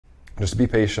Just be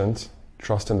patient,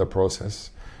 trust in the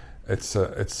process. It's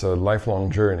a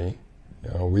lifelong journey. You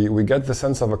know, we get the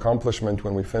sense of accomplishment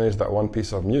when we finish that one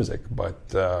piece of music, but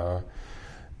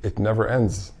it never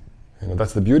ends. You know,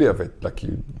 that's the beauty of it. Like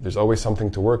there's always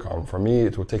something to work on. For me,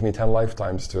 it will take me 10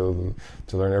 lifetimes to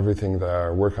learn everything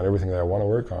work on everything that I want to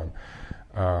work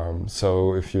on.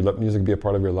 So if you let music be a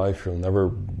part of your life, you'll never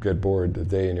get bored a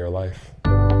day in your life.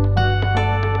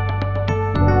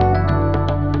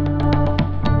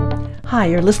 Hi,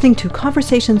 you're listening to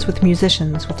Conversations with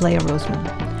Musicians with Leah Roseman.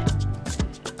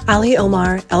 Ali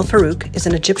Omar El-Farouk is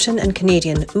an Egyptian and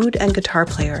Canadian oud and guitar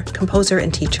player, composer,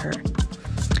 and teacher.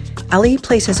 Ali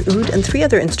plays his oud and 3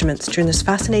 other instruments during this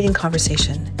fascinating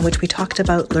conversation in which we talked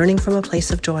about learning from a place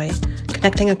of joy,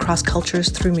 connecting across cultures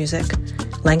through music,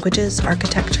 languages,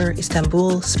 architecture,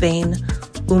 Istanbul, Spain,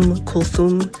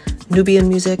 Kulthum, Nubian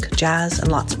music, jazz,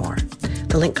 and lots more.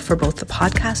 The link for both the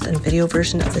podcast and video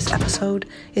version of this episode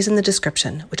is in the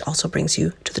description, which also brings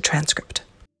you to the transcript.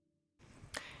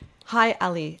 Hi,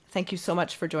 Ali. Thank you so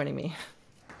much for joining me.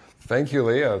 Thank you,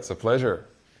 Leah. It's a pleasure.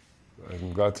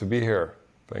 I'm glad to be here.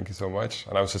 Thank you so much.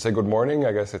 And I was to say good morning.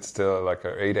 I guess it's still like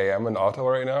 8 a.m. in Ottawa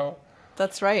right now.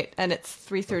 That's right. And it's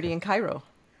 3:30 in Cairo.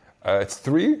 It's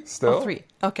 3 still. Oh, 3.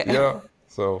 Okay. Yeah.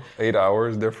 So 8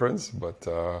 hours difference, but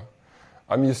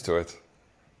I'm used to it.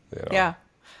 You know. Yeah.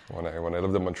 When I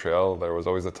lived in Montreal, there was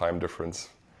always a time difference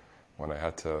when I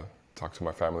had to talk to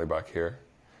my family back here.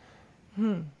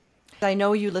 I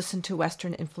know you listened to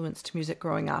Western-influenced music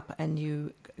growing up, and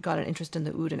you got an interest in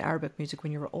the oud and Arabic music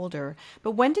when you were older.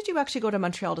 But when did you actually go to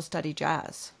Montreal to study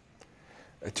jazz?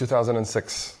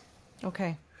 2006.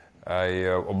 Okay.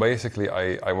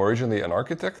 I'm originally an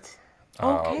architect.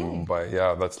 Okay. But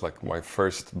yeah, that's like my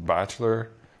first bachelor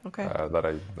that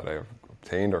I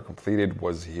obtained or completed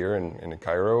was here in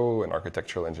Cairo in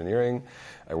architectural engineering.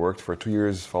 I worked for 2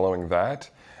 years following that,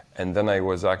 and then I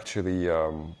was actually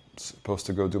supposed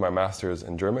to go do my master's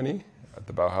in Germany at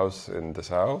the Bauhaus in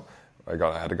Dessau. I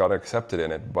had got accepted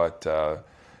in it, but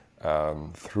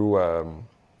through a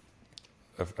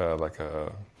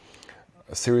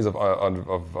series of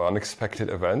unexpected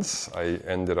events, I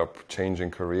ended up changing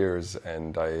careers,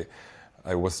 and I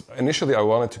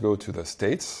wanted to go to the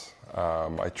States.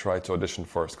 I tried to audition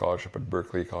for a scholarship at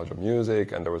Berklee College of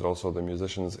Music, and there was also the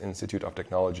Musicians Institute of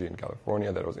Technology in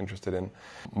California that I was interested in.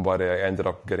 But I ended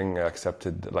up getting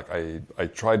accepted. Like I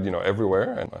tried,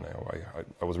 everywhere, and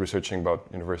I was researching about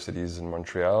universities in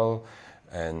Montreal,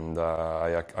 and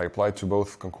I applied to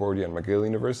both Concordia and McGill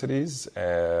universities,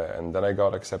 and then I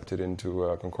got accepted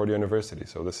into Concordia University.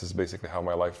 So this is basically how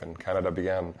my life in Canada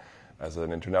began, as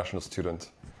an international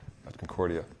student at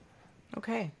Concordia.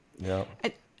 Okay. Yeah.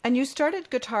 And you started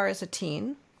guitar as a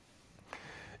teen?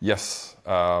 Yes.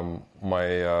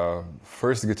 My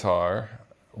first guitar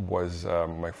was,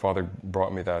 my father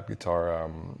brought me that guitar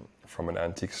from an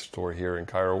antique store here in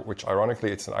Cairo, which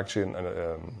ironically, it's actually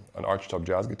an archtop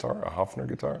jazz guitar, a Hofner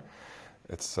guitar.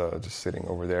 It's just sitting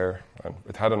over there. And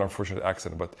it had an unfortunate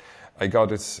accident, but I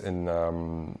got it in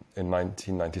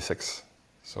 1996.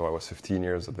 So I was 15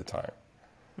 years at the time.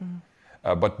 Mm-hmm.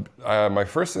 But my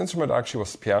first instrument actually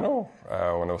was piano.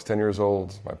 When I was 10 years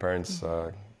old, my parents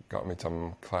got me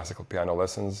some classical piano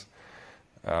lessons.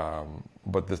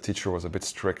 But the teacher was a bit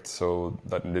strict, so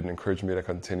that didn't encourage me to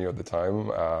continue at the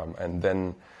time. And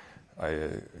then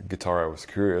guitar, I was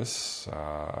curious.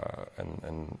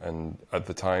 And at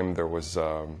the time, there was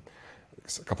a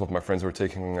couple of my friends were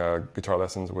taking guitar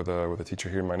lessons with a teacher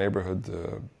here in my neighborhood,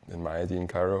 in Masi in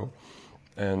Cairo.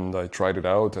 And I tried it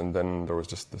out, and then there was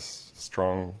just this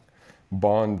strong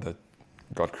bond that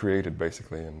got created,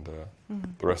 basically, and the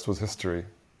rest was history.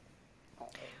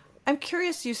 I'm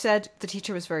curious, you said the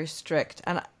teacher was very strict,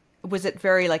 and was it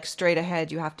very straight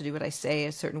ahead, you have to do what I say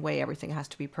a certain way, everything has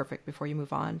to be perfect before you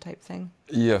move on type thing?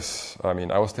 Yes. I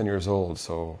mean, I was 10 years old,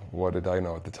 so what did I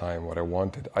know at the time, what I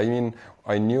wanted? I mean,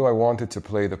 I knew I wanted to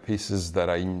play the pieces that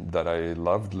I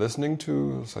loved listening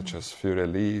to, such as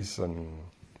Fiorellis and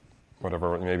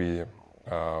whatever, maybe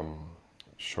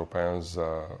Chopin's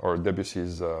or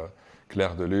Debussy's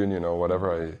Clair de Lune,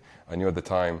 whatever I knew at the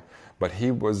time. But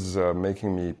he was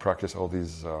making me practice all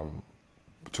these,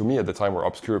 to me at the time, were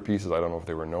obscure pieces. I don't know if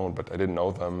they were known, but I didn't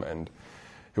know them. And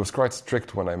he was quite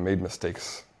strict when I made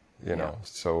mistakes, know.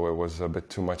 So it was a bit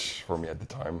too much for me at the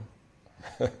time.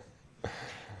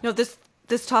 No, this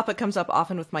topic comes up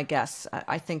often with my guests.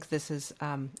 I think this is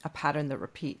a pattern that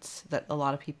repeats, that a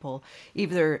lot of people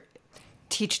either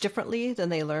teach differently than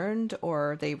they learned,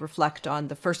 or they reflect on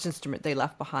the first instrument they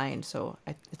left behind. So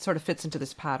it sort of fits into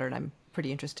this pattern. I'm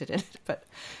pretty interested in it. But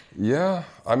yeah,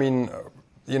 I mean,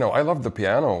 I love the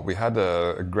piano. We had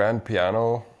a grand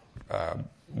piano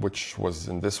which was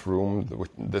in this room.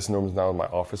 This room is now my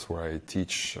office where I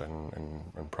teach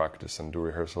and practice and do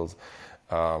rehearsals.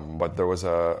 But there was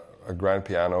a grand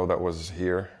piano that was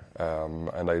here,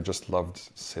 and I just loved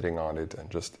sitting on it and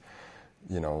just,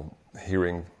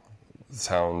 hearing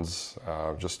sounds,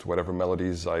 just whatever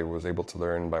melodies I was able to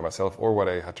learn by myself or what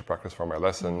I had to practice for my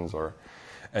lessons,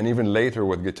 and even later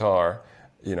with guitar,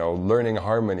 learning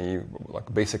harmony,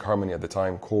 like basic harmony at the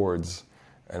time, chords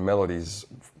and melodies.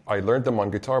 I learned them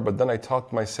on guitar, but then I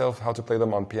taught myself how to play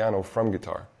them on piano from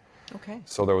guitar. Okay.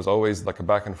 So there was always like a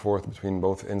back and forth between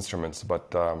both instruments.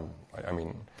 But and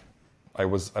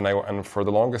for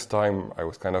the longest time, I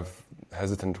was kind of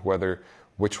hesitant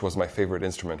which was my favorite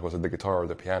instrument. Was it the guitar or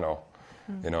the piano?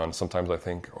 And sometimes I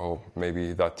think,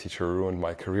 maybe that teacher ruined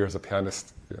my career as a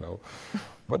pianist,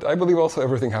 But I believe also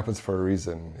everything happens for a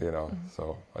reason,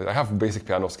 So I have basic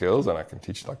piano skills and I can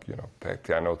teach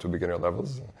piano to beginner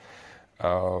levels.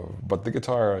 But the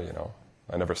guitar,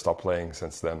 I never stopped playing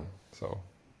since then, so,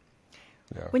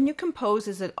 yeah. When you compose,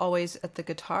 is it always at the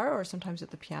guitar or sometimes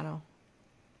at the piano?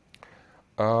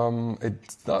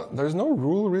 There's no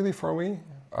rule really for me.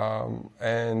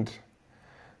 And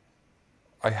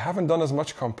I haven't done as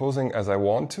much composing as I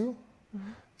want to.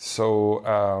 So,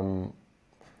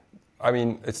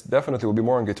 it's definitely will be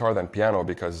more on guitar than piano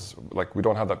because we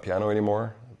don't have that piano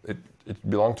anymore. It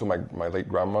belonged to my late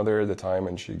grandmother at the time,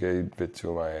 and she gave it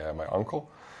to my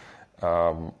uncle.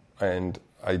 And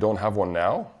I don't have one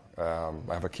now.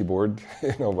 I have a keyboard,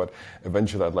 but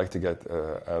eventually I'd like to get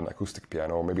an acoustic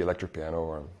piano, or maybe electric piano,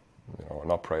 or an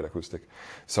upright acoustic.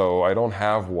 So I don't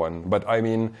have one. But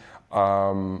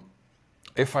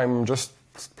if I'm just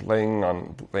playing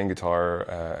guitar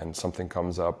and something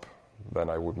comes up, then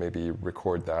I would maybe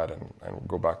record that and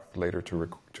go back later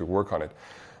to work on it.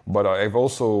 But I've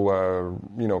also,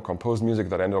 composed music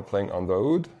that I ended up playing on the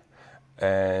oud,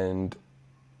 and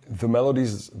the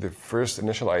melodies, the first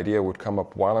initial idea would come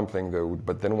up while I'm playing the oud,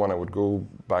 but then when I would go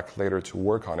back later to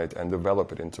work on it and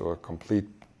develop it into a complete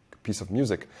piece of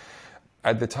music,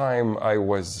 at the time I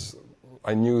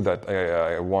knew that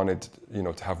I wanted,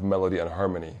 to have melody and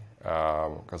harmony,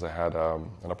 because I had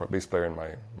an upright bass player in my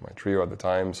trio at the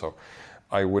time, so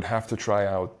I would have to try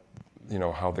out,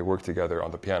 how they work together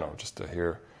on the piano, just to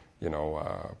hear,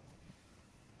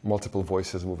 multiple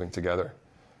voices moving together.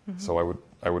 So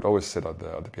I would always sit at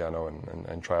the piano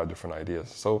and try out different ideas.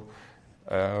 So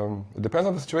it depends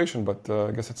on the situation, but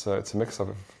I guess it's a mix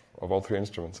of all three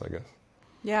instruments, I guess.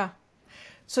 Yeah.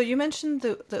 So you mentioned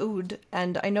the oud,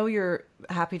 and I know you're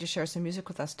happy to share some music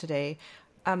with us today.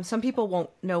 Some people won't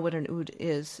know what an oud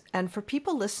is. And for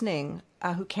people listening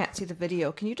who can't see the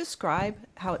video, can you describe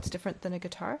how it's different than a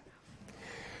guitar?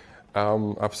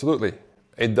 Absolutely.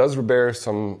 It does bear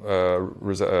some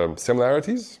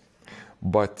similarities,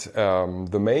 but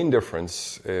the main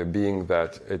difference being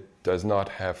that it does not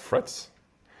have frets.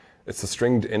 It's a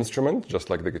stringed instrument, just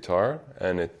like the guitar,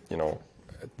 and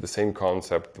the same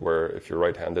concept where if you're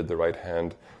right-handed, the right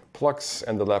hand plucks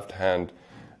and the left hand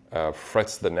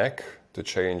frets the neck to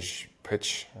change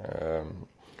pitch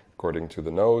according to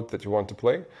the note that you want to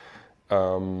play.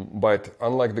 But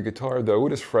unlike the guitar, the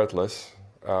oud is fretless,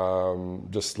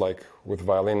 just like with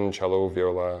violin, cello,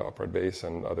 viola, upright bass,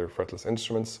 and other fretless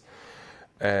instruments.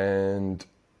 And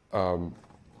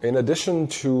in addition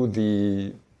to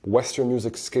the Western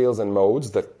music scales and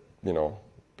modes that,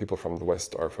 people from the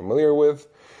West are familiar with,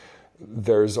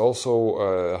 there's also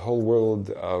a whole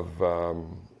world of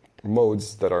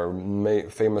modes that are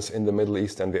famous in the Middle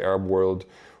East and the Arab world,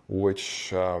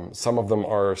 which some of them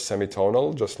are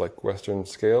semitonal, just like Western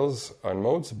scales and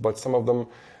modes, but some of them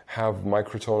have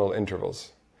microtonal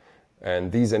intervals.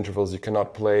 And these intervals you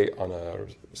cannot play on a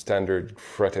standard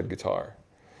fretted guitar.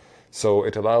 So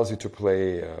it allows you to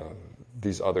play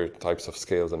these other types of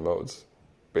scales and modes,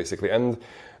 basically. And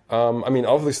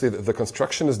obviously the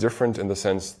construction is different in the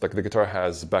sense, like the guitar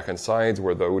has back and sides,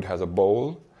 where the oud has a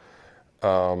bowl.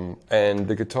 And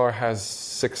the guitar has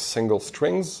 6 single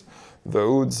strings. The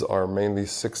ouds are mainly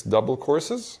 6 double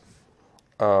courses.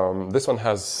 This one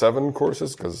has 7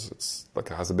 courses because it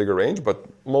has a bigger range, but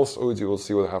most ouds you will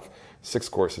see will have 6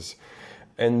 courses.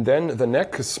 And then the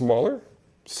neck is smaller.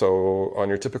 So on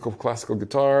your typical classical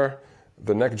guitar,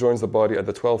 the neck joins the body at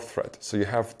the 12th fret. So you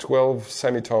have 12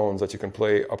 semitones that you can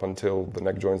play up until the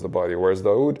neck joins the body. Whereas the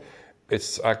oud,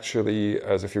 it's actually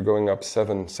as if you're going up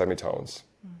 7 semitones.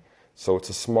 So it's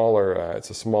a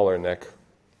smaller neck,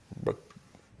 but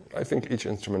I think each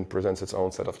instrument presents its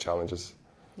own set of challenges.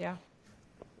 Yeah.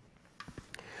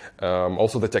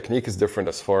 Also, the technique is different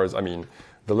as far as,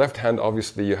 the left hand,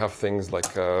 obviously, you have things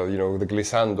like, the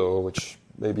glissando, which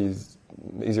maybe is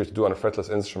easier to do on a fretless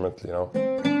instrument,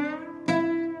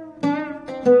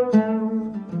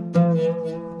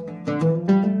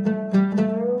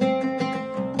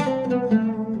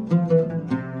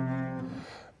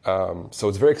 So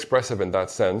it's very expressive in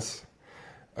that sense.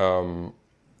 And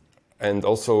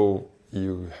also,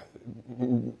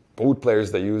 oud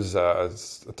players, they use a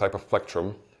type of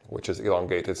plectrum, which is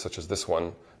elongated, such as this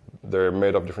one. They're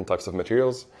made of different types of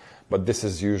materials, but this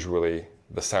is usually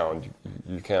the sound.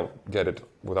 You can't get it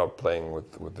without playing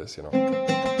with this, you know.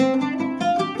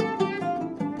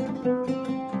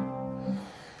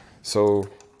 So,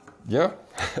 yeah.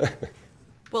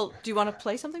 Well, do you want to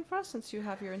play something for us since you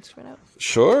have your instrument out?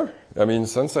 Sure. I mean,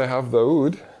 since I have the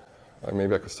oud,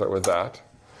 maybe I could start with that.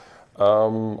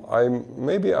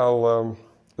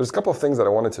 There's a couple of things that I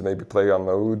wanted to maybe play on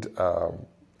the oud.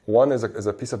 One is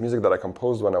a piece of music that I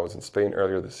composed when I was in Spain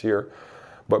earlier this year.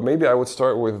 But maybe I would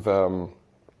start with,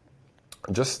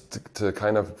 just to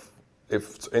kind of,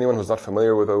 if anyone who's not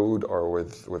familiar with oud or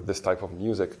with this type of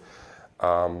music,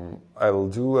 I'll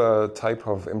do a type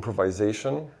of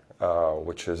improvisation,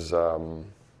 which is,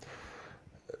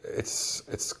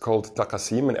 it's called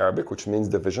taqasim in Arabic, which means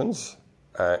divisions.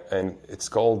 And it's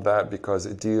called that because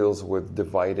it deals with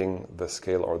dividing the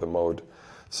scale or the mode.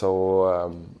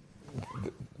 So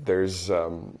there's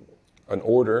an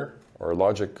order or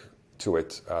logic to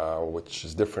it, which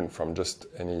is different from just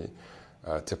any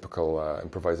typical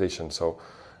improvisation. So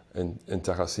in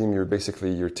taqasim,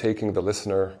 you're taking the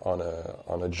listener on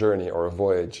a journey or a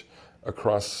voyage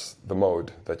across the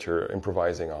mode that you're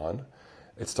improvising on.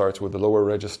 It starts with the lower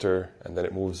register, and then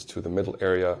it moves to the middle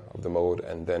area of the mode,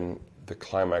 and then the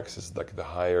climax is like the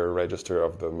higher register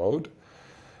of the mode.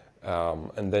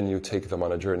 And then you take them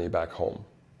on a journey back home,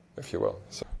 if you will.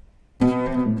 So.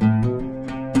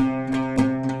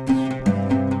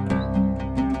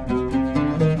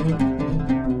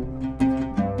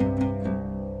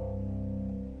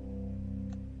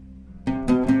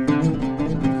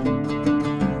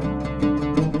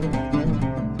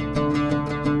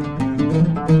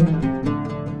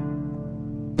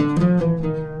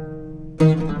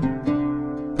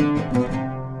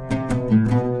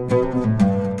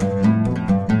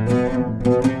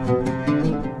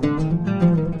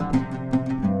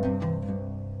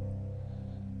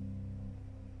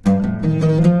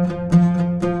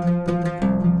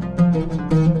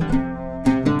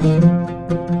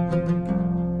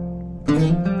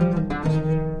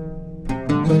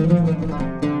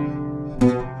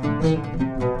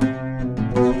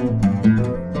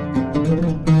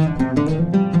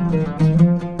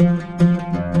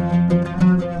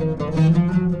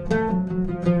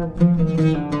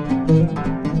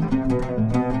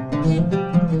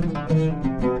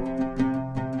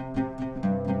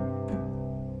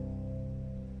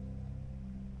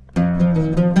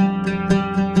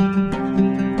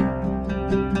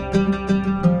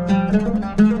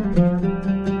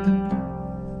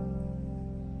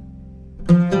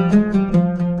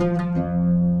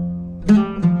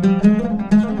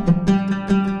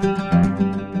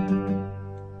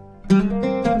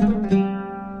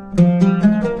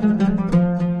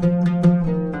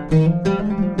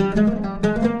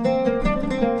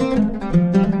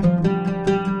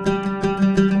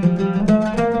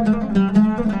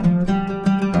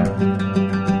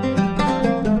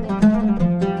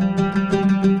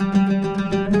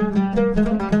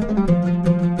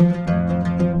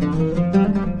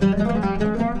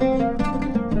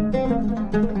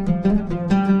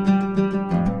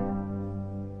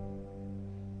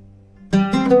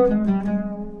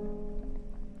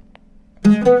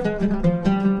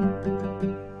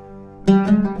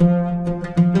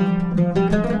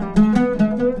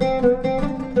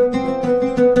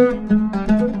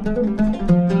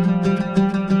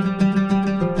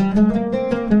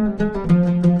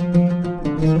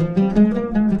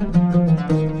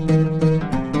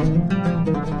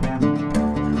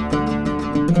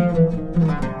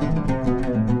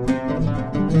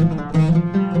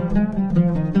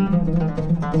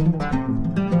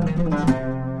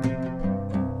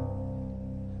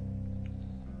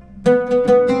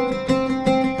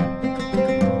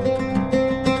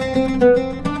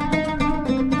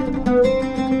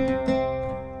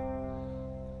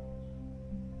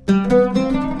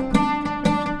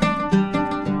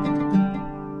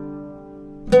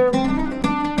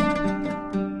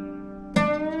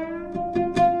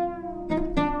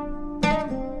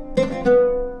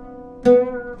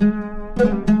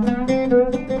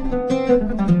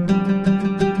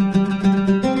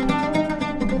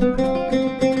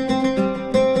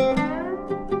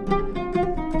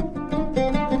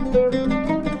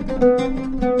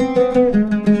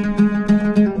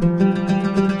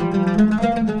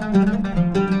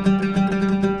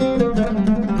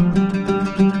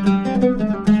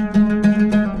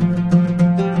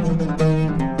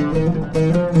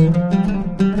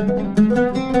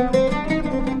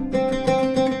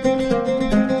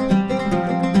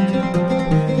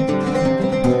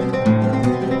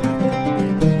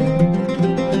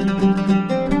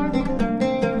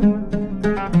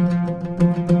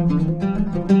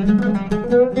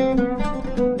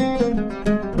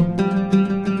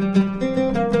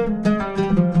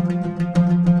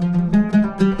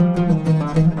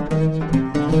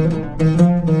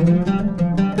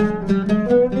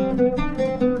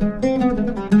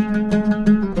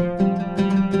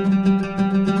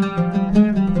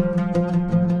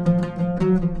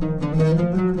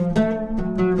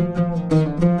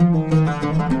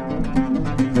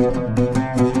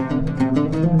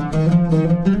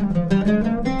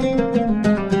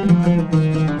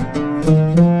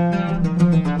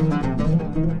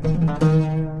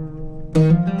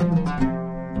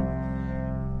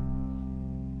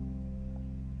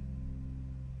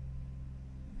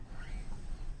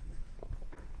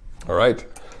 right.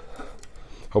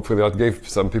 Hopefully that gave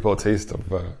some people a taste of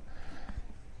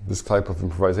this type of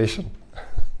improvisation.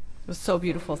 It was so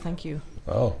beautiful. Thank you.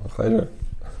 Oh, a pleasure.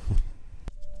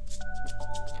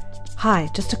 Hi,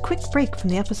 just a quick break from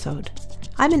the episode.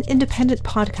 I'm an independent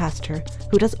podcaster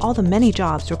who does all the many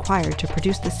jobs required to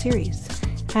produce this series,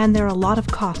 and there are a lot of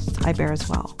costs I bear as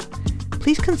well.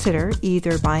 Please consider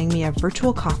either buying me a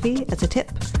virtual coffee as a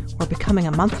tip or becoming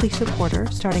a monthly supporter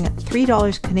starting at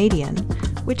 $3 Canadian,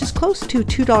 which is close to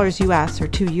 $2 US or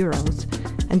 €2,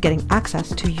 and getting access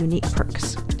to unique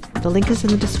perks. The link is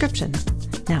in the description.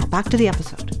 Now back to the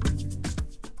episode.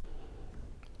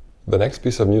 The next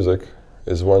piece of music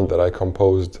is one that I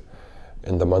composed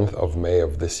in the month of May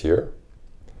of this year.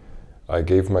 I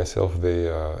gave myself the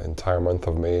entire month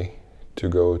of May to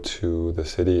go to the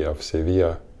city of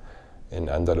Sevilla in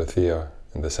Andalusia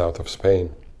in the south of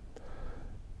Spain.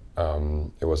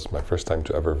 It was my first time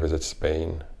to ever visit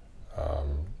Spain,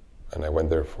 and I went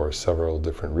there for several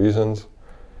different reasons.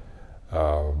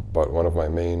 But one of my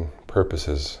main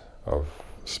purposes of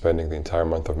spending the entire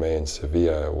month of May in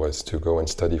Sevilla was to go and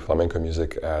study flamenco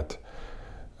music at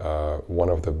one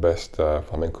of the best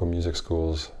flamenco music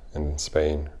schools in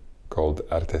Spain called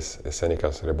Artes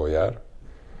Escénicas Rebollar,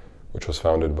 which was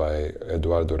founded by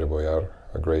Eduardo Rebollar,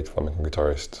 a great flamenco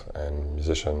guitarist and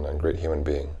musician and great human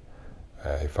being.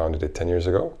 He founded it 10 years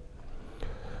ago.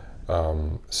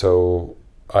 So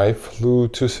I flew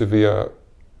to Sevilla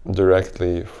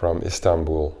directly from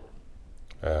Istanbul,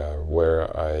 where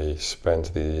I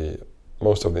spent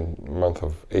most of the month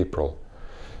of April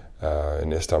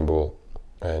in Istanbul,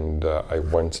 and I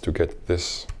went to get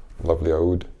this lovely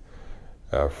oud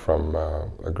from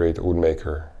a great oud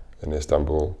maker in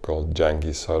Istanbul called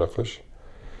Cengiz Sarakush.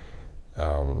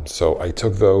 So I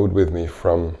took the oud with me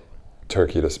from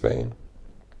Turkey to Spain,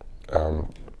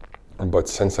 but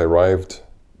since I arrived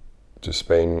to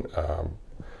Spain,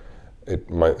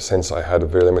 since I had a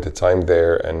very limited time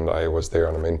there and I was there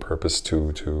on a main purpose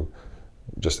to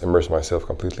just immerse myself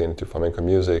completely into flamenco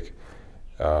music,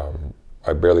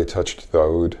 I barely touched the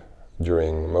oud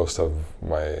during most of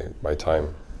my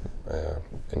time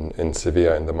in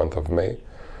Sevilla in the month of May.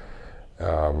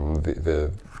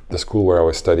 The school where I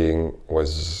was studying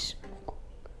was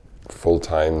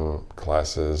full-time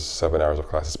classes, 7 hours of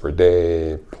classes per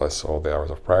day, plus all the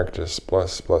hours of practice,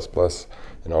 plus.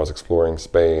 I was exploring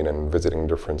Spain and visiting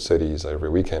different cities every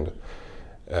weekend.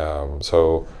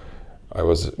 So I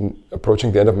was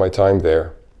approaching the end of my time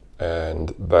there,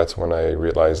 and that's when I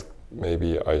realized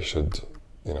maybe I should,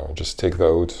 just take the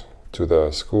oud to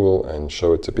the school and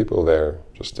show it to people there,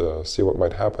 just to see what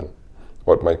might happen,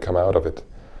 what might come out of it.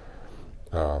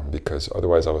 Because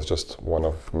otherwise I was just one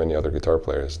of many other guitar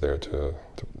players there to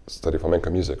study flamenco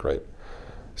music, right?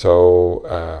 So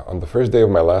on the first day of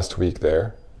my last week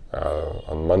there,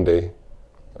 on Monday,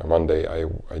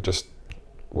 I just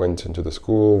went into the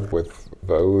school with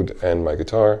the oud and my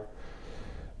guitar.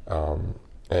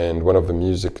 And one of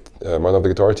the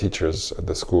guitar teachers at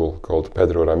the school, called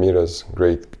Pedro Ramirez,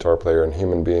 great guitar player and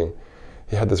human being,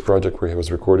 he had this project where he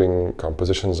was recording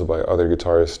compositions by other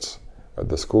guitarists at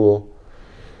the school.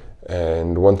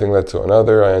 And one thing led to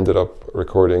another. I ended up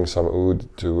recording some oud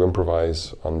to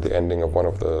improvise on the ending of one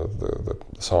of the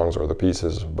songs or the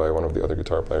pieces by one of the other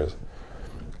guitar players.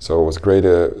 So it was a great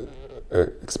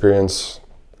experience.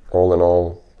 All in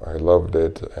all, I loved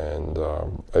it, and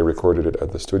I recorded it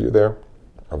at the studio there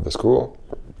of the school.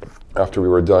 After we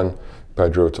were done,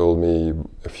 Pedro told me,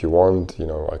 if you want,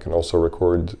 I can also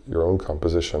record your own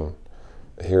composition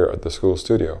here at the school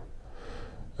studio.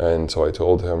 And so I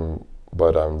told him,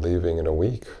 but I'm leaving in a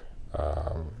week.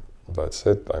 That's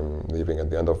it. I'm leaving at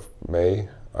the end of May.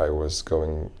 I was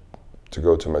going to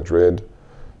go to Madrid,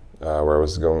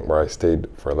 where I stayed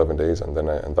for 11 days, and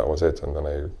that was it. And then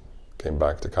I came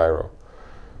back to Cairo.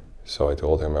 So I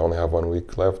told him I only have 1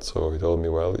 week left. So he told me,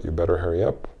 well, you better hurry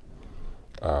up,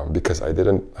 because I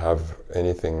didn't have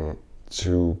anything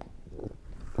to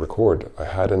record. I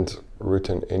hadn't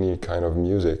written any kind of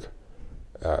music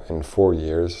in 4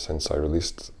 years since I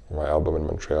released my album in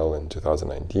Montreal in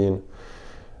 2019.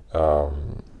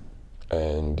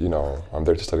 And I'm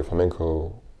there to study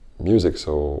flamenco music,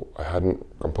 so I hadn't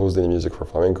composed any music for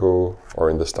flamenco or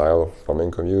in the style of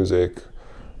flamenco music,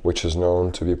 which is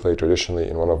known to be played traditionally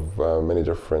in one of many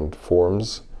different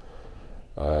forms.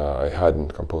 I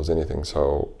hadn't composed anything,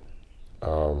 so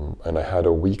and I had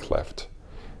a week left,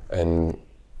 and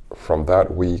from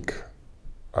that week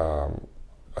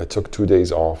I took 2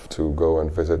 days off to go and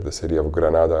visit the city of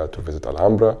Granada, to visit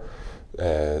Alhambra.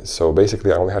 So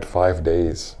basically I only had 5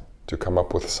 days to come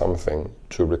up with something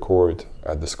to record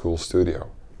at the school studio.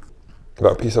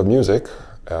 That piece of music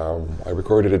I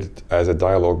recorded it as a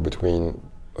dialogue between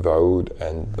the oud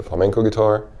and the flamenco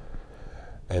guitar.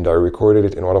 And I recorded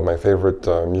it in one of my favorite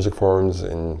music forms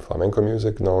in flamenco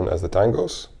music, known as the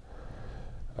tangos.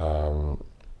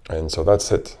 And so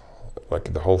that's it.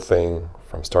 Like the whole thing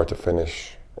from start to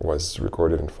finish was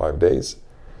recorded in 5 days.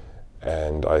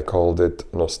 And I called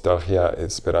it Nostalgia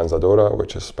Esperanzadora,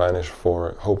 which is Spanish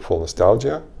for hopeful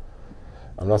nostalgia.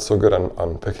 I'm not so good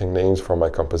on picking names for my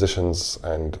compositions,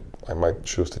 and I might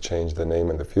choose to change the name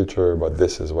in the future, but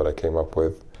this is what I came up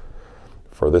with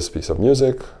for this piece of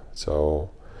music.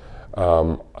 So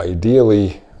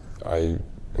ideally, I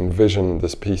envision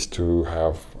this piece to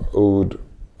have oud,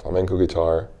 flamenco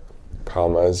guitar,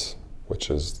 palmas, which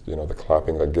is, you know, the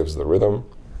clapping that gives the rhythm,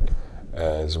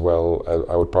 as well as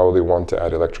I would probably want to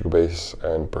add electric bass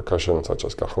and percussion such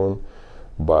as cajon,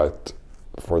 but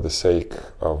for the sake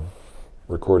of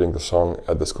recording the song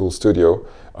at the school studio,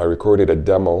 I recorded a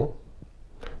demo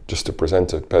just to present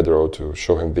to Pedro to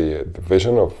show him the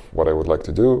vision of what I would like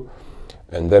to do.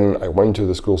 And then I went to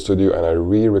the school studio and I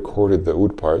re-recorded the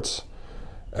oud parts,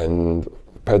 and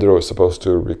Pedro is supposed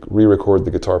to re-record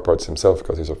the guitar parts himself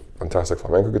because he's a fantastic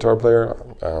flamenco guitar player.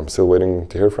 I'm still waiting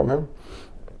to hear from him.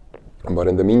 But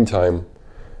in the meantime,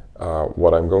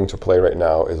 what I'm going to play right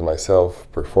now is myself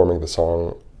performing the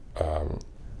song,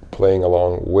 playing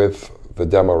along with the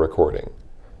demo recording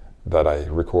that I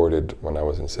recorded when I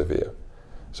was in Sevilla.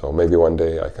 So maybe one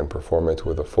day I can perform it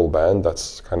with a full band.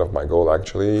 That's kind of my goal,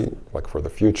 actually. Like for the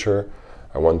future,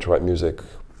 I want to write music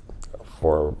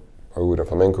for oud and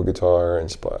flamenco guitar,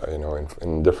 you know,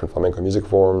 in different flamenco music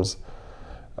forms.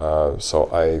 So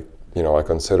I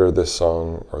consider this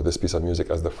song or this piece of music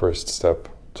as the first step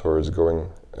towards going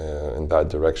in that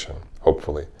direction,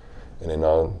 hopefully, in a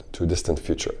not too distant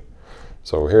future.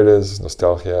 So here it is,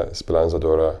 Nostalgia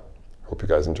Esperanzadora. Hope you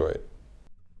guys enjoy it.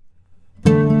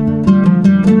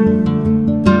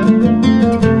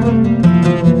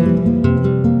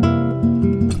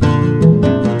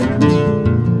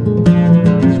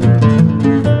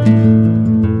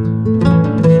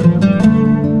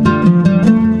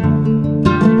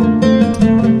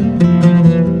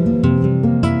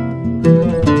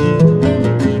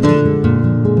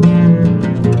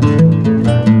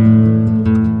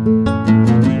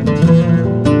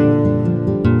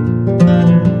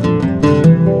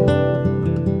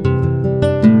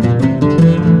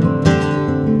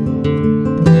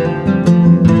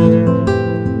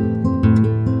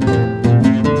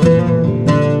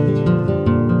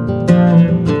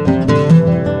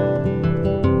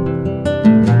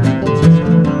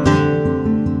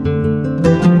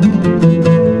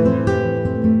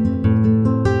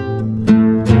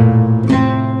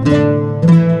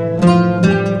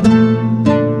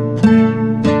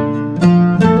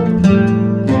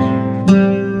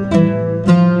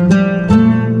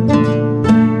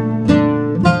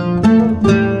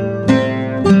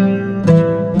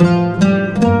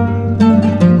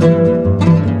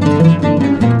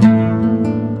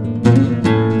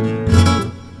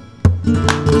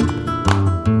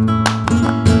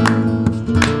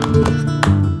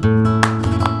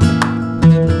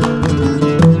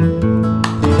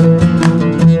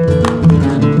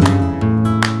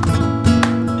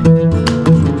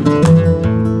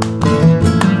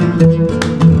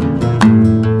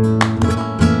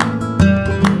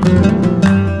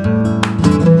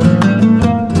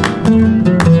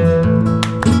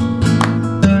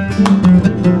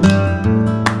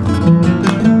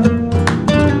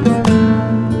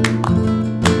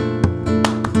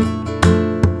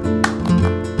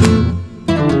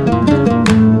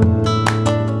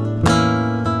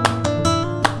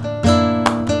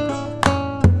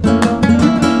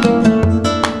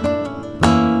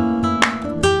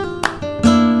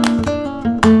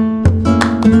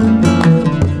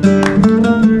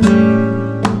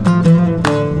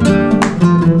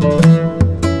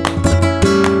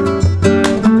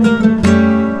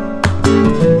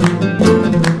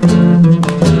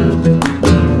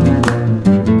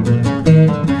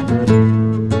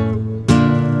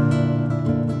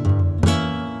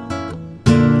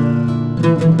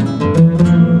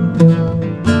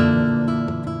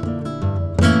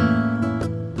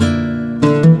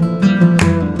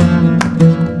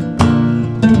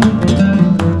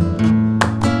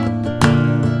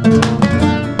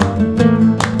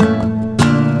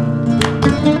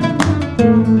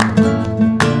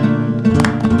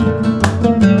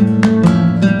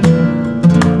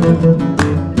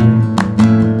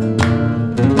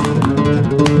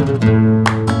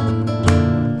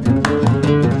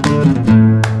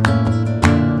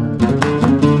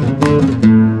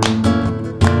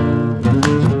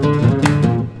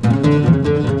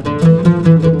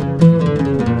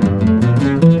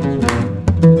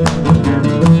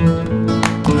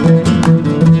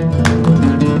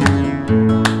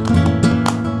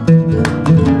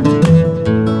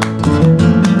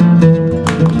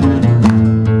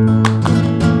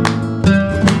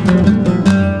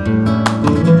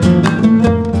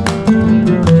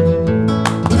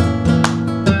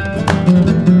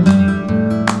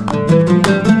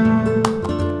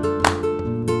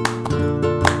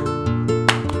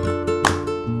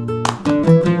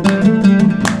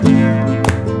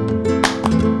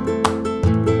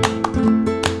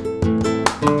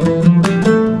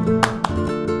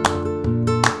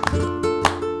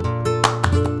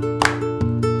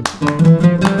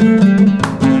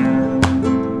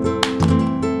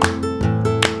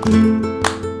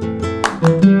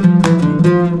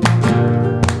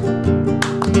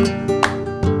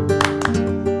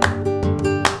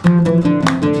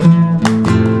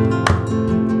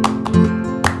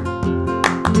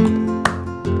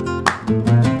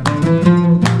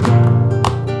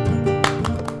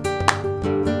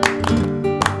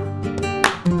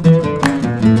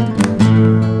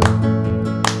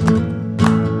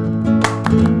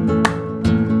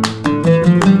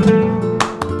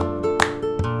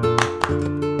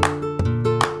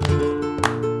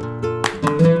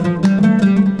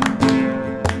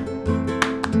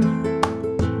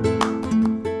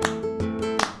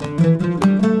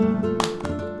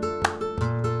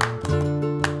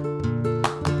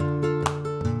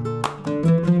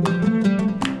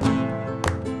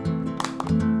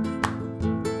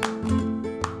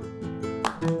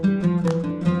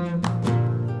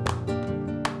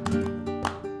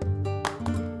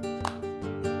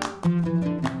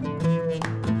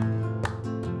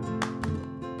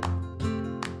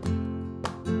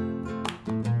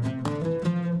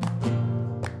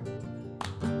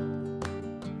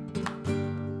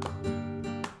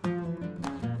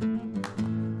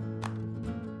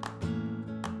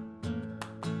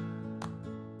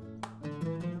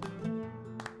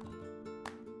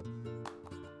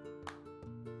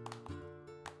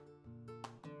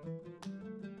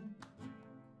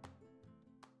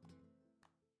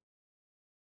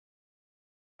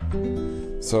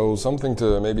 So something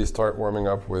to maybe start warming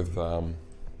up with.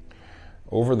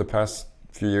 Over the past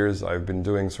few years, I've been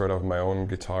doing sort of my own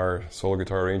solo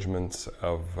guitar arrangements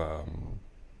of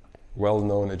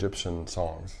well-known Egyptian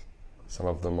songs. Some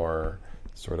of them are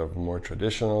sort of more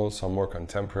traditional, some more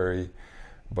contemporary,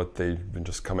 but they've been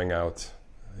just coming out,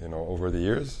 over the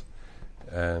years.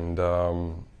 And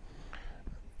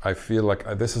I feel like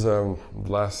this is the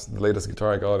latest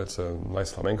guitar I got. It's a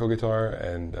nice flamenco guitar,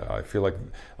 and I feel like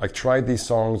I tried these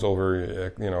songs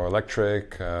over,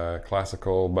 electric,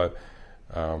 classical, but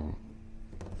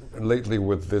lately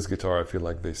with this guitar, I feel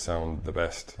like they sound the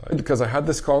best. Because I had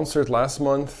this concert last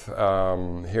month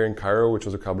here in Cairo, which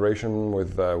was a collaboration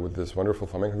with this wonderful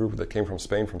flamenco group that came from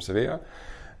Spain, from Sevilla.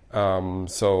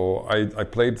 So I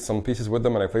played some pieces with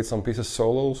them, and I played some pieces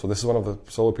solo. So this is one of the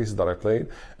solo pieces that I played.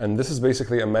 And this is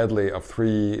basically a medley of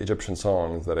 3 Egyptian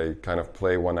songs that I kind of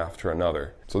play one after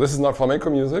another. So this is not flamenco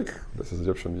music. This is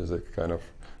Egyptian music, kind of,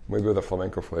 maybe with a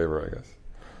flamenco flavor, I guess.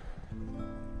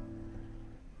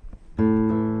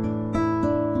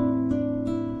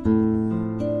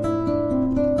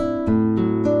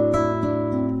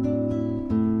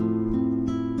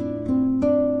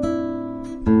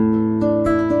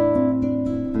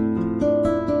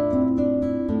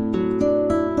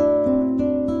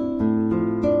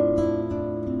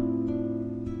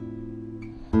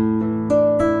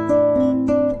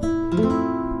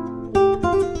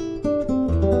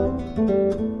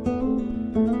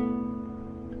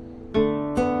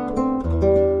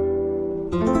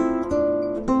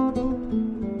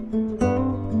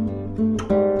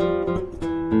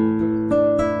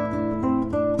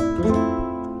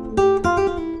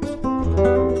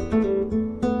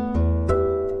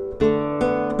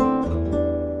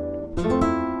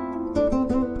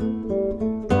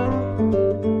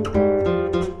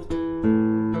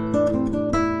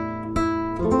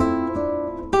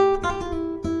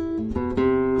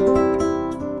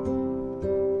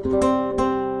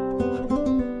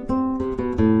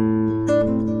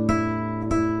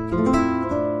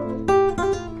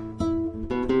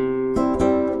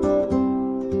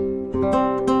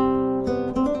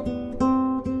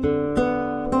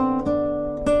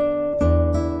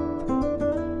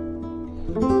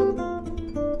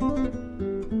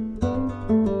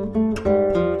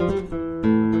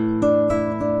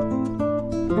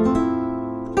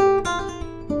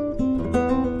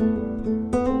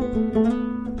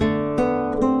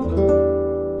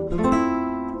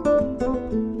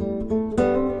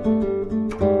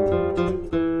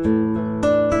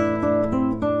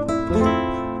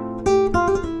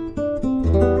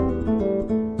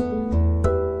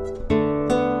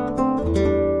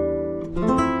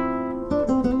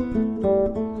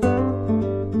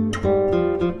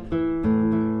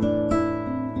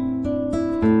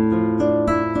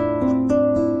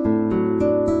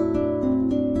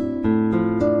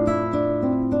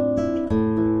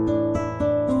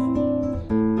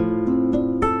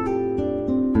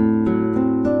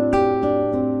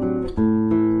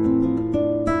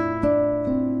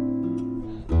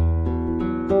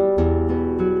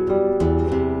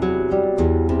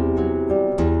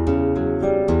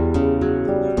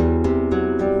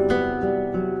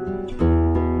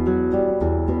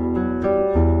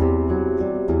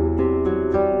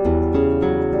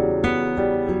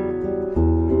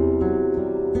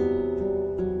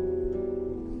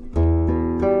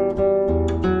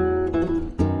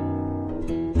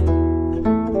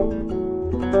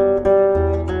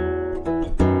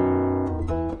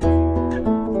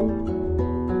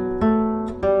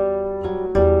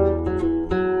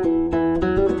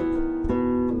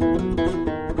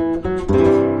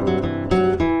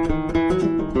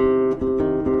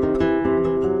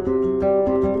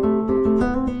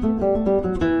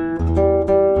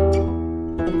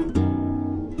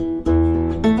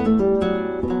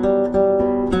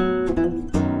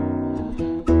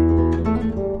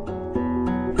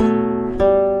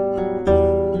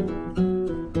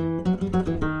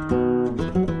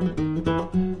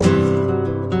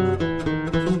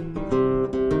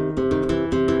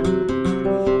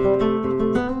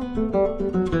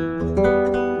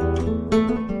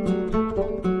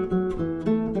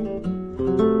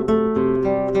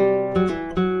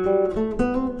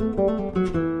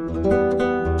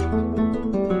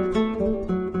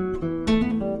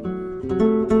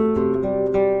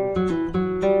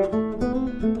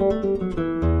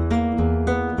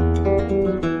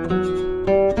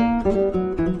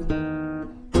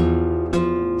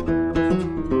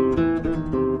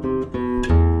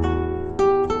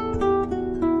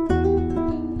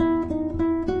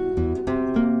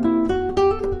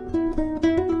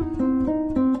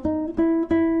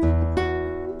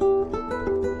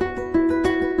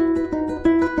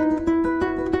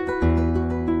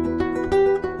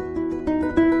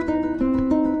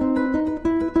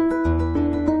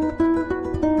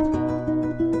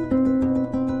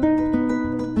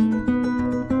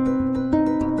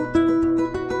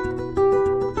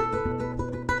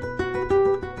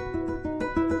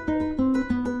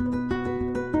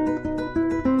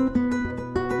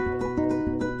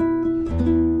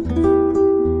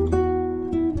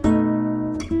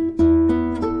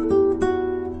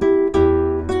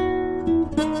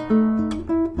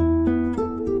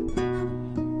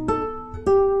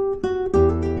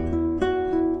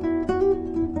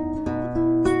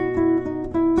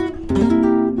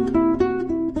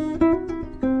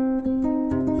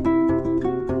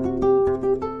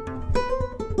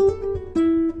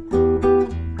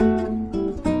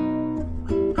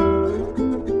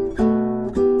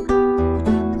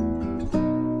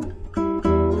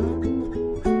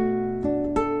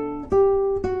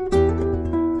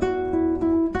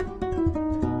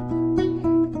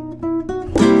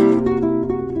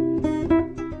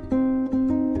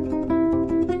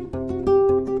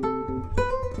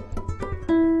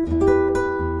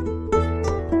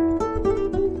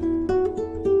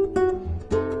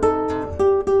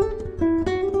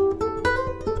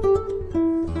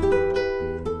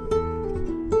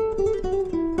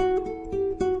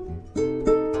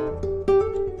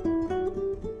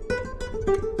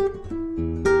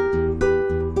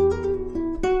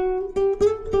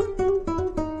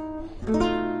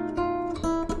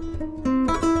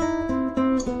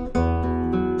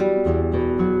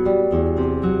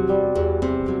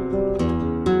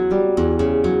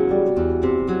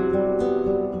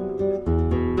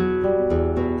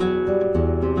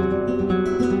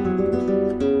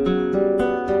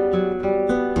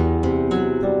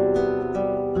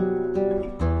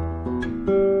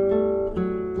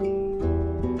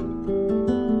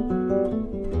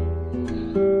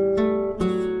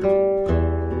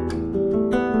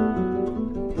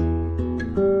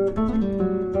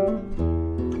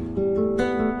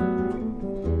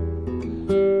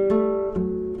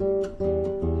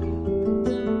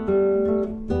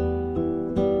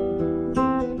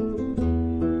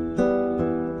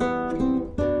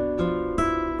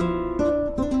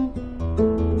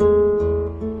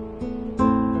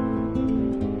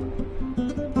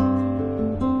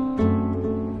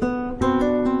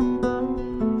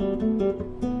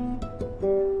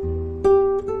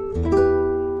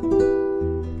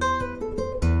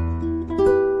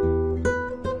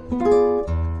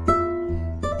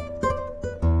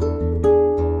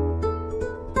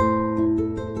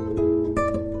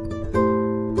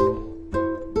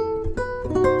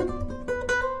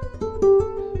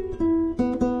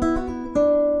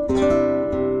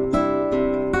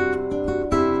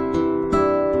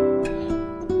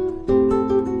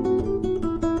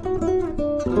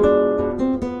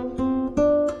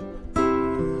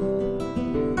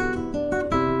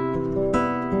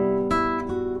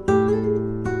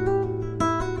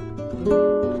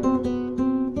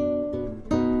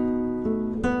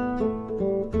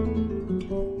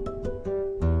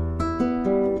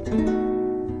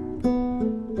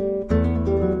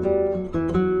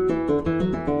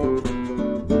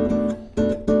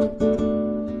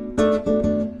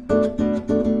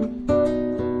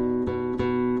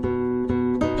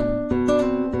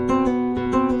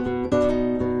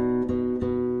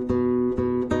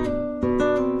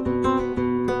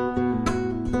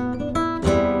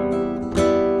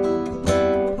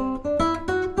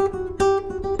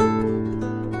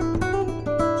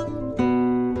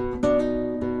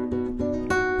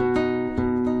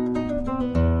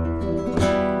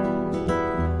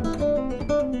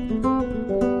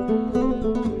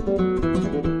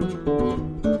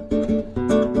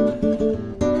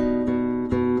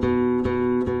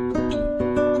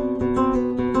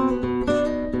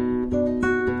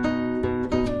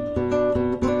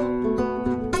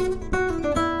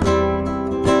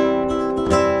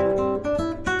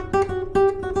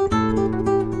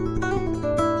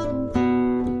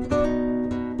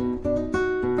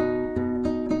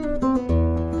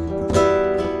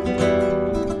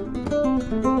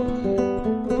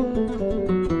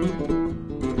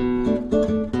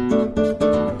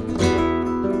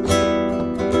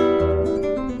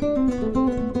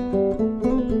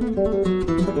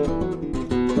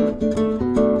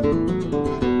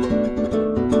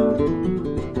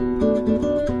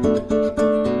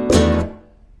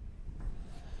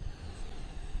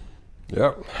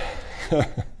 Yep.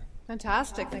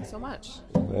 Fantastic. Thanks so much.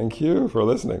 Thank you for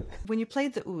listening. When you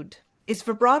played the oud, is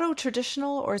vibrato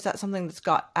traditional, or is that something that's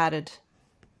got added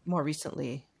more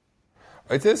recently?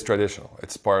 It is traditional.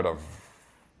 It's part of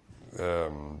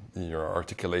your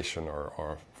articulation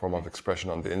or form of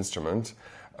expression on the instrument.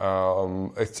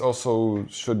 It also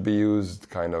should be used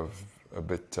kind of a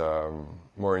bit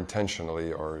more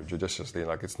intentionally or judiciously.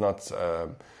 Like, it's not a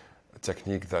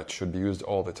technique that should be used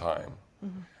all the time.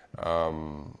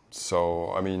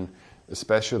 So, I mean,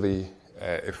 especially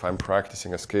if I'm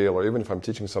practicing a scale, or even if I'm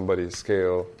teaching somebody a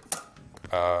scale,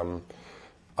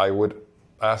 I would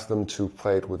ask them to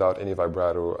play it without any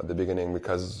vibrato at the beginning,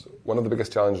 because one of the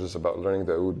biggest challenges about learning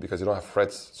the oud, because you don't have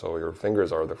frets, so your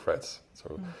fingers are the frets.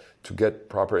 So to get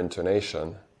proper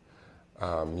intonation,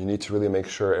 you need to really make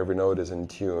sure every note is in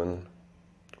tune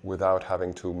without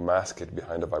having to mask it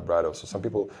behind a vibrato. So some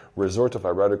people resort to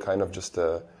vibrato kind of just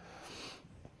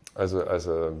as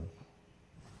a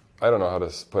I don't know how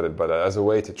to put it, but as a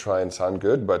way to try and sound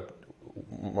good, but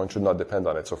one should not depend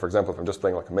on it. So for example, if I'm just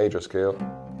playing like a major scale,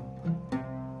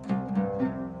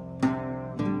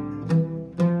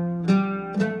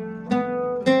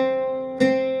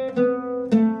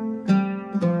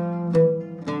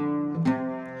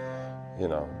 you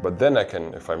know, but then I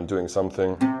can, if I'm doing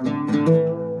something,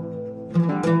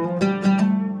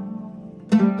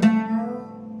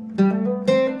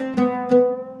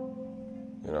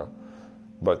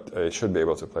 but I should be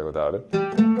able to play without it.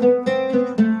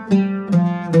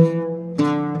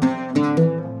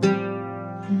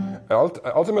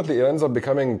 Ultimately, it ends up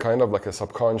becoming kind of like a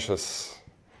subconscious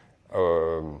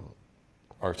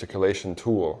articulation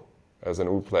tool as an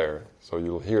oud player. So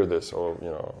you'll hear this, or you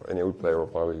know, any oud player will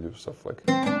probably do stuff like.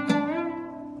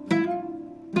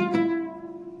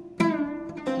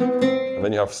 And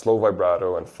then you have slow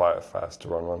vibrato and fast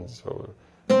run ones. So,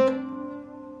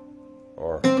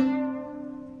 or.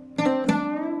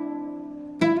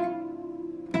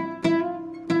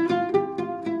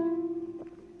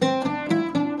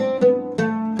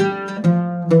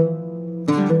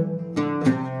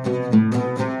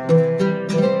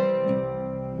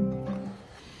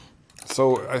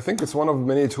 So I think it's one of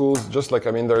many tools, just like,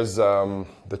 I mean, there's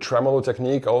the tremolo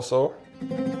technique also. You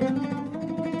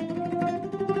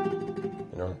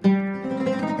know.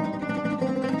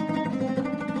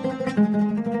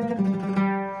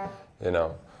 You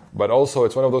know, but also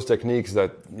it's one of those techniques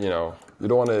that, you know, you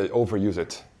don't want to overuse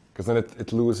it, because then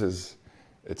it loses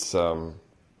its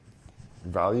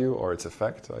value or its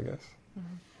effect, I guess.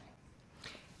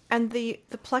 And the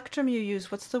plectrum you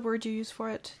use, what's the word you use for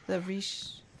it? The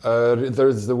rish?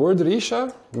 There's the word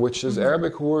risha, which is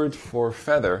Arabic word for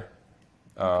feather,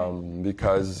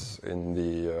 because in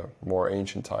the more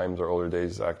ancient times or older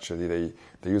days, actually,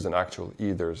 they use an actual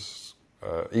eagle's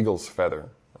feather,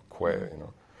 or quail, you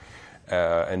know,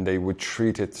 and they would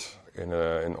treat it in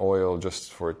oil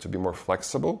just for it to be more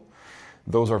flexible.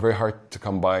 Those are very hard to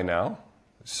come by now.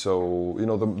 So, you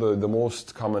know, the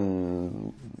most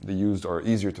commonly used or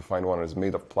easier to find one is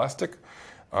made of plastic,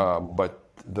 but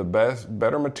the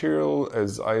better material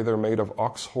is either made of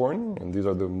ox horn, and these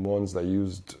are the ones I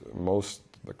used most,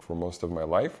 like for most of my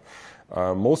life.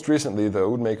 Most recently, the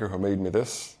oud maker who made me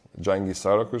this, Cengiz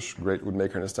Sarakush, great oud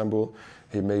maker in Istanbul,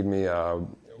 he made me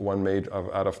one made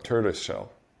out of tortoise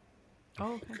shell.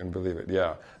 Oh, okay. You can believe it,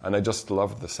 yeah. And I just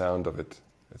love the sound of it.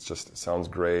 It sounds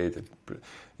great.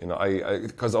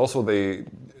 Because also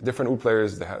different oud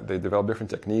players, they develop different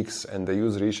techniques, and they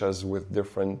use rishas with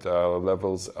different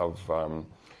levels of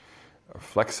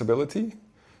flexibility.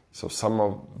 So some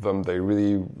of them, they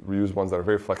really use ones that are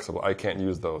very flexible. I can't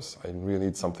use those. I really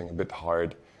need something a bit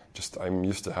hard. I'm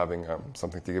used to having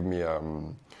something to give me a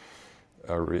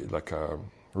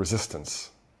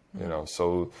resistance,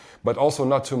 So, but also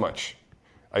not too much.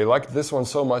 I liked this one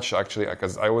so much actually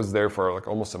because I was there for like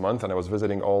almost a month, and I was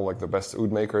visiting all like the best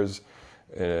oud makers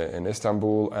in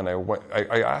Istanbul, and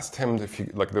I asked him if he,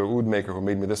 like the oud maker who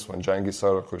made me this one, Cengiz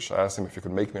Sarakush, I asked him if he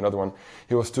could make me another one.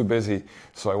 He was too busy,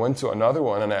 so I went to another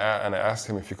one and I asked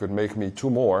him if he could make me two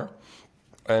more,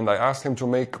 and I asked him to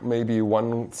make maybe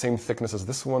one same thickness as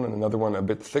this one and another one a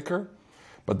bit thicker,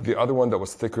 but the other one that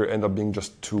was thicker ended up being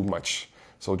just too much.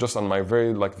 So just on my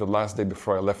the last day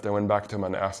before I left, I went back to him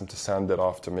and asked him to sand it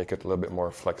off to make it a little bit more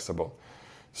flexible.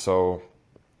 So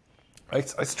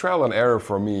it's trial and error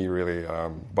for me, really.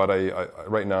 But I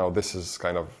right now, this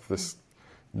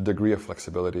degree of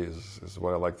flexibility is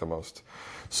what I like the most.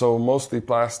 So mostly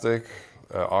plastic,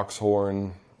 ox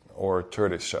horn, or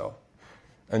tortoise shell.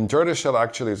 And tortoise shell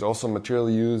actually is also material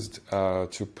used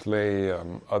to play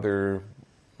other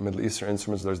Middle Eastern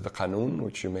instruments. There's the qanun,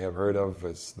 which you may have heard of.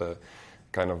 It's the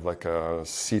kind of like a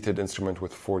seated instrument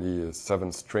with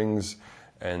 47 strings,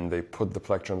 and they put the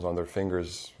plectrums on their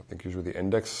fingers, I think usually the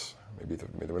index, maybe the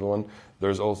middle one.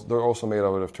 They're also made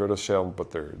out of tortoise shell,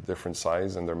 but they're different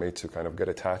size, and they're made to kind of get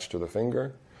attached to the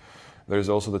finger. There's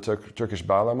also the Turkish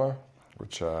balama,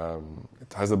 which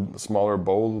it has a smaller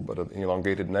bowl, but an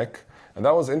elongated neck. And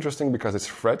that was interesting because it's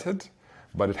fretted,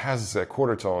 but it has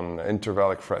quarter tone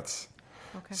intervallic frets.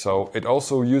 Okay. So it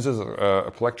also uses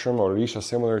a plectrum or risha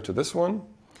similar to this one,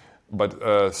 but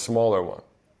a smaller one.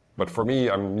 But for me,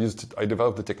 I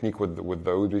developed the technique with the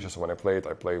oud risha, so when I play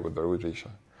with the oud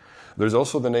risha. There's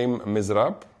also the name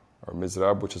mizrab,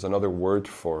 which is another word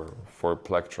for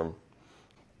plectrum.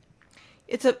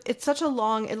 It's such a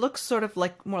long, it looks sort of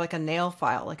like more like a nail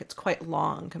file, like it's quite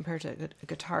long compared to a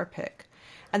guitar pick.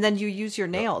 And then you use your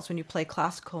nails when you play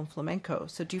classical and flamenco.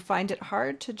 So do you find it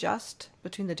hard to adjust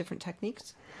between the different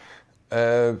techniques?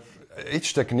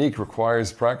 Each technique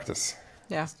requires practice.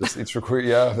 Yeah.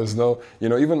 There's no,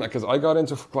 even because I got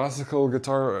into classical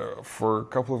guitar for a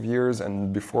couple of years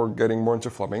and before getting more into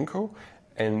flamenco,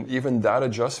 and even that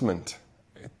adjustment,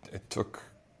 it took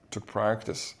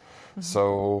practice. Mm-hmm.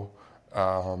 So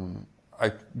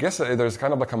I guess there's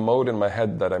kind of like a mode in my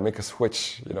head that I make a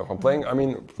switch. If I'm playing,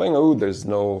 playing oud, there's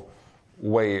no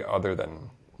way other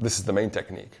than this is the main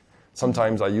technique.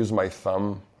 Sometimes I use my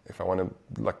thumb if I want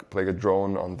to play a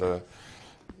drone on the,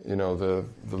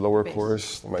 the lower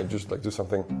chorus. I might just do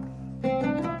something.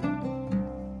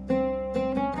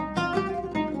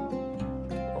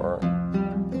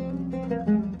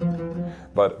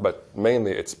 But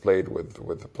mainly it's played with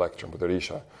the plectrum, with the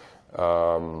risha.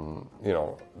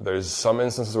 There's some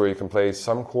instances where you can play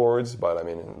some chords, but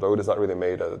the oud is not really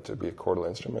made to be a chordal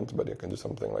instrument, but you can do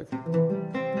something like.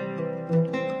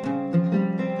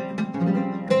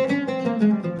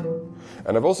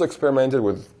 And I've also experimented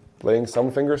with playing some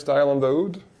finger style on the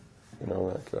oud,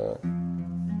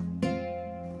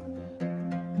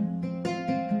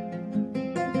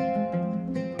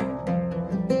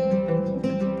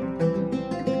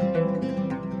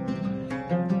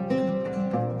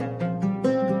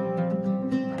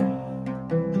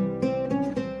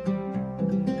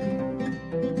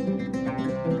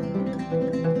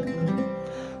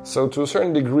 So to a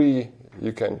certain degree,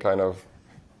 you can kind of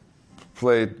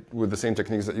play with the same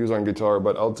techniques that you use on guitar,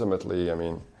 but ultimately,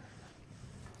 you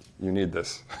need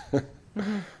this.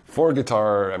 Mm-hmm. For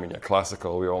guitar,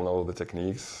 classical, we all know the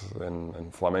techniques,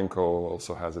 and flamenco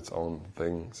also has its own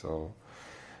thing. So,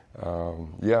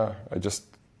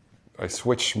 I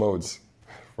switch modes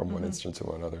from one instrument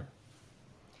to another.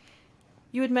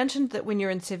 You had mentioned that when you're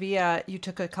in Sevilla, you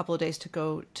took a couple of days to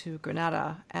go to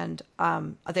Granada and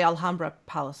the Alhambra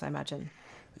Palace, I imagine.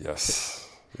 Yes.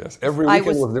 Every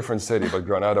weekend was a different city, but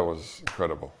Granada was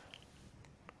incredible.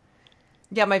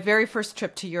 Yeah, my very first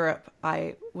trip to Europe,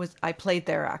 I played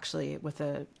there actually with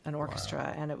an orchestra,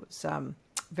 wow. And it was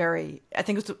I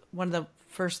think it was one of the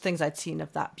first things I'd seen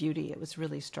of that beauty. It was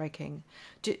really striking.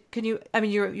 You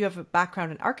have a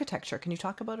background in architecture. Can you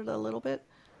talk about it a little bit?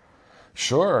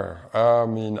 Sure. I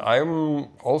mean, I'm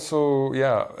also,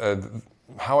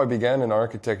 how I began in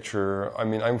architecture. I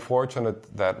mean, I'm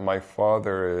fortunate that my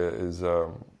father is a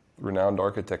renowned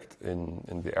architect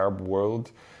in the Arab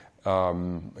world.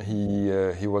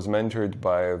 He was mentored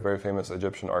by a very famous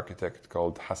Egyptian architect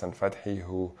called Hassan Fathi,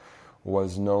 who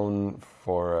was known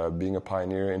for being a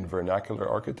pioneer in vernacular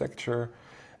architecture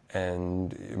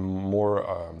and more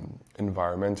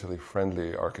environmentally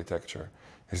friendly architecture.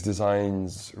 His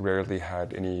designs rarely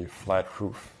had any flat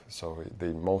roof, so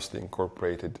they mostly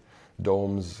incorporated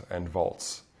domes and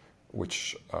vaults,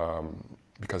 which,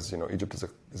 because Egypt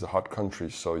is a hot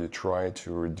country, so you try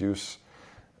to reduce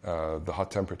the hot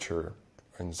temperature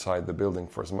inside the building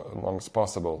for as long as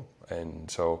possible. And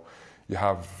so you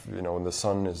have, when the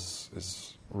sun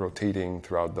is rotating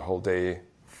throughout the whole day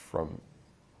from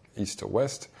east to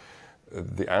west,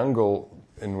 the angle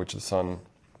in which the sun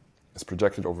is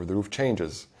projected over the roof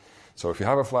changes. So if you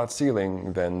have a flat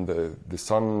ceiling, then the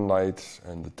sunlight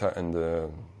and the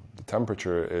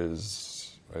temperature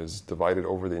is divided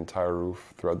over the entire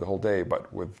roof throughout the whole day.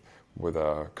 But with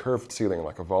a curved ceiling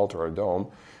like a vault or a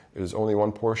dome, it is only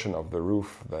one portion of the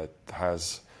roof that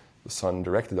has the sun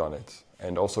directed on it,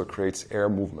 and also creates air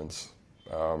movements.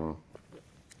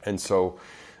 And so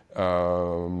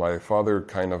my father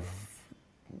kind of,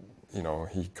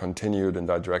 he continued in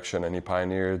that direction, and he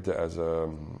pioneered as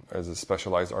a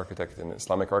specialized architect in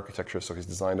Islamic architecture. So he's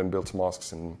designed and built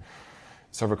mosques in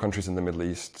several countries in the Middle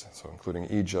East, so including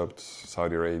Egypt,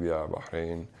 Saudi Arabia,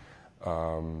 Bahrain.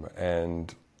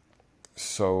 And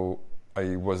so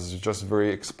I was just very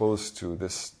exposed to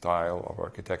this style of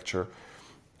architecture.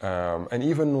 And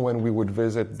even when we would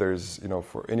visit, there's,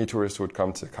 for any tourist who would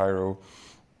come to Cairo,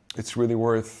 it's really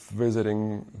worth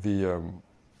visiting the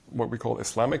what we call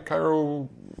Islamic Cairo,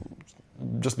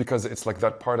 just because it's like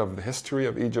that part of the history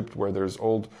of Egypt where there's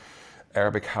old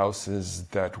Arabic houses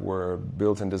that were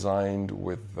built and designed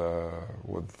with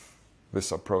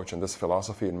this approach and this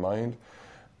philosophy in mind.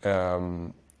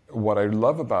 What I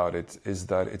love about it is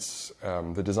that it's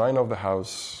the design of the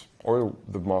house or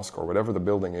the mosque or whatever the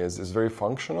building is very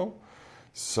functional.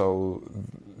 So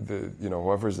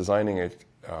whoever is designing it,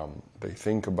 they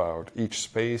think about each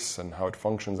space and how it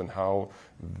functions and how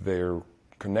they're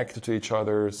connected to each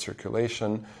other,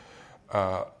 circulation.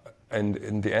 And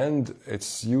in the end,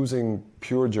 it's using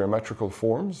pure geometrical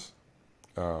forms.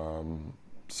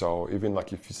 So even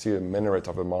like if you see a minaret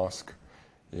of a mosque,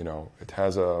 it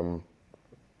has a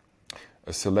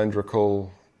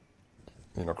cylindrical,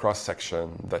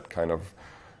 cross-section that kind of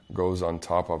goes on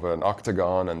top of an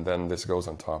octagon, and then this goes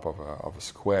on top of a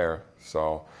square.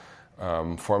 So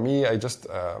for me, I just,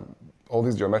 all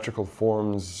these geometrical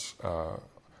forms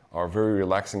are very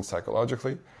relaxing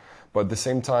psychologically, but at the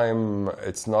same time,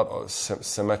 it's not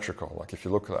symmetrical. Like if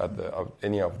you look at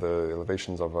any of the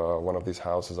elevations of one of these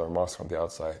houses or mosques from the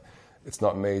outside, it's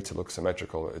not made to look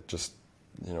symmetrical. It just,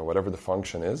 whatever the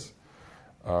function is.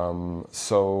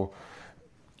 So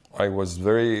I was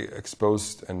very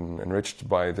exposed and enriched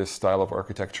by this style of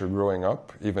architecture growing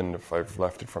up, even if I've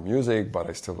left it from music, but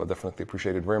I still definitely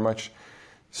appreciate it very much.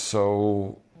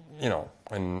 So,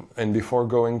 and before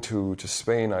going to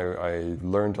Spain, I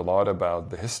learned a lot about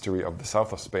the history of the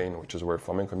south of Spain, which is where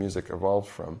flamenco music evolved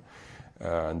from,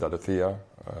 Andalusia,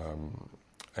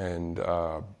 and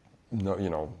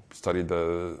studied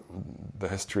the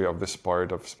history of this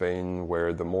part of Spain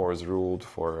where the Moors ruled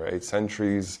for 8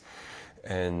 centuries.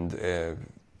 And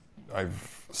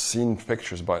I've seen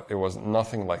pictures, but it was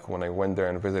nothing like when I went there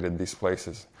and visited these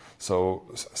places. So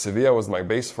Sevilla was my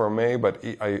base for May, but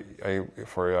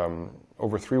for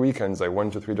over 3 weekends, I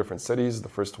went to 3 different cities. The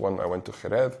first one, I went to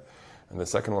Jerez, and the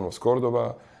second one was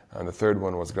Cordoba, and the third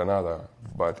one was Granada.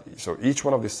 So each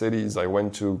one of these cities, I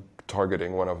went to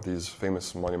targeting one of these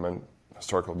famous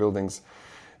historical buildings,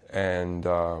 and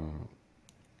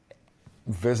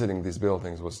visiting these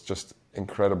buildings was just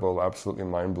incredible, absolutely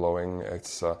mind-blowing.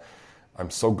 It's I'm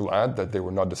so glad that they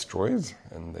were not destroyed,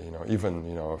 and even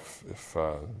if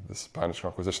the Spanish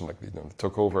Inquisition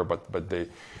took over, but they,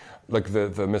 like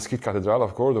the Mesquite Cathedral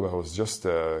of Cordoba was just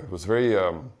it was very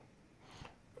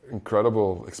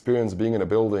incredible experience being in a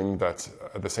building that's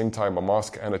at the same time a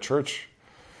mosque and a church.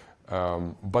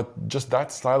 But just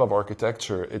that style of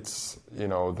architecture, it's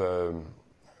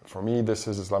for me this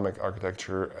is Islamic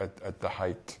architecture at the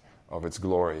height of its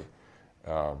glory.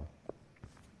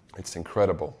 It's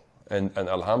incredible. And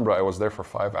Alhambra, I was there for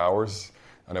 5 hours,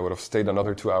 and I would have stayed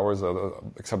another 2 hours,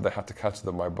 except I had to catch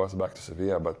my bus back to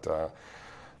Sevilla. But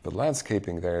the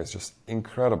landscaping there is just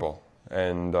incredible.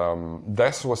 And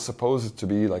this was supposed to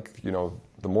be like,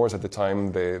 the Moors at the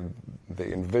time, they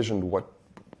envisioned what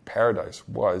paradise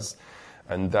was.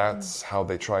 And that's how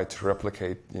they try to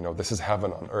replicate, this is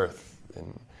heaven on earth,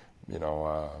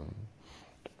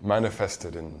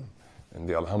 manifested in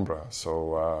the Alhambra.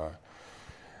 So,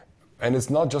 and it's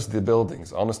not just the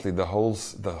buildings. Honestly, the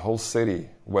whole city,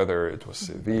 whether it was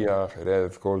Sevilla,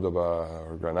 Jerez, Cordoba,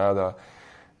 or Granada,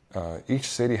 each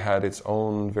city had its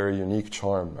own very unique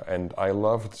charm. And I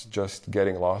loved just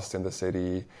getting lost in the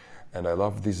city. And I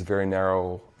loved these very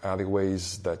narrow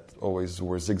alleyways that always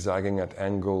were zigzagging at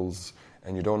angles,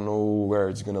 and you don't know where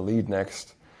it's going to lead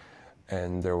next.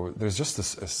 And there's just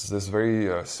this very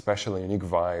special and unique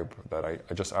vibe that I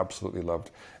just absolutely loved.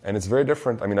 And it's very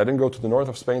different. I mean, I didn't go to the north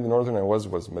of Spain. The northern I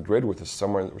was Madrid, which is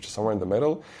somewhere in the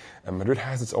middle. And Madrid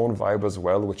has its own vibe as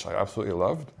well, which I absolutely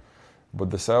loved.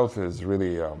 But the south is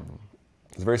really,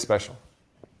 it's very special.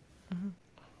 Mm-hmm.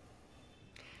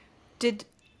 Did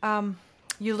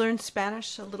you learn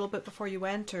Spanish a little bit before you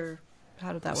went, or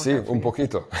how did that work out for un you?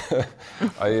 poquito.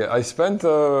 I spent,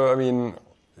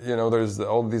 there's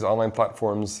all these online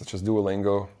platforms such as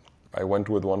Duolingo. I went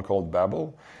with one called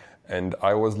Babbel, and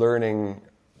I was learning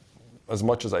as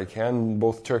much as I can,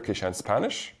 both Turkish and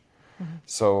Spanish. Mm-hmm.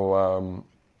 So,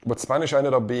 but Spanish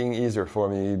ended up being easier for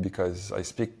me because I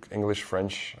speak English,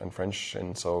 French,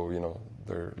 and so,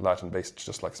 they're Latin-based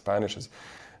just like Spanish is.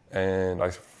 And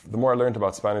the more I learned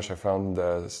about Spanish, I found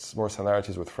more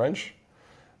similarities with French.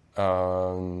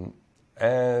 And,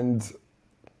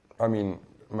 I mean,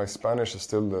 my Spanish is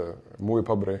still muy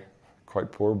pobre,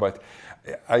 quite poor, but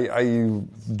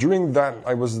during that,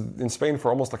 I was in Spain for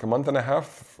almost like a month and a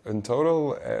half in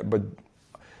total, but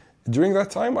during that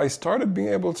time, I started being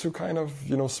able to kind of,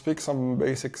 speak some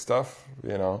basic stuff,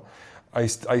 I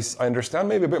understand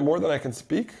maybe a bit more than I can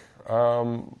speak,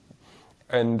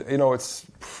 and, it's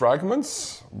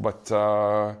fragments, but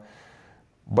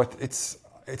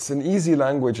it's an easy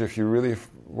language if you really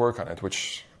work on it,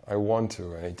 which I want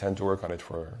to, and I intend to work on it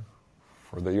for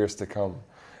the years to come.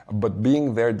 But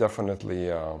being there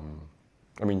definitely,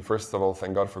 first of all,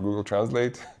 thank God for Google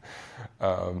Translate.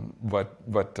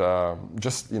 But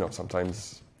just,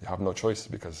 sometimes you have no choice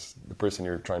because the person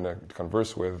you're trying to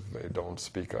converse with, they don't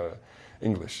speak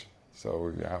English.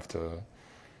 So you have to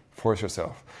force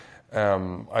yourself.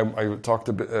 I talked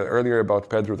a bit earlier about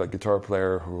Pedro, that guitar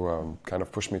player who kind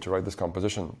of pushed me to write this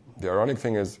composition. The ironic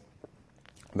thing is,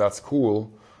 that's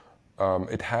cool.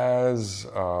 It has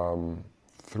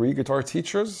 3 guitar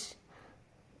teachers,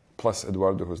 plus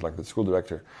Eduardo, who's like the school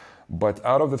director. But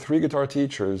out of the 3 guitar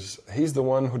teachers, he's the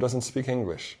one who doesn't speak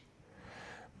English.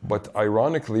 But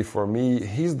ironically for me,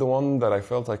 he's the one that I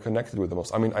felt I connected with the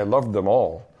most. I mean, I loved them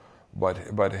all. But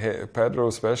Pedro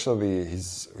especially,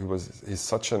 he's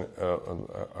such a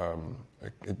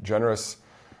generous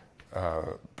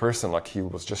person. Like, he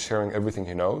was just sharing everything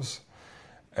he knows,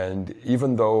 and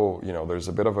even though there's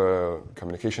a bit of a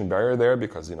communication barrier there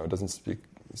because he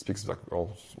speaks like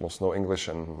almost no English,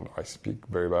 and I speak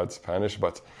very bad Spanish.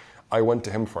 But I went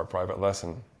to him for a private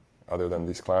lesson, other than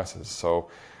these classes. So,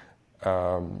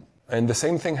 and the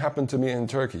same thing happened to me in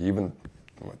Turkey. Even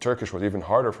Turkish was even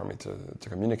harder for me to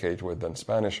communicate with than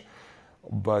Spanish.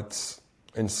 But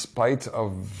in spite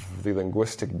of the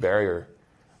linguistic barrier,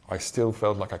 I still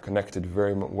felt like I connected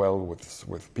very well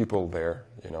with people there.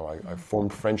 I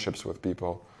formed friendships with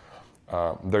people.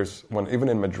 Even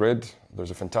in Madrid, there's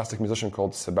a fantastic musician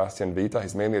called Sebastian Vita.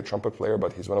 He's mainly a trumpet player,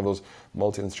 but he's one of those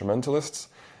multi-instrumentalists.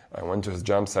 I went to his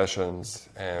jam sessions,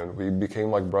 and we became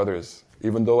like brothers,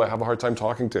 even though I have a hard time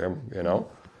talking to him,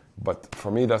 But for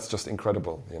me, that's just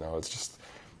incredible. It's just,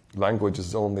 language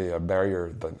is only a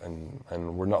barrier,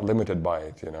 and we're not limited by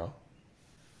it,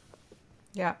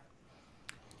 Yeah.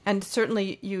 And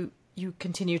certainly you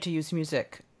continue to use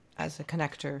music as a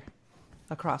connector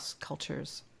across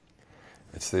cultures.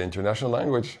 It's the international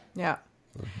language. Yeah.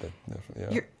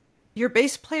 Yeah. Your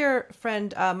bass player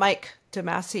friend, Mike de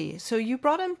Masi, so you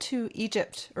brought him to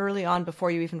Egypt early on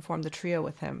before you even formed the trio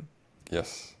with him.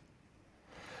 Yes.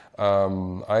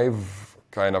 That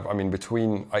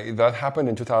happened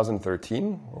in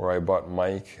 2013, where I brought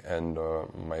Mike and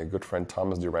my good friend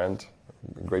Thomas Durant,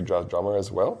 a great jazz drummer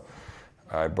as well.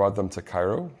 I brought them to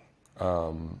Cairo.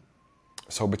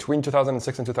 So between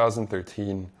 2006 and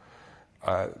 2013,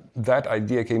 that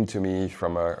idea came to me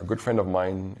from a good friend of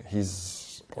mine.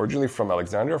 He's originally from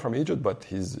Alexandria, from Egypt, but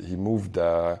he moved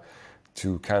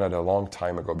to Canada a long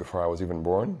time ago, before I was even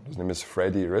born. His name is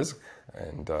Freddy Rizk,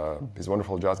 and he's a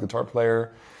wonderful jazz guitar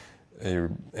player.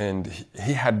 And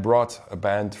he had brought a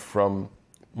band from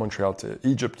Montreal to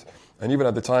Egypt. And even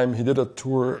at the time, he did a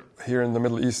tour here in the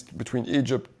Middle East between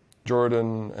Egypt,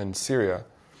 Jordan, and Syria.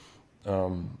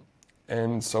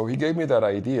 And so he gave me that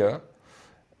idea.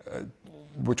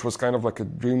 which was kind of like a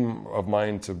dream of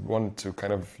mine to want to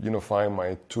kind of unify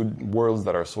my two worlds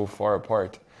that are so far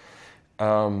apart.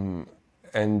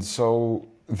 And so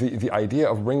the idea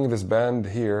of bringing this band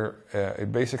here,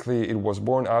 it was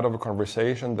born out of a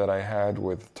conversation that I had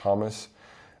with Thomas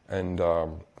and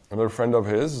another friend of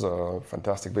his, a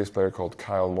fantastic bass player called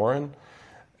Kyle Morin,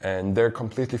 and they're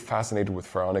completely fascinated with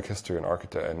pharaonic history and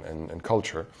architecture and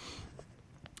culture.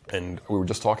 And we were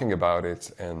just talking about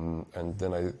it, and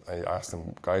then I asked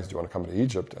them, guys, do you want to come to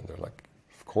Egypt? And they're like,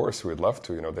 of course, we'd love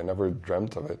to. They never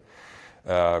dreamt of it.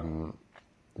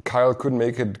 Kyle couldn't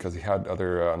make it because he had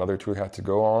another tour he had to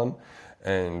go on,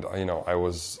 and I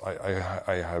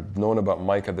had known about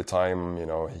Mike at the time.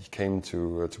 He came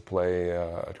to play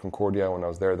at Concordia when I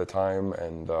was there at the time,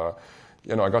 and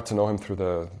I got to know him through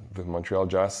the Montreal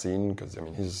jazz scene because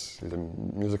he's a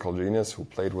musical genius who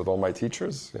played with all my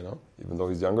teachers. Even though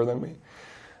he's younger than me,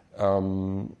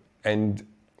 and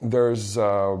there's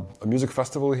a music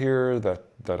festival here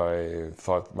that I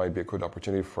thought might be a good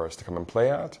opportunity for us to come and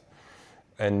play at.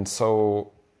 And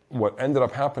so what ended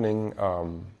up happening,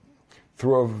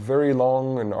 through a very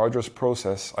long and arduous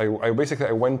process, I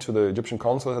went to the Egyptian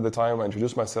consulate at the time. I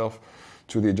introduced myself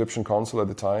to the Egyptian consul at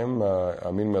the time,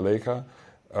 Amin Maleka,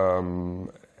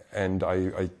 and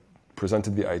I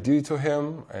presented the idea to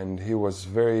him, and he was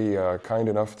very kind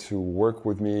enough to work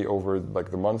with me over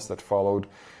the months that followed.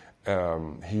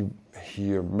 He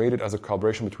made it as a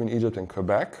collaboration between Egypt and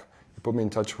Quebec. He put me in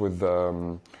touch with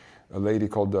a lady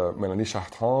called Mélanie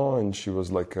Chartrand, and she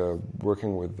was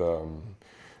working with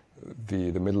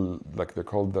the middle, they're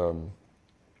called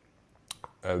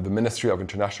the Ministry of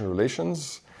International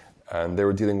Relations, and they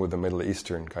were dealing with the Middle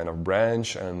Eastern kind of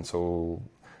branch, and so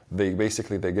they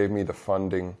gave me the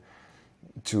funding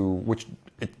which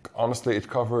it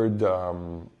covered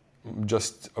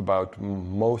just about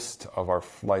most of our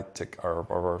flight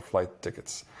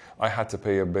tickets. I had to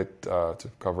pay a bit to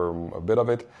cover a bit of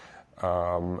it.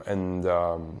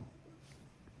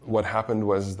 What happened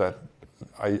was that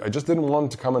I just didn't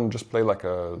want to come and just play like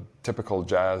a typical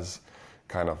jazz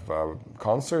kind of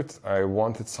concert. I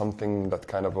wanted something that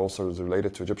kind of also was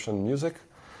related to Egyptian music.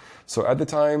 So at the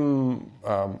time,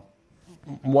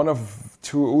 one of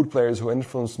two oud players who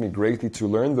influenced me greatly to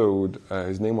learn the oud,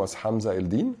 his name was Hamza El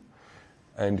Din,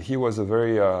 and he was a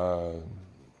very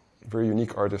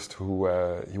unique artist who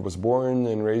he was born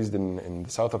and raised in the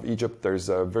south of Egypt. There's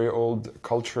a very old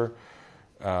culture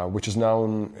which is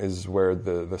known as where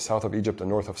the south of Egypt and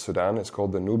north of Sudan is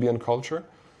called the Nubian culture.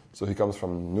 So he comes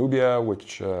from Nubia,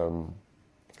 which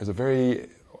is a very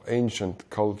ancient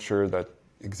culture that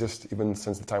exists even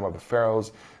since the time of the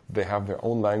pharaohs. They have their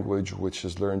own language, which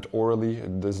is learned orally.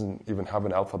 It doesn't even have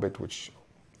an alphabet, which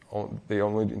they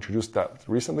only introduced that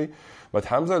recently. But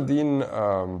Hamza El Din,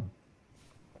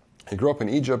 he grew up in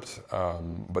Egypt,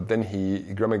 but then he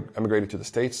emigrated to the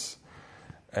States,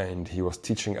 and he was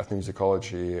teaching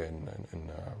ethnomusicology in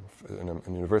a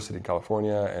university in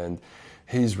California, and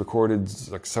he's recorded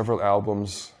several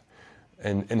albums.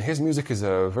 And his music is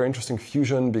a very interesting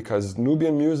fusion because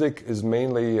Nubian music is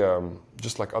mainly,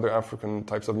 just like other African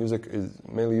types of music,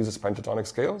 mainly uses pentatonic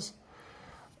scales.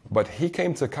 But he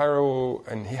came to Cairo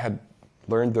and he had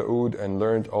learned the oud and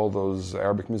learned all those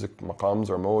Arabic music maqams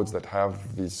or modes that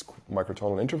have these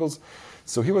microtonal intervals.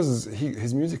 So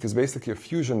his music is basically a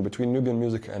fusion between Nubian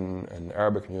music and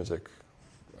Arabic music,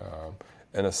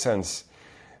 in a sense.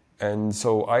 And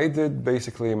so I did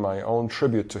basically my own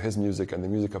tribute to his music and the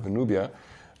music of Nubia,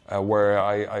 where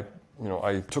I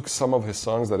took some of his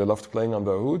songs that I loved playing on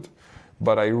the oud,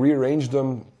 but I rearranged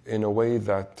them in a way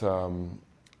that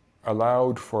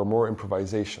allowed for more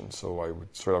improvisation. So I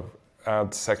would sort of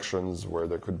add sections where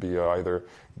there could be either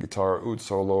guitar oud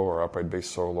solo or upright bass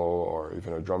solo or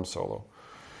even a drum solo.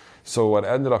 So what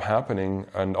ended up happening,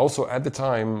 and also at the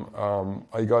time,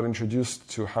 I got introduced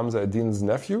to Hamza El Din's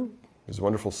nephew. He's a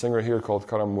wonderful singer here called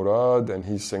Karam Murad, and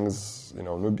he sings,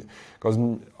 because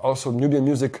also Nubian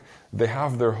music, they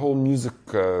have their whole music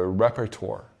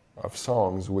repertoire of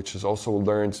songs, which is also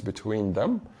learned between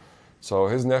them. So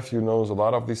his nephew knows a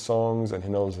lot of these songs, and he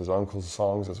knows his uncle's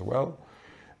songs as well.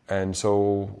 And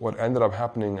so what ended up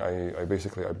happening, I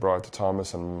brought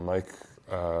Thomas and Mike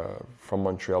from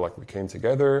Montreal, we came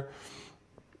together.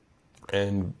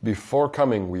 And before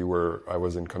coming, I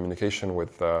was in communication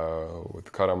with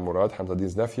Karam Murad, Hamza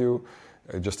Din's nephew,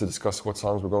 just to discuss what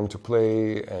songs we're going to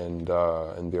play and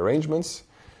the arrangements.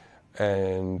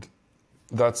 And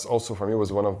that's also for me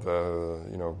was one of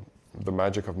the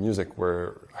magic of music,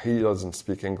 where he doesn't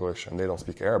speak English and they don't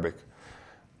speak Arabic.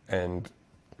 And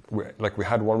we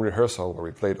had one rehearsal where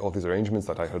we played all these arrangements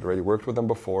that I had already worked with them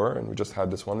before, and we just had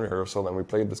this one rehearsal and we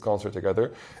played this concert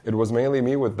together. It was mainly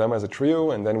me with them as a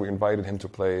trio, and then we invited him to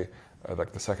play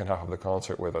like the second half of the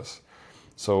concert with us.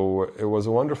 So it was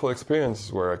a wonderful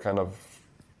experience where I kind of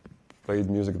played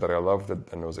music that I loved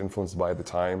and was influenced by the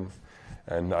time.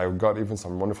 And I got even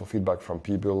some wonderful feedback from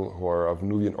people who are of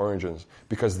Nubian origins,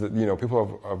 because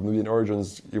people of Nubian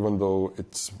origins, even though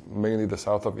it's mainly the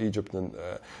south of Egypt,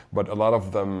 but a lot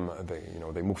of them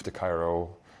they moved to Cairo.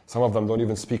 Some of them don't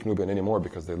even speak Nubian anymore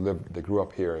because they grew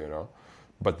up here,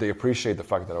 but they appreciate the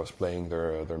fact that I was playing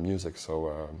their music.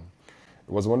 So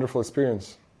it was a wonderful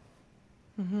experience.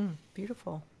 Mm-hmm.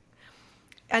 Beautiful.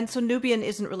 And so Nubian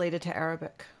isn't related to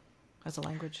Arabic as a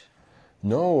language?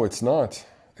 No, it's not.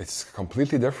 It's a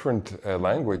completely different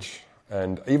language.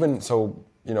 And even so,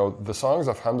 the songs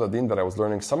of Hamza El Din that I was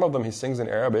learning, some of them he sings in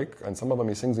Arabic and some of them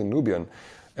he sings in Nubian.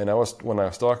 And when I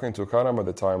was talking to Karam at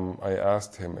the time, I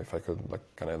asked him if I could,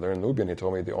 can I learn Nubian? He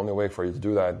told me the only way for you to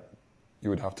do that, you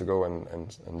would have to go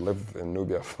and live in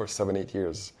Nubia for 7-8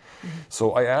 years. Mm-hmm.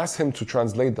 So I asked him to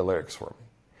translate the lyrics for me.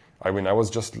 I mean, I was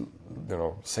just,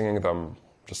 singing them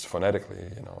just phonetically.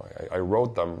 I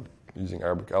wrote them using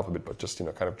Arabic alphabet, but just,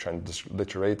 kind of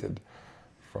transliterated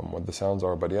from what the sounds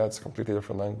are. But yeah, it's a completely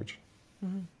different language.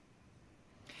 Mm-hmm.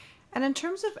 And in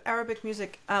terms of Arabic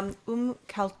music,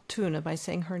 Kulthum, am I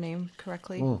saying her name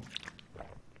correctly?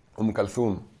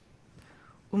 Kulthum.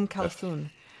 Kulthum.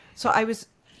 So I was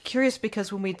curious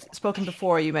because when we'd spoken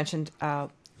before, you mentioned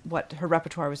what her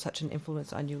repertoire was such an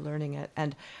influence on you learning it.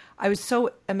 And I was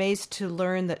so amazed to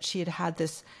learn that she had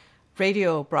this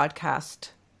radio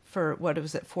broadcast for,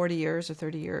 40 years or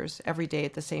 30 years, every day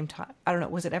at the same time. I don't know,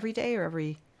 was it every day or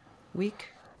every week?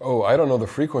 Oh, I don't know the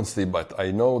frequency, but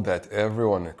I know that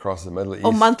everyone across the Middle East...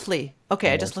 Oh, monthly.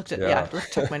 Okay, I just looked at,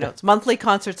 took my notes. Monthly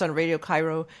concerts on Radio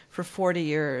Cairo for 40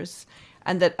 years.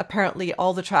 And that apparently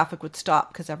all the traffic would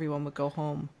stop because everyone would go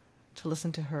home to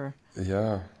listen to her.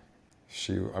 Yeah.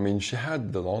 She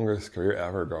had the longest career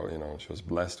ever. She was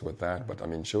blessed with that. But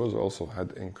she also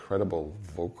had incredible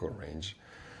vocal range.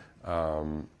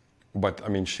 But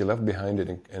she left behind it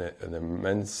an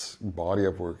immense body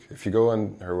of work. If you go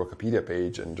on her Wikipedia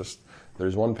page and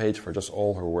there's one page for just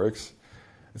all her works,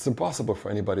 it's impossible for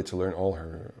anybody to learn all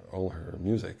her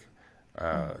music,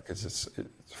 because it's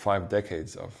 5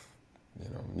 decades of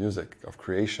music, of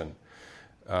creation.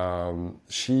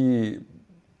 She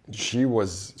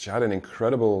had an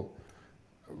incredible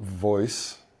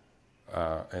voice,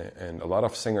 and a lot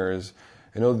of singers,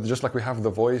 just like we have The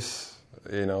Voice.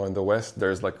 In the West,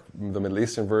 there's the Middle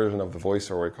Eastern version of The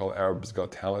Voice, or what we call Arabs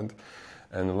Got Talent.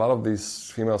 And a lot of these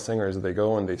female singers, they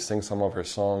go and they sing some of her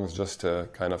songs just to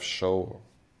kind of show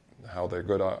how they're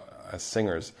good as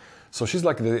singers. So she's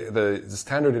like the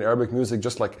standard in Arabic music,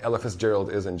 just like Ella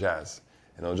Fitzgerald is in jazz.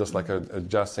 Just like a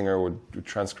jazz singer would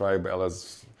transcribe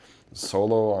Ella's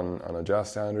solo on a jazz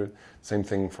standard. Same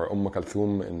thing for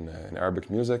Kulthum in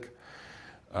Arabic music.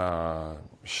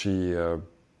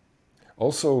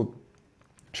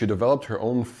 She developed her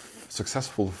own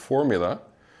successful formula,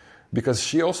 because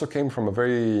she also came from a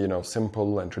very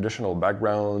simple and traditional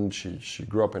background. She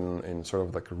grew up in sort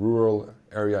of like a rural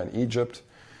area in Egypt.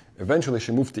 Eventually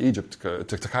she moved to Egypt,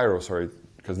 to Cairo,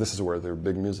 because this is where their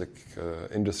big music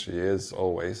industry is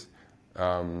always.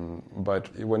 But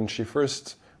when she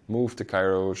first moved to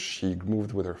Cairo, she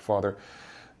moved with her father,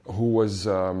 who was...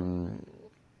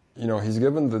 he's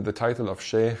given the title of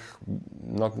Sheikh,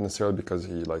 not necessarily because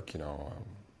he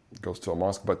goes to a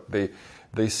mosque, but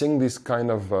they sing these kind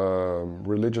of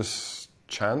religious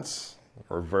chants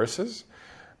or verses,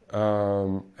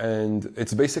 and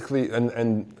it's basically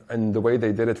and the way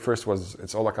they did it first was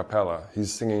it's all a cappella.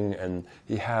 He's singing, and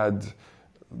he had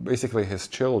basically his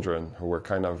children who were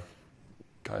kind of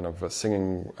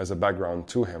singing as a background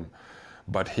to him,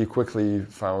 but he quickly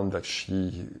found that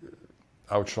she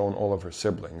outshone all of her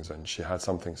siblings, and she had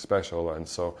something special. And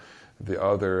so the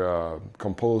other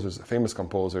famous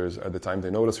composers at the time, they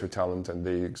noticed her talent, and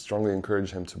they strongly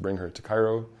encouraged him to bring her to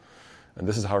Cairo. And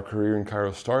this is how her career in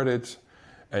Cairo started.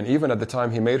 And even at the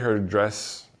time, he made her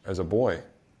dress as a boy,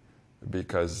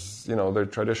 because they're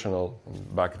traditional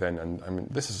back then. And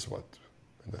this is what,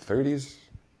 in the 30s,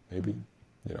 maybe,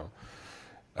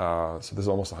 so this is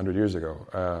almost 100 years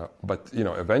ago. But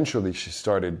eventually she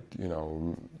started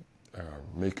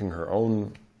making her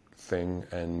own thing,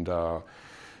 and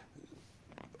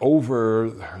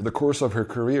over the course of her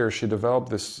career, she developed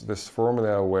this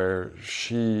formula where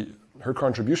her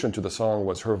contribution to the song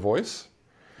was her voice,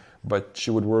 but she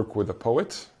would work with a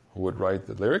poet who would write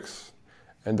the lyrics,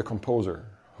 and the composer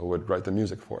who would write the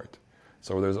music for it.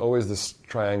 So there's always this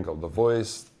triangle: the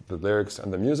voice, the lyrics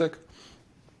and the music.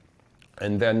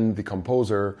 And then the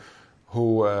composer,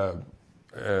 who,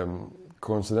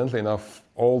 coincidentally enough,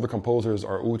 all the composers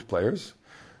are oud players.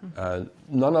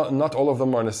 Not all of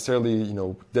them are necessarily,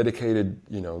 dedicated,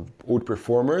 oud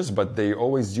performers, but they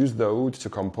always use the oud to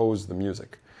compose the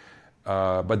music.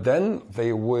 But then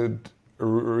they would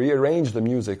rearrange the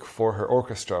music for her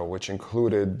orchestra, which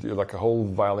included like a whole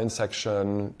violin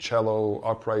section, cello,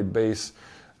 upright bass,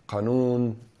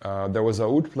 qanun. There was a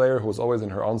oud player who was always in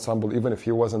her ensemble, even if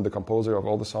he wasn't the composer of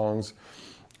all the songs,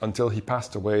 until he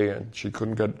passed away and she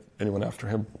couldn't get anyone after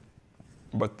him.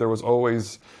 But there was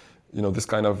always, this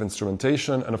kind of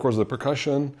instrumentation, and of course the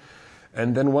percussion.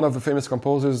 And then one of the famous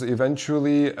composers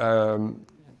eventually,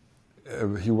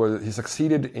 he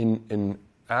succeeded in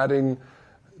adding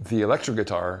the electric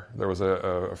guitar. There was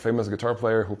a famous guitar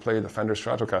player who played the Fender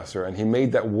Stratocaster, and he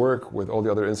made that work with all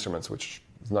the other instruments, which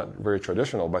is not very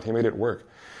traditional, but he made it work.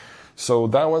 So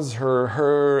that was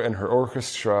her and her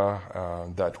orchestra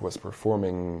that was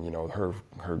performing,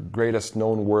 her greatest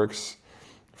known works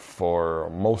for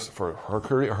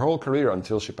her whole career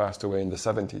until she passed away in the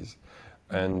 70s.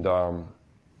 And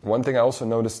one thing I also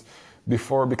noticed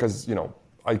before, because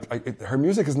her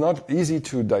music is not easy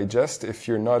to digest if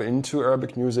you're not into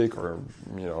Arabic music, or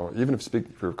even if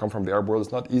you come from the Arab world,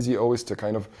 it's not easy always to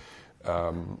kind of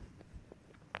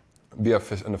be an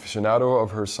aficionado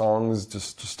of her songs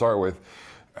just to start with.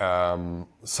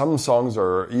 Some songs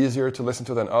are easier to listen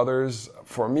to than others.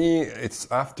 For me,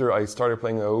 it's after I started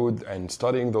playing the oud and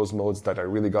studying those modes that I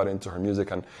really got into her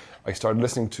music, and I started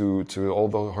listening to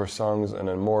all her songs on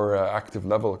a more active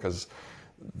level, because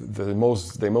the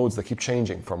modes they keep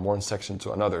changing from one section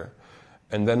to another.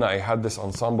 And then I had this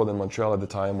ensemble in Montreal at the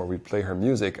time where we play her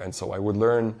music, and so I would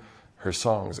learn her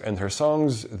songs. And her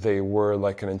songs, they were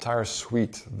like an entire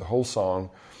suite, the whole song.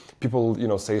 People,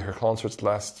 say her concerts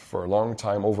last for a long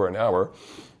time, over an hour.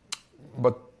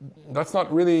 But that's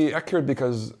not really accurate,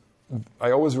 because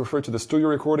I always refer to the studio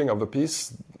recording of the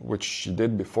piece, which she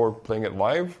did before playing it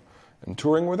live and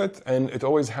touring with it, and it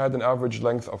always had an average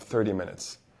length of 30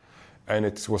 minutes. And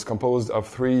it was composed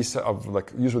of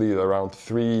usually around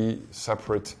 3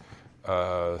 separate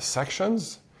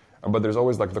sections, but there's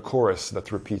always like the chorus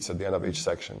that repeats at the end of each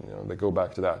section. They go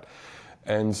back to that.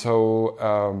 And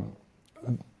so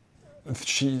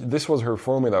this was her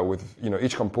formula with,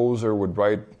 each composer would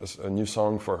write a new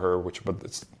song for her, we're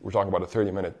talking about a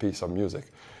 30-minute piece of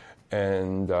music.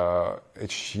 And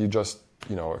she just,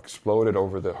 exploded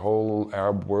over the whole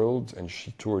Arab world, and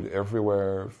she toured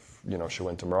everywhere. She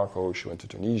went to Morocco, she went to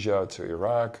Tunisia, to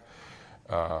Iraq.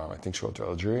 I think she went to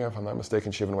Algeria, if I'm not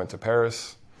mistaken. She even went to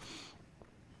Paris.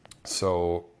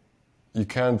 So you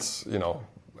can't,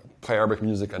 play Arabic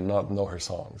music and not know her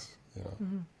songs.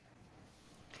 Mm-hmm.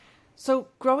 So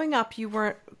growing up, you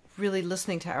weren't really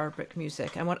listening to Arabic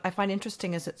music. And what I find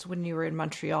interesting is it's when you were in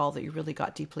Montreal that you really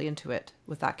got deeply into it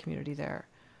with that community there.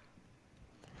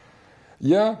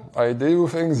 Yeah, I do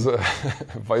things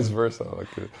vice versa,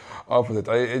 like the opposite.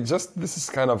 This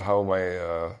is kind of how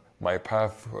my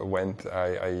path went.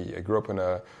 I grew up in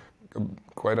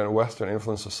quite a Western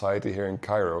influenced society here in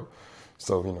Cairo.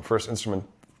 So, first instrument,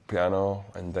 piano,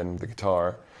 and then the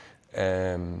guitar.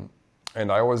 And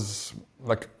I was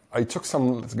like, I took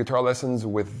some guitar lessons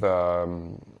with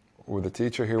a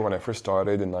teacher here when I first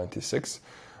started in '96.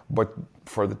 But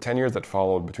for the 10 years that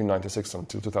followed, between '96 and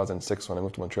 2006 when I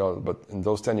moved to Montreal, but in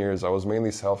those 10 years, I was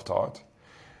mainly self-taught.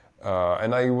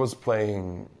 And I was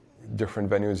playing different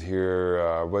venues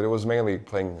here, but it was mainly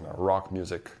playing rock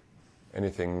music,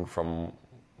 anything from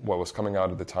what was coming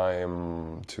out at the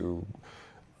time to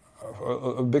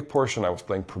a big portion I was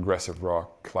playing progressive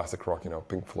rock, classic rock,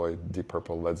 Pink Floyd, Deep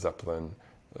Purple, Led Zeppelin,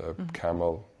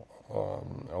 Camel,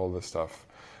 all this stuff.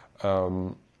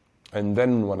 And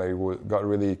then when I got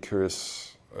really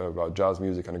curious about jazz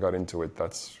music and I got into it,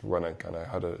 that's when I kind of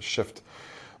had a shift.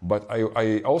 But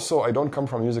I don't come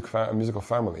from a musical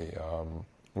family,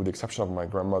 with the exception of my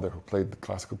grandmother who played the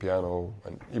classical piano,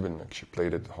 and even she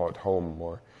played it at home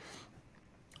more.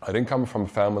 I didn't come from a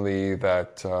family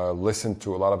that listened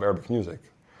to a lot of Arabic music.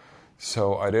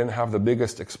 So I didn't have the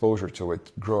biggest exposure to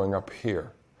it growing up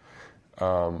here.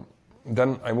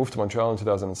 Then I moved to Montreal in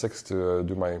 2006 to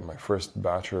do my first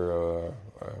bachelor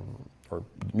or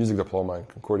music diploma at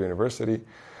Concordia University.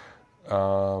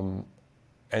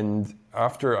 And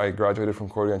after I graduated from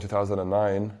Concordia in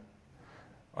 2009,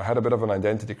 I had a bit of an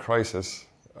identity crisis.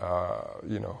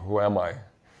 Who am I?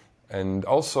 And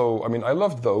also, I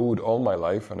loved the oud all my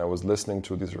life, and I was listening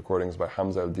to these recordings by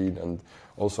Hamza El Din, and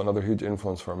also another huge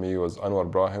influence for me was Anouar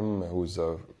Brahem, who's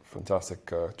a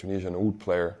fantastic Tunisian oud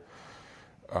player.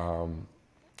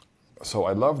 so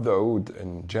I loved the oud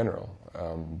in general,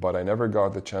 but I never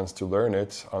got the chance to learn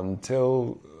it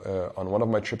until on one of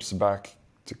my trips back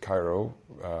to Cairo.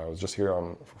 I was just here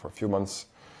for a few months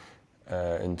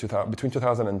between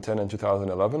 2010 and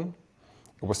 2011.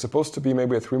 It was supposed to be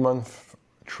maybe a 3-month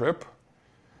trip,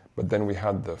 but then we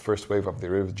had the first wave of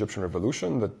the Egyptian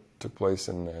Revolution that took place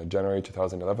in January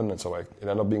 2011, and so it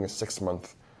ended up being a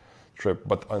 6-month trip.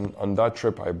 But on that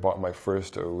trip, I bought my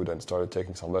first oud and started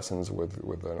taking some lessons with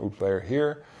an oud player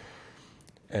here.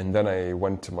 And then I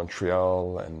went to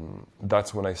Montreal, and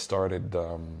that's when I started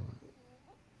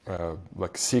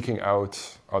like seeking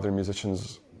out other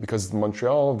musicians. Because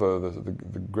Montreal, the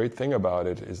great thing about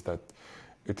it is that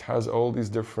it has all these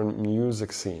different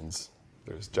music scenes.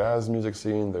 There's jazz music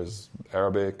scene, there's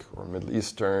Arabic or Middle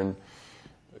Eastern,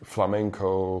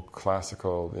 flamenco,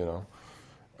 classical, you know.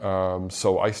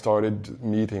 So I started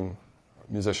meeting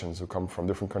musicians who come from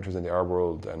different countries in the Arab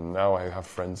world, and now I have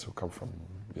friends who come from,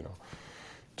 you know,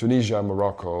 Tunisia,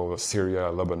 Morocco,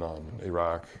 Syria, Lebanon,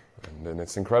 Iraq, and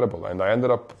it's incredible. And I ended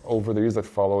up, over the years that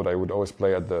followed, I would always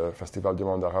play at the Festival du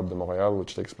Monde Arabe de Montréal,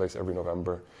 which takes place every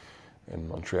November in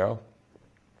Montreal.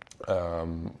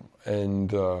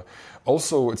 And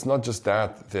also, it's not just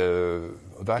that,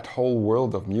 that whole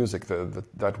world of music,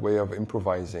 that way of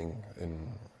improvising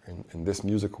in this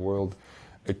music world,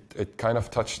 it kind of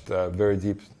touched very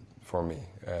deep for me.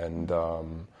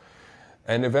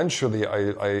 And eventually,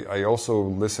 I also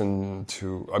listened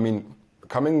to, I mean,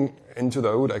 coming into the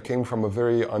oud, I came from a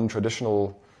very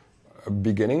untraditional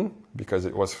beginning, because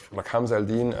it was like Hamza El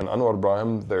Din and Anouar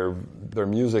Brahem, their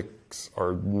musics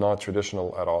are not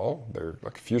traditional at all. They're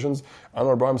like fusions.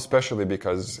 Anouar Brahem especially,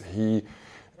 because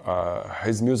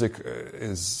his music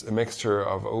is a mixture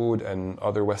of oud and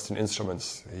other Western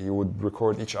instruments. He would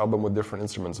record each album with different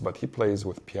instruments, but he plays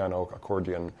with piano,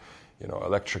 accordion, you know,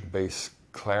 electric bass,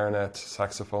 clarinet,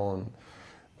 saxophone.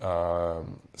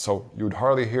 So you'd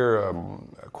hardly hear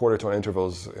quarter tone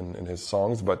intervals in his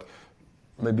songs, but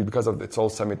maybe because of it's all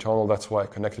semitonal, that's why I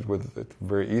connected with it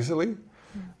very easily.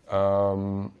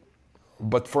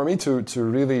 But for me to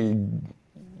really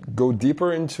go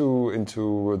deeper into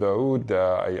the oud,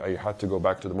 I had to go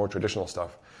back to the more traditional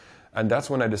stuff. And that's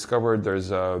when I discovered there's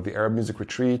the Arab Music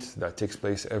Retreat that takes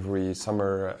place every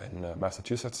summer in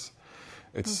Massachusetts.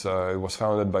 It was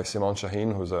founded by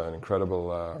Shaheen, who's an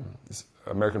incredible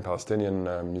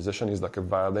American-Palestinian musician. He's like a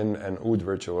violin and oud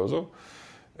virtuoso.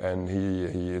 And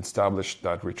he established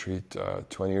that retreat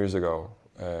 20 years ago.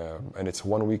 And it's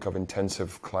 1 week of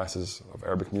intensive classes of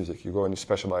Arabic music. You go and you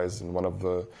specialize in one of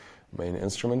the main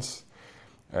instruments.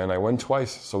 And I went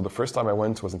twice. So the first time I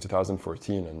went was in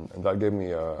 2014, and that gave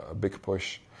me a big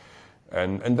push.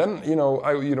 And then,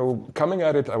 coming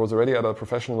at it, I was already at a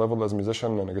professional level as a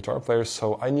musician and a guitar player,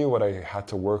 so I knew what I had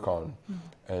to work on.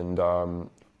 And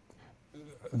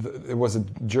it was a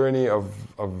journey of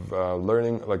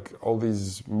learning like all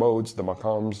these modes, the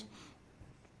maqams.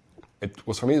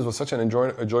 For me, it was such an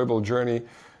enjoyable journey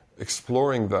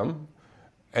exploring them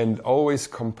and always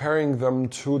comparing them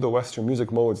to the Western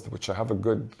music modes, which I have a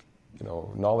good,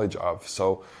 knowledge of.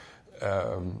 So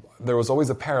there was always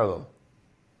a parallel.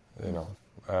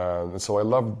 And so I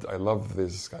loved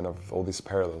this kind of all these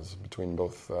parallels between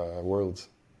both worlds.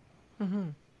 Mm-hmm.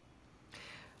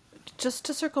 Just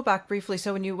to circle back briefly,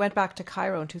 so when you went back to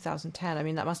Cairo in 2010, I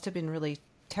mean, that must have been really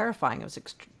terrifying. It was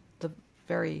the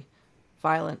very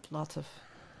violent, lots of.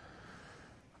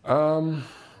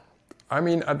 I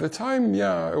mean, at the time,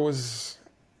 yeah, it was.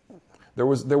 There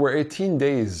were 18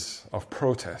 days of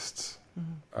protests,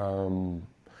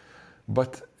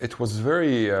 but it was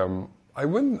very.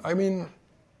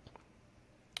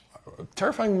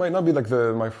 Terrifying might not be like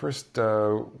my first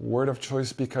word of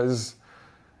choice, because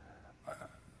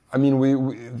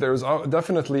there's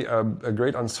definitely a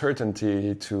great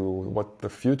uncertainty to what the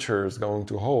future is going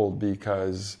to hold,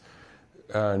 because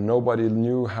nobody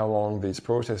knew how long these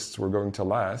protests were going to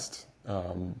last.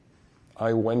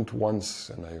 I went once,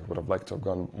 and I would have liked to have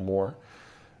gone more.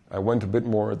 I went a bit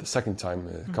more the second time,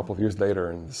 a couple of years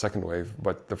later in the second wave.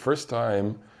 But the first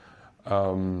time,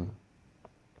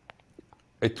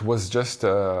 it was just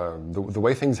the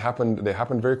way things happened. They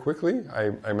happened very quickly.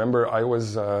 I remember I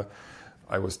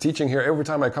was teaching here. Every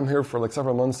time I come here for like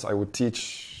several months, I would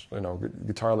teach,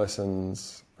 guitar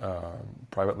lessons,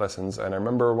 private lessons. And I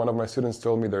remember one of my students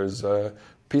told me there's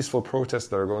peaceful protests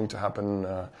that are going to happen.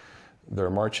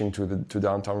 They're marching to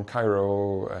downtown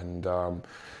Cairo, and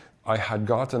I had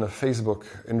gotten a Facebook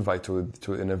invite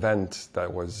to an event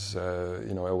that was,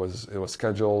 it was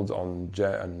scheduled on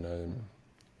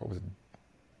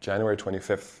January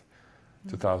 25th,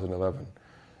 2011.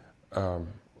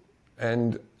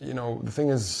 And, the thing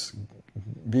is,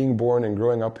 being born and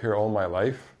growing up here all my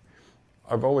life,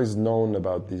 I've always known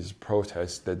about these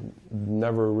protests that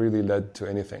never really led to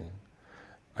anything.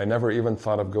 I never even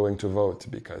thought of going to vote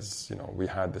because, you know, we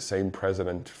had the same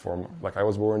president like I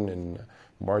was born in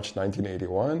March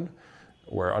 1981,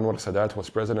 where Anwar Sadat was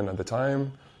president at the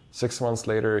time. 6 months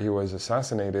later, he was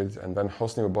assassinated, and then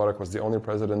Hosni Mubarak was the only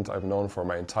president I've known for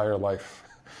my entire life,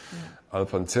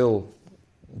 up until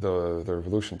the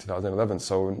revolution, 2011.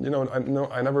 So, you know,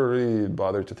 I never really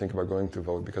bothered to think about going to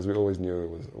vote because we always knew it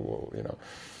was, well, you know,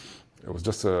 it was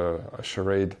just a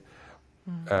charade.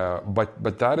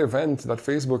 But that event, that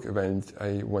Facebook event,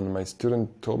 when my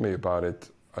student told me about it,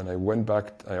 and I went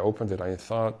back, I opened it, I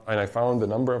found the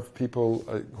number of people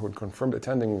who had confirmed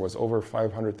attending was over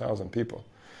 500,000 people.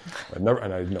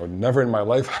 Never in my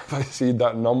life have I seen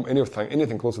that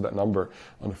anything close to that number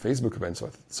on a Facebook event.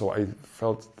 So I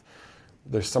felt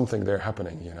there's something there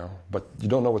happening, you know, but you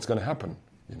don't know what's going to happen,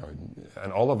 you know.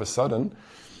 And all of a sudden,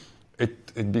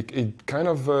 it kind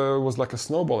of was like a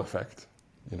snowball effect,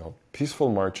 you know, peaceful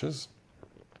marches,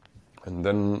 and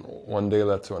then one day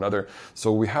led to another.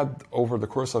 So we had, over the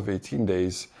course of 18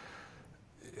 days,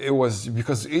 it was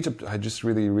because Egypt had just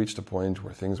really reached a point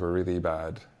where things were really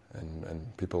bad.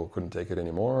 And people couldn't take it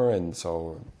anymore, and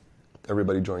so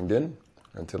everybody joined in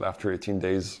until after 18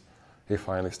 days, he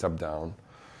finally stepped down.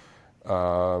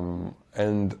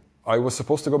 And I was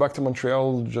supposed to go back to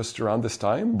Montreal just around this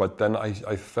time, but then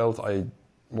I felt I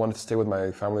wanted to stay with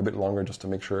my family a bit longer just to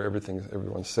make sure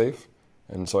everyone's safe,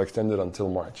 and so I extended until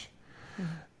March.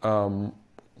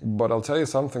 But I'll tell you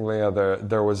something, Leah,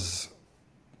 there was,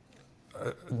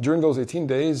 during those 18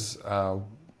 days,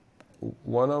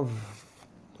 one of,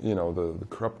 you know, the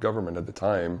corrupt government at the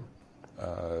time,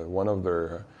 one of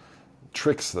their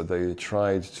tricks that they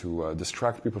tried to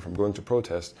distract people from going to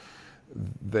protest,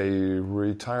 they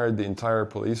retired the entire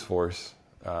police force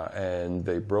and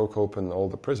they broke open all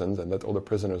the prisons and let all the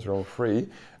prisoners roam free,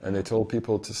 and they told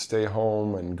people to stay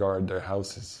home and guard their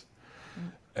houses.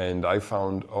 And I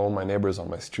found all my neighbors on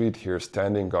my street here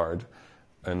standing guard,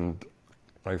 and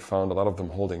I found a lot of them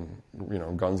holding, you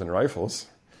know, guns and rifles,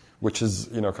 which is,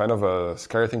 you know, kind of a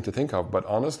scary thing to think of. But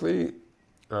honestly,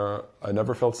 I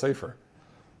never felt safer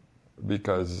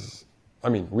because,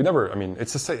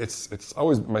 it's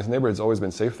always, my neighborhood has always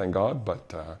been safe, thank God.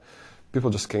 But people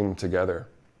just came together,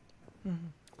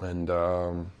 and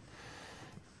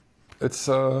it's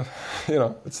you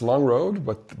know, it's a long road.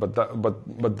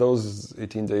 But those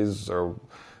 18 days are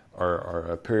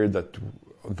a period that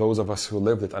those of us who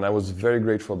lived it, and I was very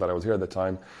grateful that I was here at the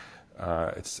time.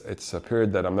 It's a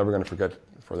period that I'm never going to forget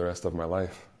for the rest of my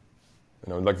life.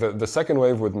 You know, like the second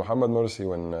wave with Mohammed Morsi,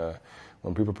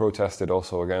 when people protested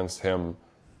also against him,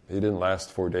 he didn't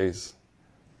last 4 days.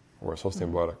 Whereas Hosni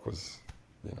Mubarak was,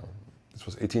 you know, this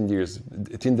was 18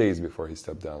 days before he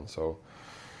stepped down. So,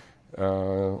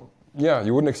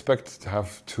 you wouldn't expect to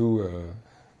have two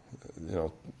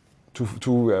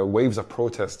waves of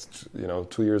protests, you know,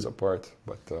 2 years apart,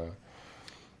 but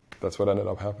that's what ended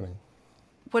up happening.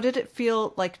 What did it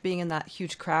feel like being in that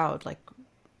huge crowd, like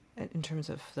in terms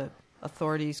of the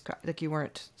authorities? Like, you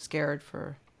weren't scared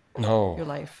for your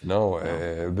life? No.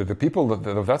 The people,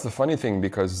 that's the funny thing,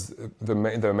 because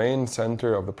the main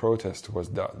center of the protest was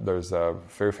there's a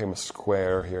very famous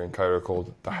square here in Cairo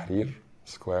called Tahrir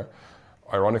Square.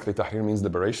 Ironically, Tahrir means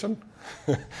liberation,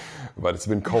 but it's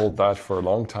been called that for a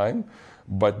long time.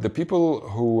 But the people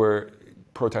who were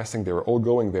protesting, they were all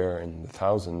going there in the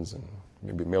thousands and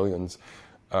maybe millions.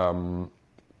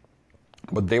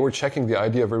 But they were checking the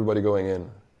ID of everybody going in,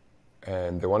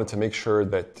 and they wanted to make sure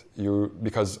that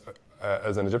because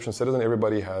as an Egyptian citizen,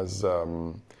 everybody has,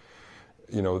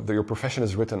 your profession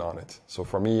is written on it. So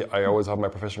for me, I always have my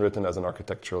profession written as an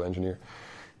architectural engineer.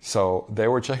 So they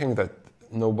were checking that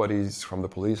nobody's from the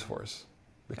police force,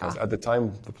 because at the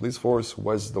time the police force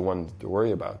was the one to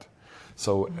worry about.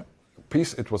 So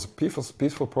it was a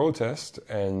peaceful protest,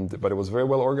 but it was very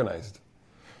well organized.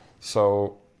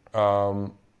 So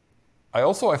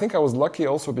I think I was lucky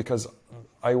also because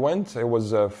I went, it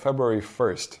was February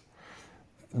 1st.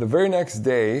 The very next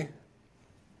day,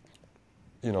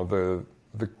 you know, the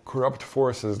corrupt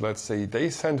forces, let's say, they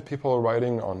sent people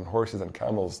riding on horses and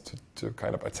camels to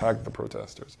kind of attack the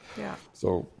protesters. Yeah.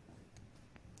 So,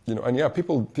 you know, and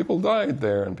people died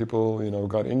there, and people, you know,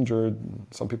 got injured.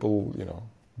 Some people, you know,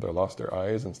 they lost their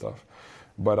eyes and stuff.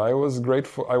 But I was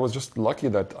grateful. I was just lucky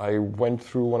that I went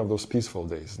through one of those peaceful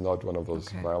days, not one of those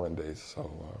violent days. So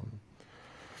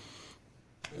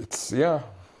it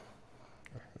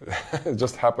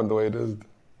just happened the way it is.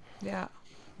 Yeah.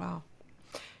 Wow.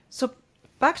 So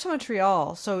back to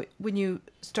Montreal. So when you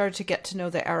started to get to know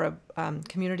the Arab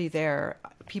community there,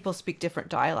 people speak different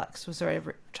dialects. Was there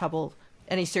ever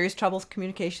any serious trouble with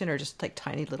communication, or just like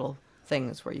tiny little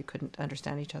things where you couldn't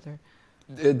understand each other?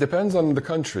 It depends on the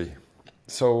country.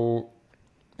 So,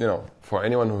 for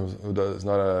anyone who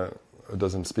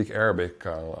doesn't speak Arabic,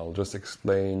 I'll just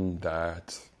explain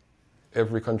that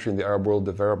every country in the Arab world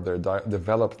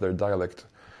developed their dialect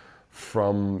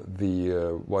from the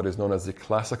what is known as the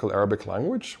classical Arabic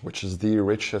language, which is the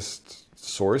richest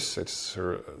source. It's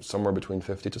somewhere between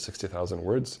 50 to 60,000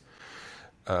 words.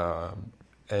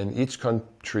 And each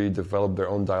country developed their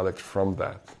own dialect from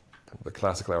that, the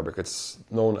classical Arabic. It's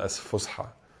known as Fusha.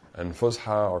 And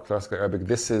Fusha, or classical Arabic,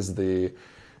 this is the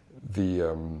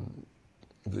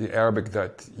Arabic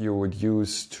that you would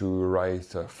use to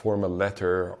write a formal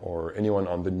letter, or anyone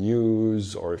on the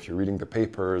news, or if you're reading the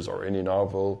papers or any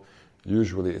novel,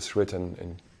 usually it's written in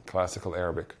classical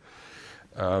Arabic.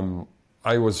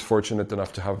 I was fortunate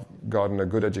enough to have gotten a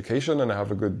good education, and I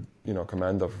have a good,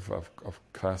 command of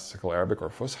classical Arabic or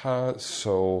Fusha.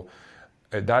 So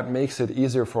that makes it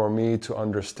easier for me to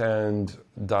understand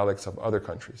dialects of other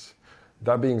countries.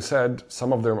 That being said,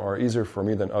 some of them are easier for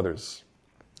me than others.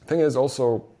 The thing is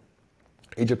also,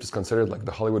 Egypt is considered like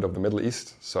the Hollywood of the Middle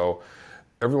East. So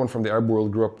everyone from the Arab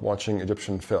world grew up watching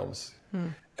Egyptian films.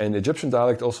 And Egyptian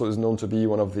dialect also is known to be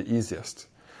one of the easiest.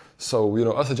 So,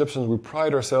 us Egyptians, we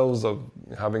pride ourselves of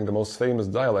having the most famous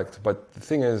dialect. But the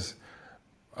thing is,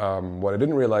 what I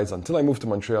didn't realize until I moved to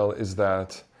Montreal is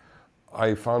that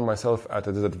I found myself at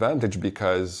a disadvantage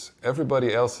because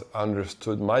everybody else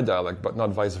understood my dialect, but not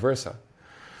vice versa.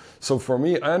 So for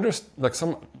me, I understand, like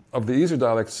some of the easier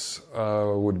dialects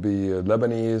would be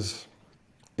Lebanese,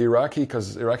 Iraqi,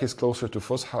 because Iraqi is closer to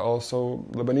Fusha also.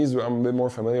 Lebanese, I'm a bit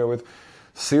more familiar with.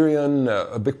 Syrian,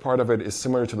 a big part of it is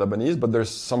similar to Lebanese, but there's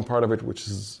some part of it which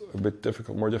is a bit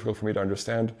more difficult for me to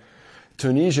understand.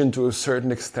 Tunisian to a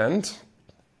certain extent,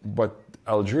 but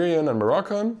Algerian and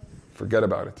Moroccan, forget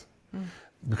about it.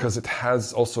 Because it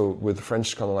has also, with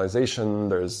French colonization,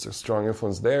 there's a strong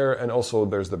influence there, and also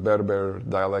there's the Berber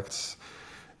dialects.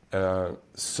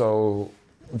 So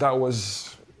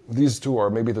these two are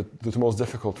maybe the two most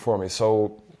difficult for me.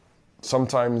 So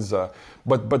sometimes,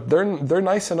 but they're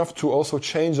nice enough to also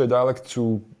change their dialect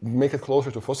to make it closer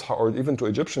to Fusha or even to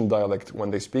Egyptian dialect when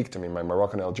they speak to me, my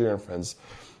Moroccan and Algerian friends,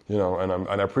 and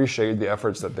I appreciate the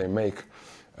efforts that they make.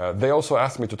 They also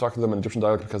ask me to talk to them in Egyptian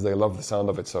dialect because they love the sound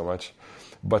of it so much.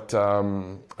 But,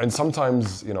 and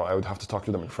sometimes, I would have to talk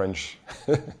to them in French,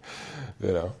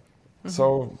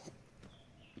 So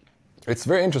it's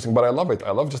very interesting, but I love it. I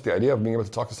love just the idea of being able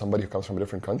to talk to somebody who comes from a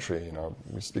different country.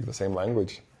 We speak the same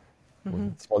language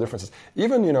with small differences.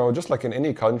 Even, just like in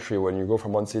any country, when you go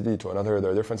from one city to another,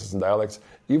 there are differences in dialects.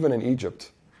 Even in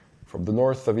Egypt, from the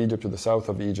north of Egypt to the south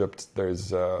of Egypt, there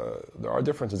are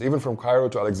differences. Even from Cairo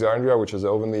to Alexandria, which is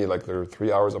only they're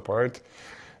 3 hours apart,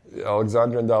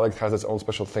 Alexandrian dialect has its own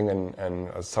special thing, and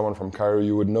as someone from Cairo,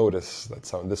 you would notice that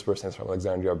this person is from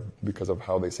Alexandria because of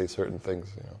how they say certain things.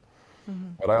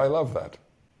 But I love that.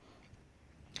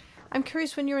 I'm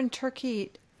curious, when you're in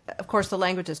Turkey, of course, the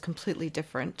language is completely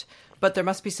different, but there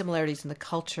must be similarities in the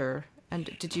culture. And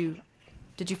did you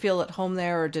feel at home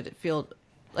there, or did it feel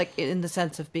like in the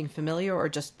sense of being familiar, or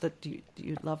just that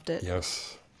you loved it?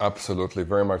 Yes, absolutely,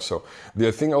 very much so.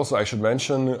 The thing also I should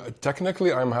mention,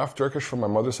 technically I'm half Turkish from my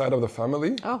mother's side of the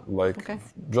family. Oh, okay.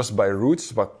 Just by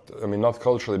roots, but I mean not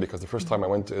culturally, because the first time I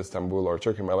went to Istanbul or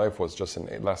Turkey in my life was just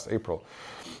in last April.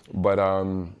 But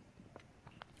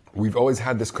we've always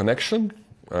had this connection.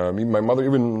 My mother,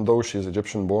 even though she's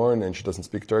Egyptian born and she doesn't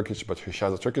speak Turkish, but she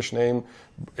has a Turkish name,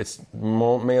 it's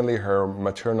mainly her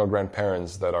maternal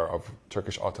grandparents that are of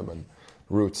Turkish Ottoman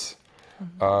roots.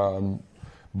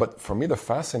 But for me, the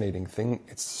fascinating thing,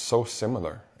 it's so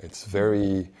similar. It's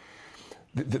very...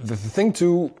 The thing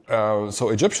too, so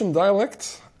Egyptian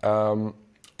dialect,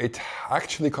 it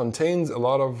actually contains a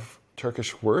lot of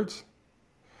Turkish words.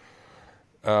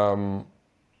 And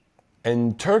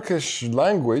Turkish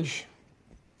language,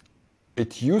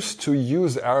 it used to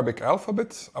use Arabic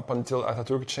alphabet up until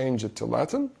Ataturk changed it to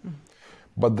Latin.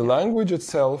 But the language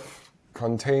itself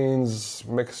contains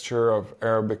mixture of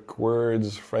Arabic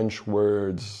words, French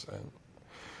words, and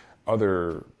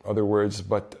other words.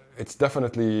 But it's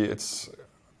definitely,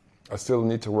 I still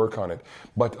need to work on it.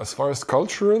 But as far as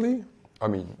culturally, I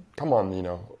mean, come on,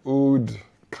 oud,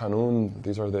 kanun,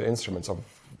 these are the instruments of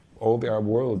all the Arab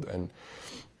world. And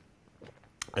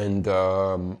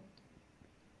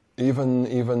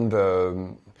even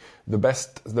the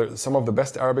best, some of the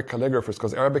best Arabic calligraphers,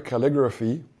 because Arabic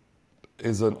calligraphy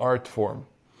is an art form,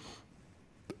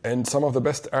 and some of the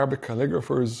best Arabic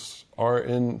calligraphers are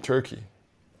in Turkey.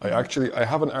 I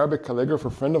have an Arabic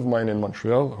calligrapher friend of mine in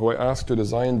Montreal who I asked to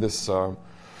design this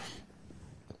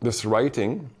this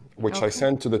writing, which I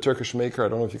sent to the Turkish maker. I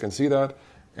don't know if you can see that,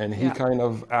 and he kind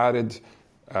of added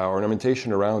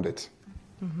ornamentation around it.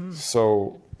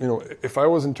 So, you know, if I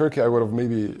was in Turkey, I would have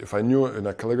maybe, if I knew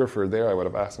a calligrapher there, I would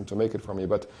have asked him to make it for me.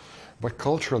 But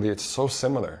culturally, it's so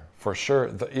similar, for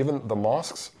sure. Even the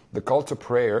mosques, the call to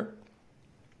prayer,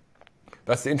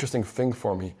 that's the interesting thing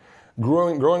for me.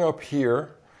 Growing up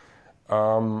here,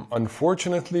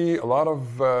 unfortunately, a lot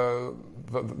of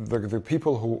the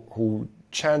people who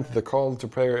chant the call to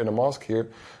prayer in a mosque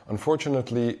here,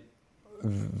 unfortunately,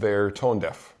 they're tone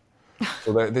deaf.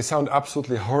 So they sound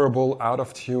absolutely horrible, out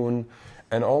of tune.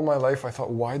 And all my life, I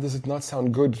thought, why does it not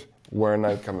sound good when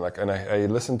I come and I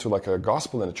listen to like a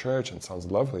gospel in a church and it sounds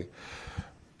lovely.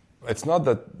 It's not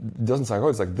that it doesn't sound good.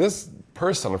 It's like this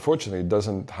person, unfortunately,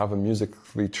 doesn't have a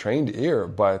musically trained ear.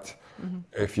 But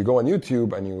if you go on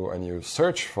YouTube and you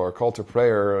search for a call to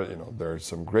prayer, you know, there's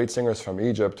some great singers from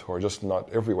Egypt who are just not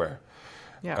everywhere.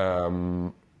 Yeah.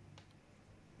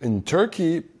 In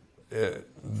Turkey,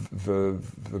 the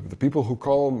people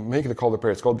who make the call to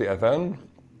prayer, it's called the adhan.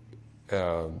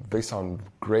 They sound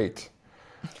great.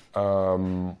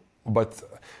 But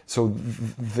so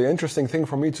the interesting thing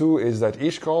for me too is that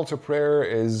each call to prayer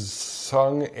is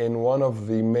sung in one of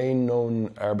the main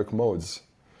known Arabic modes.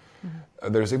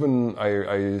 There's even,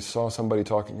 I saw somebody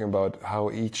talking about how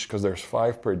because there's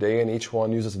 5 per day and each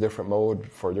one uses a different mode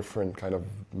for a different kind of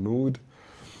mood.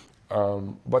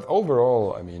 But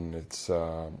overall, I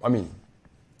mean,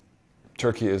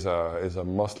 Turkey is a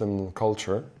Muslim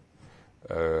culture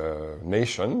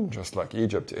nation, just like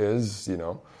Egypt is, you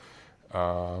know.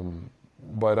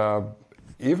 But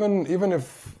even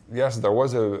if, yes,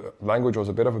 language was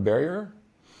a bit of a barrier,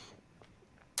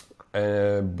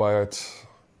 but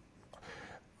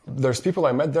there's people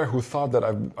I met there who thought that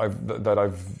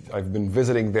I've been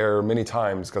visiting there many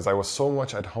times because I was so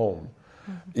much at home.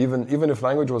 Even if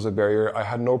language was a barrier, I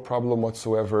had no problem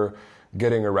whatsoever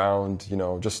getting around, you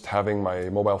know, just having my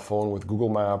mobile phone with Google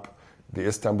Map, the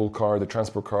Istanbul card, the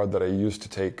transport card that I used to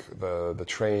take the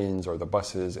trains or the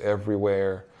buses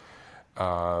everywhere.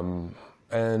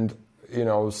 And, you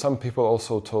know, some people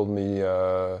also told me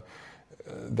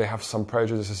they have some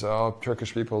prejudices. Oh,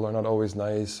 Turkish people are not always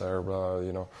nice, or,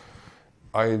 you know.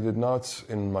 I did not,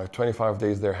 in my 25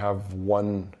 days there, have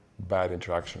one bad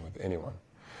interaction with anyone.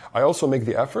 I also make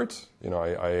the effort. You know,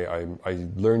 I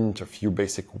learned a few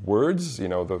basic words. You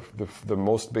know, the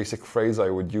most basic phrase I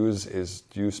would use is,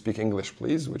 "Do you speak English,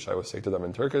 please?" Which I would say to them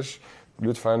in Turkish,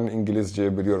 "Lütfen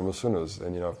İngilizce biliyor musunuz?"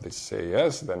 And, you know, if they say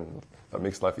yes, then that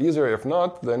makes life easier. If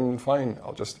not, then fine,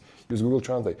 I'll just use Google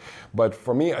Translate. But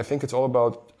for me, I think it's all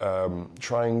about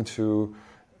trying to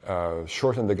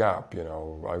shorten the gap. You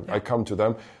know, I come to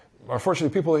them.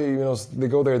 Unfortunately, people, you know, they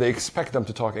go there, they expect them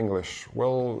to talk English.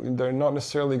 Well, they're not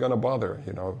necessarily going to bother,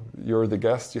 you know. You're the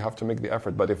guest, you have to make the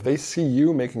effort. But if they see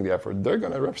you making the effort, they're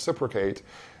going to reciprocate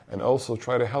and also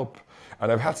try to help.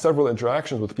 And I've had several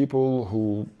interactions with people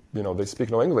who, you know, they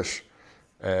speak no English,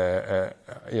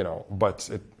 you know, but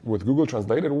with Google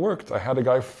Translate, it worked. I had a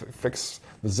guy fix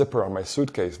the zipper on my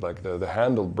suitcase, like the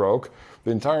handle broke.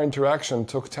 The entire interaction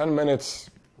took 10 minutes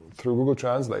through Google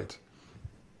Translate.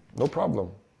 No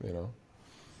problem. You know,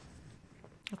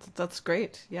 that's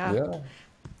great. Yeah. Yeah.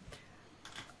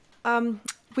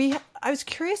 I was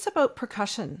curious about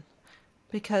percussion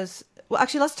because, well,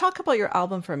 actually, let's talk about your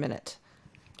album for a minute.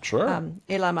 Sure.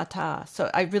 Ela Mata. So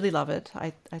I really love it.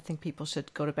 I think people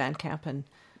should go to Bandcamp and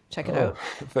check it out.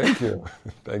 Thank you.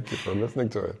 Thank you for listening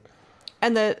to it.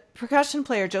 And the percussion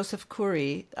player, Joseph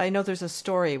Khoury, I know there's a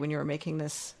story when you were making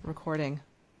this recording.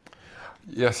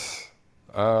 Yes.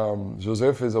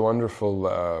 Joseph is a wonderful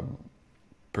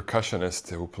percussionist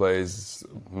who plays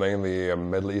mainly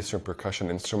Middle Eastern percussion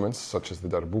instruments such as the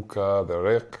darbuka, the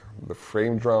riq, the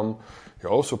frame drum. He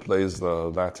also plays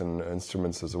the Latin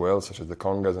instruments as well, such as the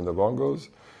congas and the bongos.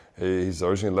 He's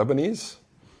originally Lebanese.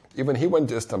 Even he went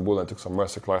to Istanbul and took some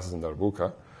master classes in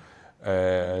darbuka.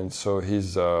 And so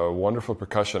he's a wonderful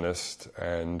percussionist.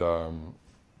 And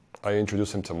I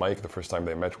introduced him to Mike the first time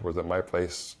they met was at my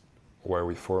place, where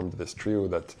we formed this trio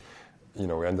that, you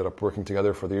know, we ended up working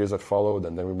together for the years that followed,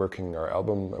 and then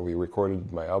we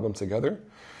recorded my album together.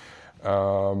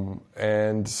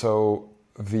 And so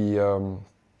the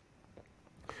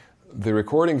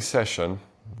recording session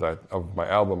of my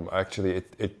album, actually,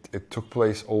 it took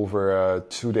place over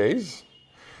 2 days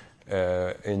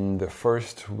in the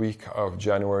first week of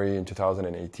January in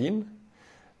 2018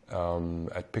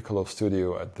 at Piccolo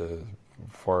Studio at the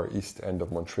far east end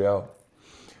of Montreal.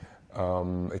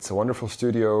 It's a wonderful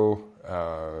studio.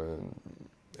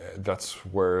 That's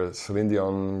where Celine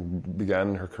Dion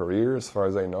began her career, as far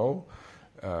as I know.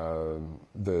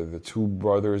 The two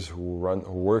brothers who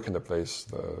work in the place,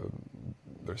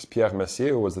 there's Pierre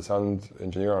Messier, who was the sound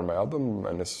engineer on my album,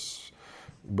 and his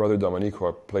brother Dominique,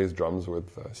 who plays drums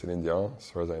with Celine Dion, as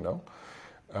far as I know.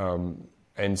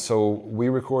 And so we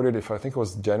recorded, I think it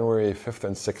was January 5th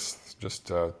and 6th, just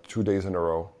 2 days in a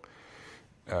row.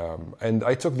 And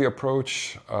I took the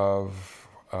approach of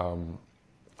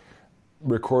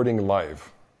recording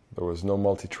live. There was no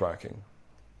multi-tracking.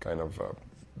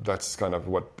 That's kind of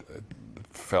what it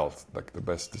felt like the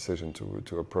best decision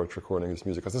to approach recording this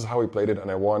music, because this is how we played it, and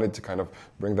I wanted to kind of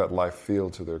bring that live feel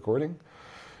to the recording.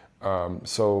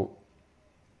 So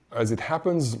as it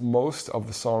happens, most of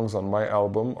the songs on my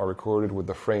album are recorded with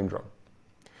the frame drum.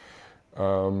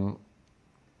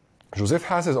 Joseph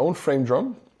has his own frame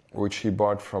drum, which he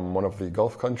bought from one of the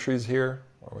Gulf countries here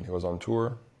when he was on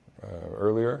tour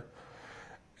earlier.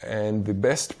 And the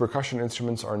best percussion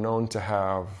instruments are known to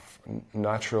have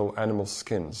natural animal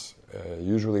skins.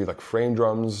 Usually, like frame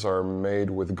drums are made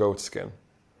with goat skin,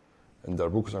 and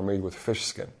darbukas are made with fish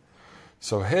skin.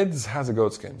 So his has a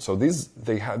goat skin. So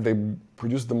they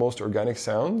produce the most organic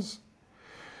sounds.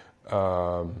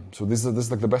 So this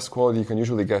is like the best quality you can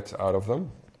usually get out of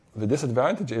them. The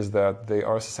disadvantage is that they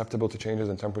are susceptible to changes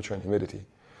in temperature and humidity.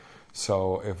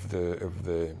 So if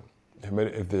the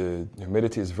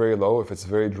humidity is very low, if it's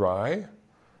very dry,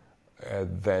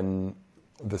 then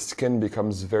the skin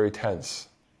becomes very tense,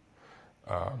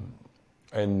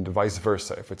 and vice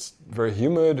versa. If it's very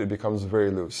humid, it becomes very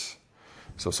loose.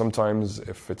 So sometimes,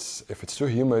 if it's too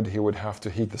humid, he would have to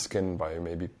heat the skin by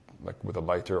maybe like with a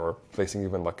lighter or placing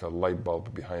even like a light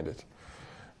bulb behind it.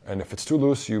 And if it's too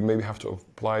loose, you maybe have to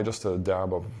apply just a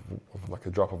dab of like a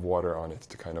drop of water on it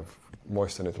to kind of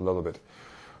moisten it a little bit.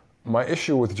 My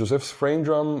issue with Joseph's frame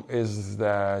drum is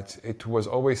that it was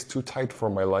always too tight for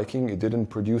my liking. It didn't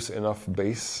produce enough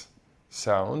bass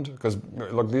sound, because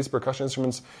look, these percussion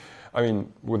instruments, I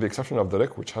mean, with the exception of the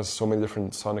lick, which has so many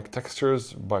different sonic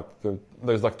textures, but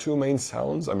there's like two main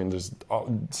sounds. I mean, there's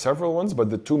several ones,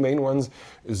 but the two main ones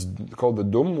is called the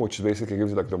dum, which basically gives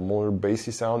you like the more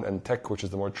bassy sound, and tek, which is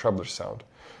the more treble sound.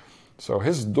 So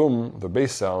his dum, the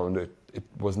bass sound, it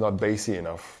was not bassy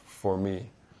enough for me.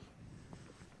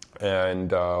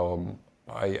 And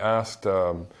I asked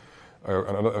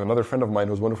another friend of mine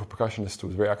who's a wonderful percussionist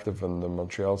who's very active in the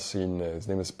Montreal scene. His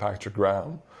name is Patrick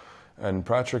Graham. And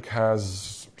Patrick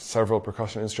has several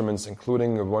percussion instruments,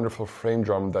 including a wonderful frame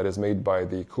drum that is made by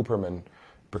the Cooperman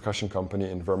Percussion Company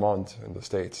in Vermont in the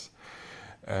States.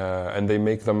 And they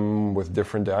make them with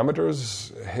different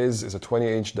diameters. His is a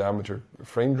 20-inch diameter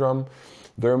frame drum.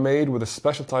 They're made with a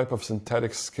special type of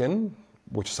synthetic skin,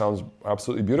 which sounds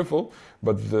absolutely beautiful,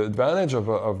 but the advantage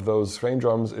of those frame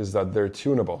drums is that they're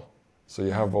tunable. So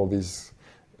you have all these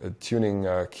tuning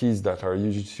keys that are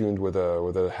usually tuned with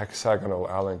a hexagonal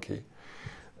Allen key.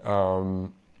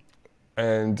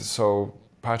 And so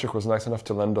Patrick was nice enough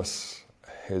to lend us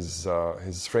his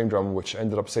frame drum, which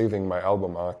ended up saving my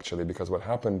album, actually, because what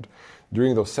happened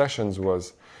during those sessions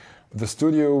was the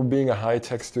studio, being a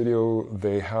high-tech studio,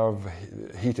 they have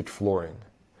heated flooring.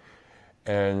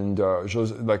 And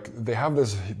they have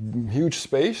this huge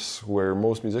space where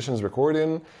most musicians record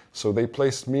in, so they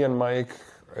placed me and Mike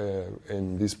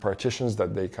in these partitions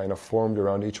that they kind of formed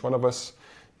around each one of us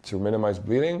to minimize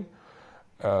bleeding.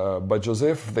 But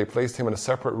Joseph, they placed him in a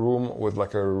separate room with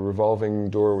like a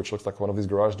revolving door, which looks like one of these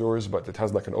garage doors, but it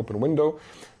has like an open window.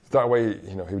 That way,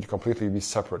 he would completely be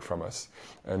separate from us.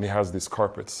 And he has these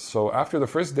carpets. So after the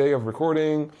first day of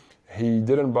recording, he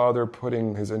didn't bother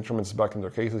putting his instruments back in their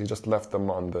cases. He just left them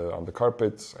on the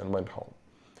carpets and went home.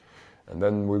 And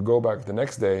then we go back the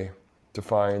next day to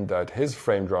find that his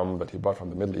frame drum that he bought from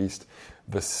the Middle East,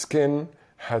 the skin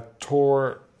had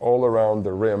tore all around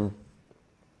the rim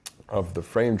of the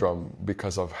frame drum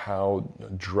because of how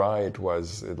dry it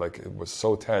was. It was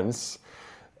so tense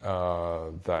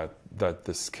that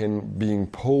the skin being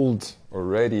pulled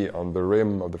already on the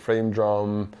rim of the frame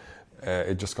drum,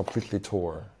 it just completely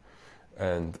tore.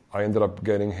 And I ended up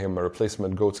getting him a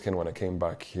replacement goat skin when I came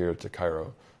back here to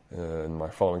Cairo in my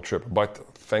following trip. But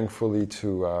thankfully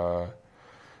to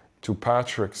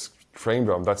Patrick's frame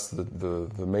drum, that's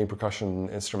the main percussion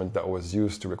instrument that was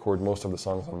used to record most of the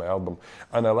songs on my album.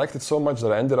 And I liked it so much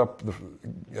that I ended up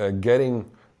getting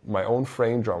my own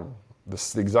frame drum,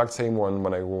 the exact same one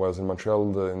when I was in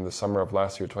Montreal in the summer of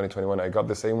last year, 2021. I got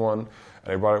the same one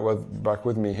and I brought it back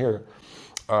with me here.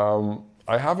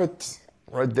 I have it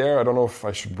right there. I don't know if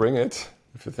I should bring it.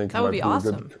 If you think that would be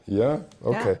awesome. Yeah.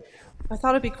 Okay. Yeah. I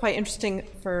thought it'd be quite interesting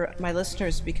for my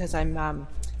listeners because I'm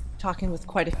talking with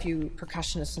quite a few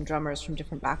percussionists and drummers from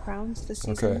different backgrounds this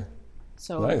season. Okay.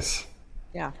 So Nice.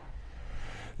 Yeah.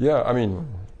 Yeah, I mean,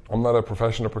 I'm not a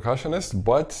professional percussionist,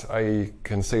 but I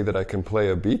can say that I can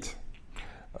play a beat.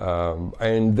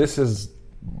 And this is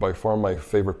by far my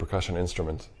favorite percussion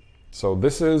instrument. So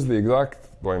this is the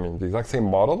exact same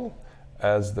model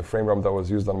as the frame drum that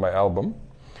was used on my album.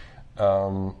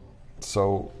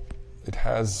 So it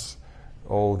has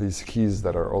all these keys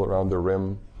that are all around the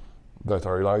rim that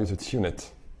allow you to tune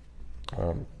it.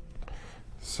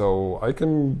 So I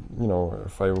can,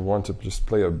 if I want to just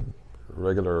play a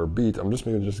regular beat, I'm just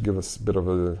maybe just give us a bit of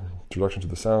an introduction to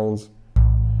the sounds.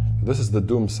 This is the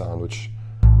doom sound, which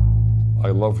I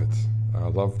love it. I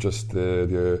love just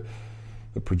the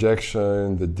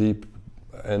projection, the deep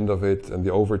end of it, and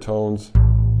the overtones.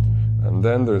 And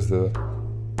then there's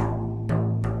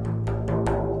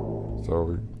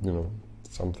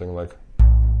something like.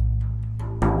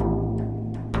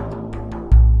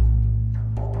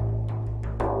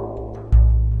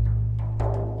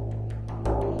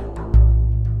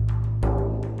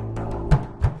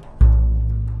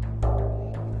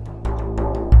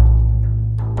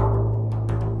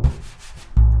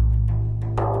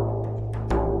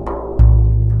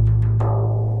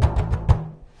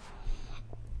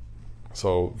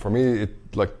 So for me, it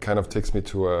kind of takes me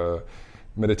to a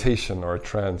meditation or a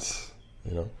trance,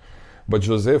 But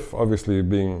Joseph, obviously,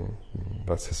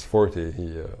 that's his forte,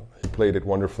 he played it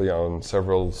wonderfully on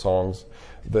several songs.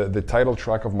 The title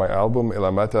track of my album,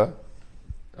 Ilamata,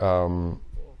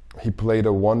 he played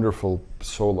a wonderful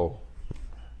solo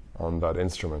on that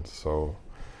instrument. So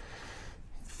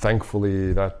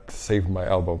thankfully, that saved my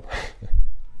album.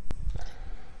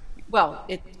 Well,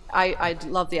 I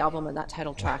love the album and that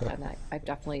title track, and I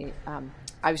definitely,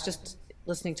 I was just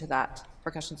listening to that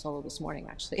percussion solo this morning,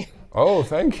 actually. Oh,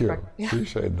 thank you. Yeah.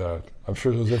 Appreciate that. I'm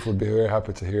sure Joseph would be very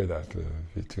happy to hear that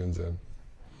if he tunes in.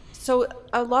 So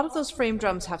a lot of those frame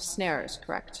drums have snares,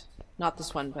 correct? Not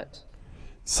this one, but...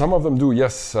 Some of them do,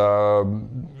 yes.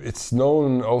 It's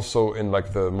known also in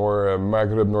the more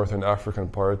Maghreb, Northern African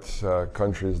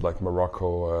countries like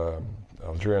Morocco,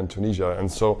 Algeria, and Tunisia.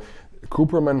 And so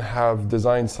Cooperman have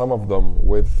designed some of them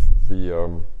with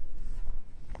the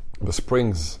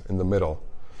springs in the middle.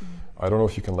 I don't know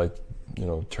if you can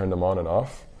turn them on and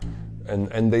off,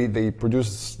 and they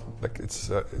produce it's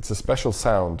a special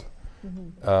sound,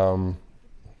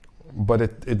 but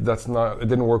it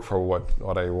didn't work for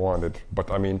what I wanted.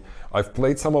 But I mean, I've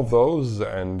played some of those,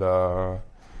 and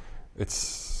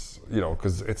it's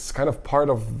because it's kind of part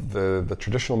of the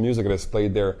traditional music that is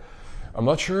played there. I'm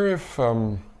not sure if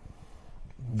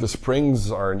the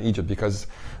springs are in Egypt, because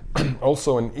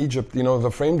also in Egypt,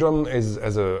 the frame drum is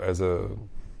as a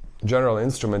general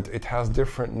instrument, it has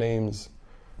different names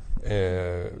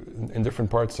in different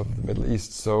parts of the Middle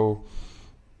East. So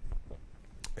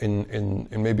in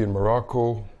maybe in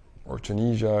Morocco or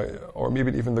Tunisia or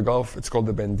maybe even the Gulf, it's called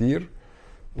the bandir,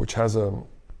 which has a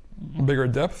bigger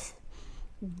depth.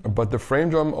 But the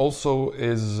frame drum also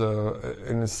is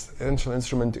an essential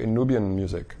instrument in Nubian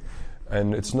music,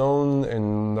 and it's known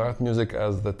in that music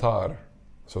as the tar.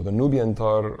 So the Nubian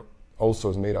tar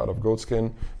also is made out of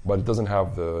goatskin, but it doesn't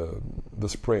have the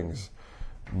springs.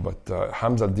 But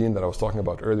Hamza El Din, that I was talking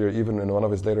about earlier, even in one of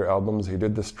his later albums, he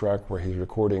did this track where he's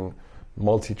recording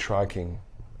multi-tracking,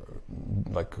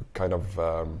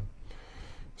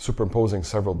 superimposing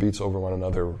several beats over one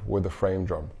another with the frame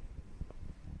drum.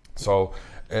 So,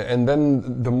 and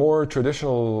then the more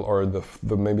traditional, or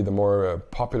maybe the more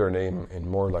popular name in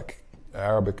more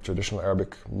traditional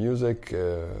Arabic music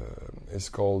is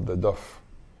called the daf,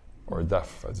 or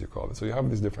daf as you call it. So you have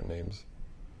these different names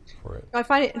for it. I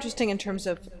find it interesting in terms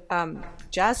of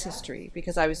jazz history,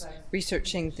 because I was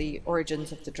researching the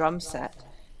origins of the drum set,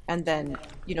 and then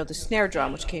the snare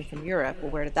drum, which came from Europe.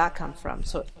 Well, where did that come from?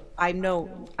 So I know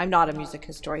I'm not a music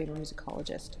historian or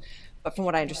musicologist, but from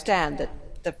what I understand, that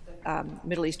the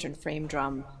Middle Eastern frame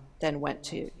drum then went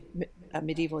to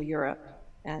medieval Europe,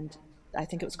 and I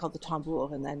think it was called the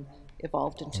tambour, and then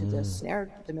evolved into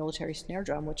the military snare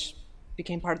drum, which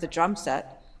became part of the drum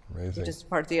set. Amazing. Which is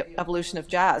part of the evolution of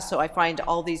jazz. So I find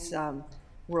all these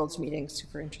worlds meeting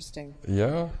super interesting.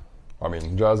 Yeah. I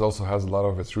mean, jazz also has a lot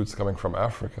of its roots coming from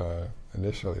Africa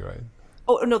initially, right?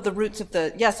 Oh, no, the roots of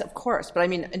yes, of course. But I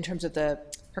mean, in terms of the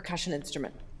percussion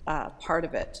instrument part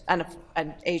of it, and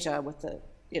Asia with the,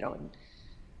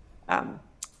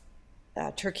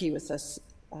 Turkey with the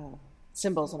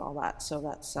cymbals and all that. So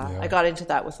that's, I got into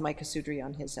that with Mike Asudri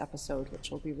on his episode, which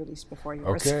will be released before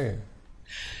yours. Okay.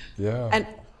 Yeah.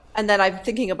 And then I'm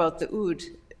thinking about the oud,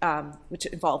 which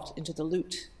evolved into the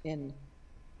lute in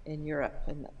Europe,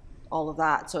 and all of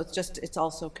that. So it's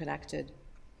also connected.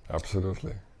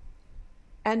 Absolutely.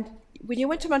 And when you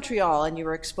went to Montreal and you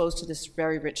were exposed to this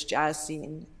very rich jazz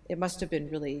scene, it must have been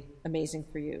really amazing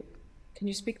for you. Can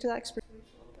you speak to that experience?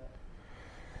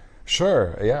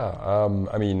 Sure, yeah.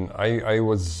 I mean, I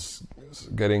was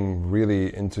getting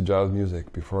really into jazz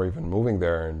music before even moving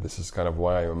there, and this is kind of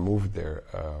why I moved there.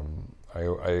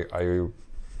 I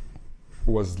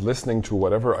was listening to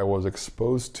whatever I was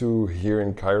exposed to here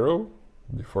in Cairo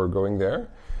before going there.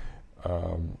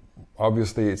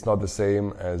 Obviously, it's not the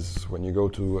same as when you go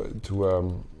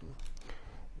to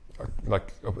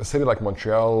like a city like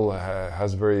Montreal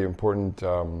has very important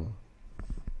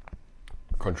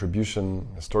contribution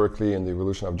historically in the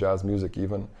evolution of jazz music,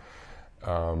 even.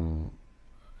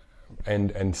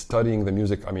 And studying the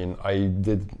music, I mean, I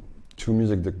did 2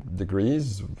 music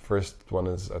degrees. First one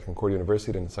is at Concordia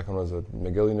University, and the second one is at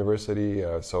McGill University.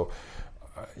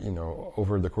 You know,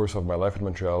 over the course of my life in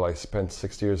Montreal, I spent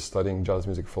 6 years studying jazz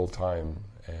music full time,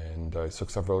 and I took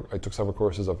several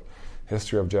courses of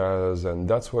history of jazz, and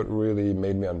that's what really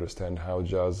made me understand how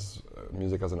jazz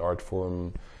music as an art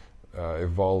form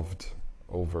evolved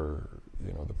over,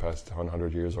 you know, the past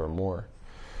 100 years or more.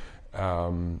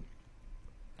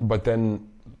 But then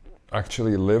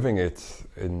actually living it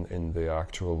in the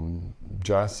actual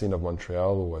jazz scene of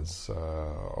Montreal was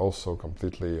also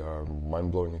completely a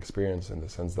mind-blowing experience, in the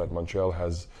sense that Montreal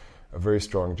has a very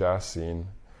strong jazz scene.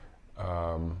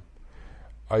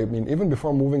 I mean, even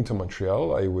before moving to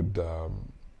Montreal,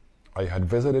 I had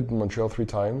visited Montreal 3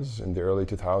 times in the early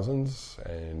 2000s,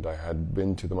 and I had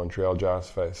been to the Montreal Jazz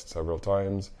Fest several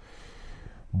times.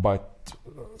 But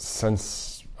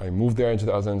since I moved there in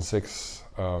 2006,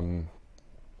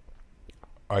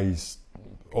 I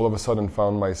all of a sudden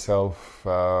found myself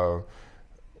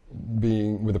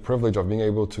being with the privilege of being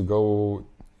able to go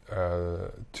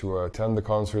to attend the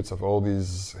concerts of all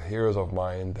these heroes of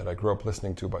mine that I grew up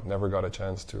listening to but never got a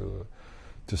chance to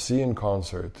see in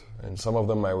concert. And some of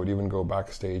them I would even go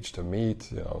backstage to meet,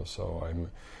 you know. So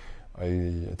I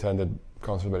attended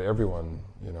concerts with everyone,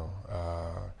 you know.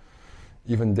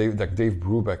 Even Dave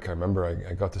Brubeck, I remember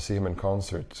I got to see him in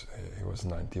concert. He was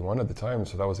 91 at the time,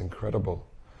 so that was incredible.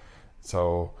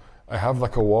 So I have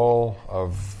like a wall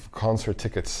of concert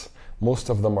tickets. Most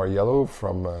of them are yellow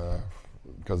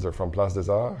because they're from Place des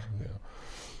Arts. You know.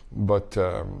 But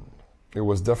it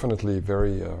was definitely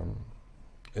very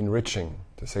enriching,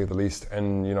 to say the least.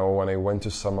 And you know, when I went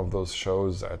to some of those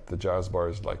shows at the jazz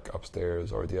bars like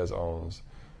Upstairs or Diaz Ons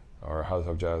or House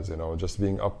of Jazz, you know, just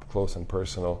being up close and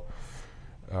personal,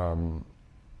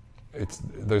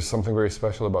 there's something very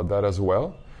special about that as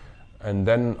well. And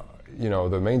then, you know,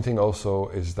 the main thing also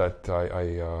is that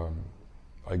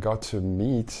I got to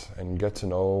meet and get to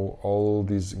know all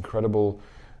these incredible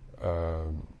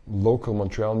local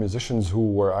Montreal musicians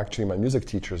who were actually my music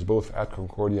teachers, both at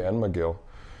Concordia and McGill,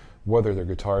 whether they're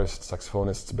guitarists,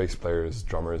 saxophonists, bass players,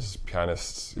 drummers,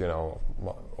 pianists, you know,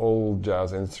 all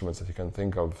jazz instruments that you can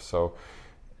think of. So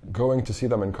going to see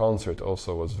them in concert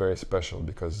also was very special,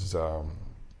 because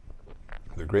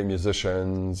they're great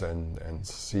musicians, and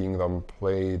seeing them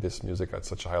play this music at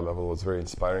such a high level was very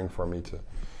inspiring for me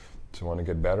to want to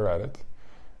get better at it.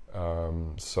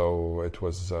 So it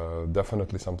was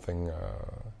definitely something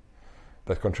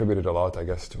that contributed a lot, I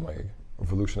guess, to my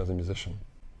evolution as a musician.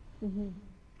 Mm-hmm.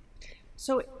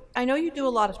 So I know you do a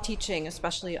lot of teaching,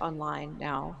 especially online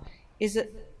now. Is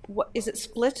it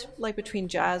split like between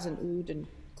jazz and oud and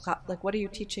like what are you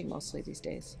teaching mostly these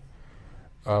days?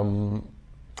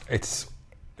 It's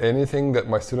anything that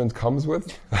my student comes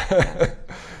with.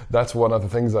 That's one of the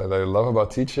things that I love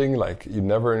about teaching. Like, you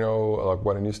never know like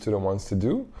what a new student wants to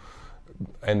do,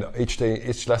 and each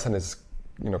lesson is,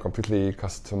 you know, completely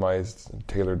customized and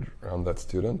tailored around that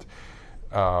student.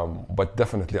 But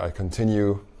definitely I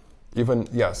continue.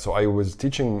 So I was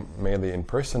teaching mainly in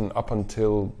person up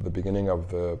until the beginning of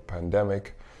the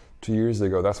pandemic 2 years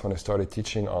ago. That's when I started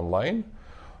teaching online.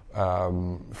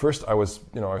 First I was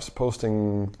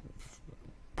posting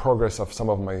progress of some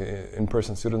of my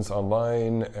in-person students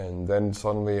online, and then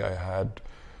suddenly I had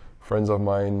friends of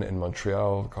mine in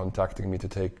Montreal contacting me to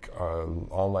take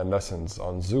online lessons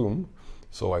on Zoom.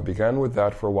 So I began with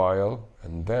that for a while,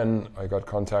 and then I got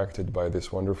contacted by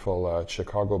this wonderful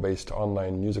Chicago-based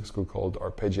online music school called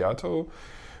Arpeggiato,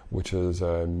 which is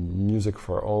music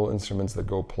for all instruments that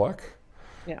go pluck.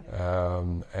 Yeah.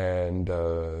 And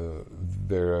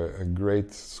they're a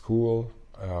great school.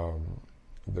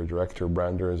 Their director,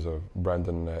 Brandon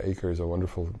Aker, is a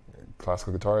wonderful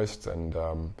classical guitarist, and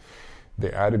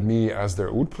they added me as their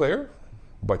oud player,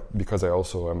 but because I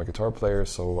also am a guitar player,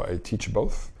 so I teach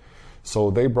both.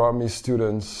 So they brought me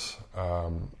students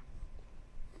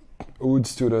oud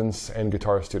students and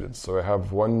guitar students. So I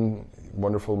have one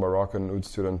wonderful Moroccan oud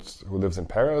student who lives in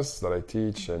Paris that I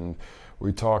teach, and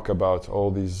we talk about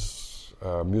all these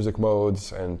music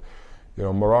modes. And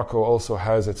Morocco also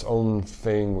has its own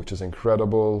thing, which is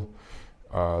incredible.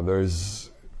 There's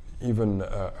even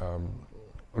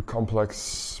a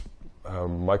complex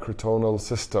microtonal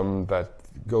system that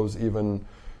goes even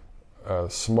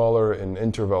smaller in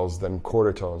intervals than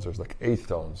quarter tones. There's like eighth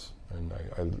tones. And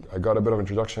I got a bit of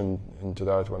introduction into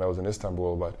that when I was in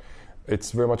Istanbul, but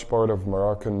it's very much part of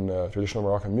Moroccan, traditional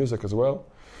Moroccan music as well.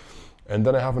 And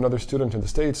then I have another student in the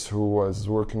States who was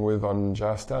working on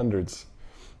jazz standards.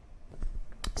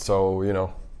 So,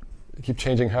 you keep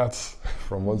changing hats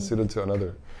from one student to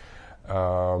another.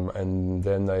 And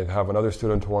then I have another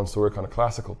student who wants to work on a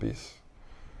classical piece.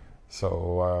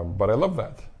 So, but I love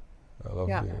that. I love,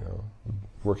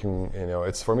 working,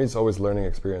 it's, for me, it's always learning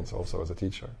experience also as a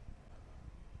teacher.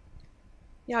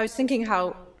 Yeah, I was thinking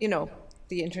how,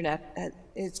 the internet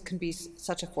can be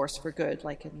such a force for good,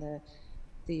 like in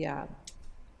the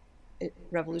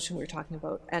revolution we were talking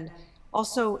about. And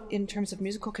also in terms of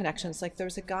musical connections, like there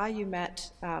was a guy you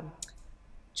met,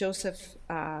 Joseph,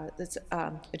 that's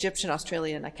Egyptian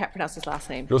Australian, I can't pronounce his last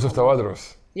name. Joseph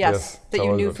Tawadros. Yes, that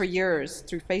you knew for years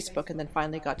through Facebook and then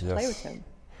finally got to play with him.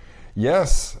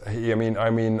 Yes, I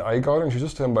got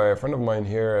introduced to him by a friend of mine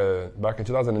here back in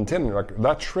 2010. Like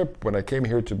that trip when I came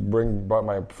here to brought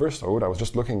my first oud, I was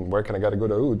just looking where can I get a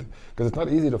good oud, because it's not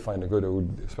easy to find a good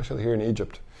oud, especially here in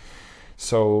Egypt.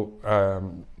 So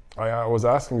I was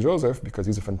asking Joseph, because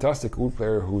he's a fantastic oud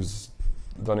player who's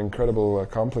done incredible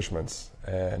accomplishments,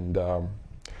 and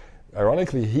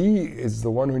ironically, he is the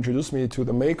one who introduced me to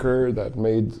the maker that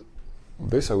made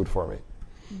this oud for me.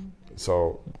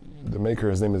 So the maker,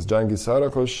 his name is Cengiz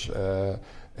Sarakush.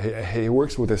 He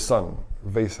works with his son,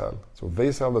 Veysel. So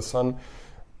Veysel, the son,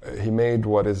 he made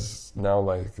what is now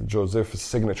like Joseph's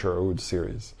signature oud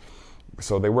series.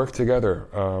 So they work together.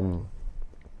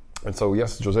 And so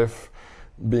yes, Joseph,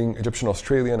 being Egyptian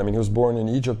Australian, he was born in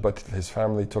Egypt, but his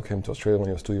family took him to Australia when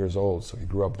he was 2 years old. So he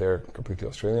grew up there, completely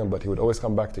Australian, but he would always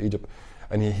come back to Egypt.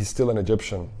 And he's still an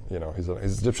Egyptian,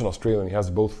 he's Egyptian Australian, he has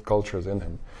both cultures in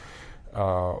him.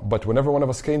 But whenever one of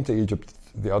us came to Egypt,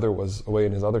 the other was away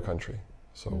in his other country.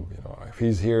 So, if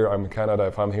he's here, I'm in Canada.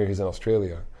 If I'm here, he's in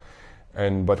Australia.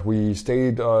 But we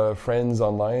stayed friends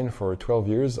online for 12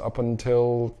 years up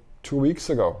until 2 weeks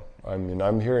ago.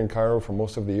 I'm here in Cairo for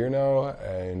most of the year now,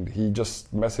 and he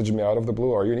just messaged me out of the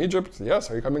blue. Are you in Egypt?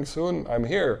 Yes. Are you coming soon? I'm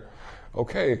here.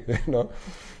 Okay.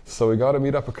 So we got to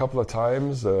meet up a couple of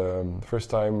times.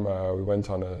 First time we went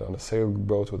on a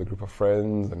sailboat with a group of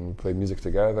friends and played music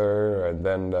together. And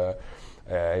then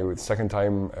second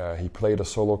time he played a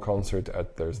solo concert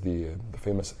at the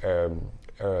famous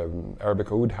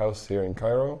Arabic oud house here in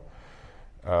Cairo.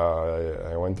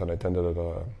 I went and attended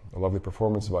a lovely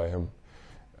performance by him.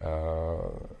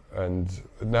 And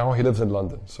now he lives in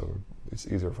London, so it's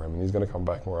easier for him, and he's going to come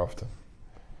back more often.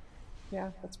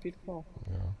 Yeah, that's beautiful.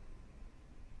 Yeah.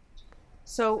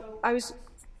 So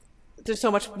there's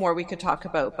so much more we could talk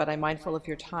about, but I'm mindful of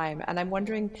your time, and I'm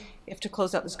wondering if to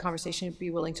close out this conversation, you'd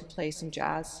be willing to play some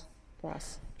jazz for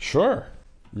us. Sure.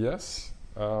 Yes.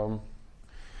 It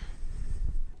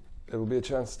will be a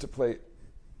chance to play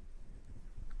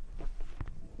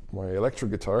my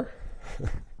electric guitar.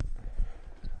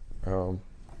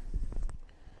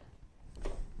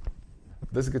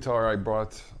 This guitar I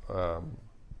bought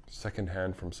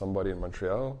secondhand from somebody in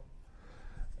Montreal,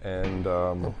 and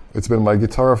it's been my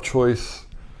guitar of choice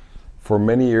for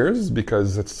many years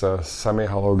because it's a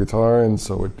semi-hollow guitar, and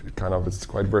so it's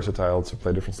quite versatile to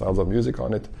play different styles of music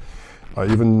on it. I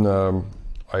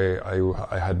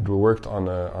had worked on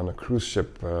a cruise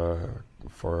ship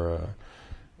for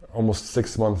almost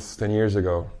 6 months 10 years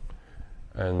ago,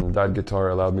 and that guitar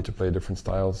allowed me to play different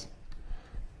styles.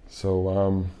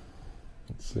 So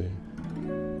let's see.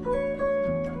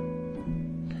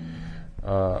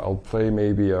 I'll play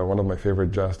maybe one of my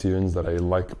favorite jazz tunes that I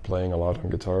like playing a lot on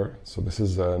guitar. So this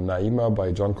is Naima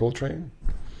by John Coltrane.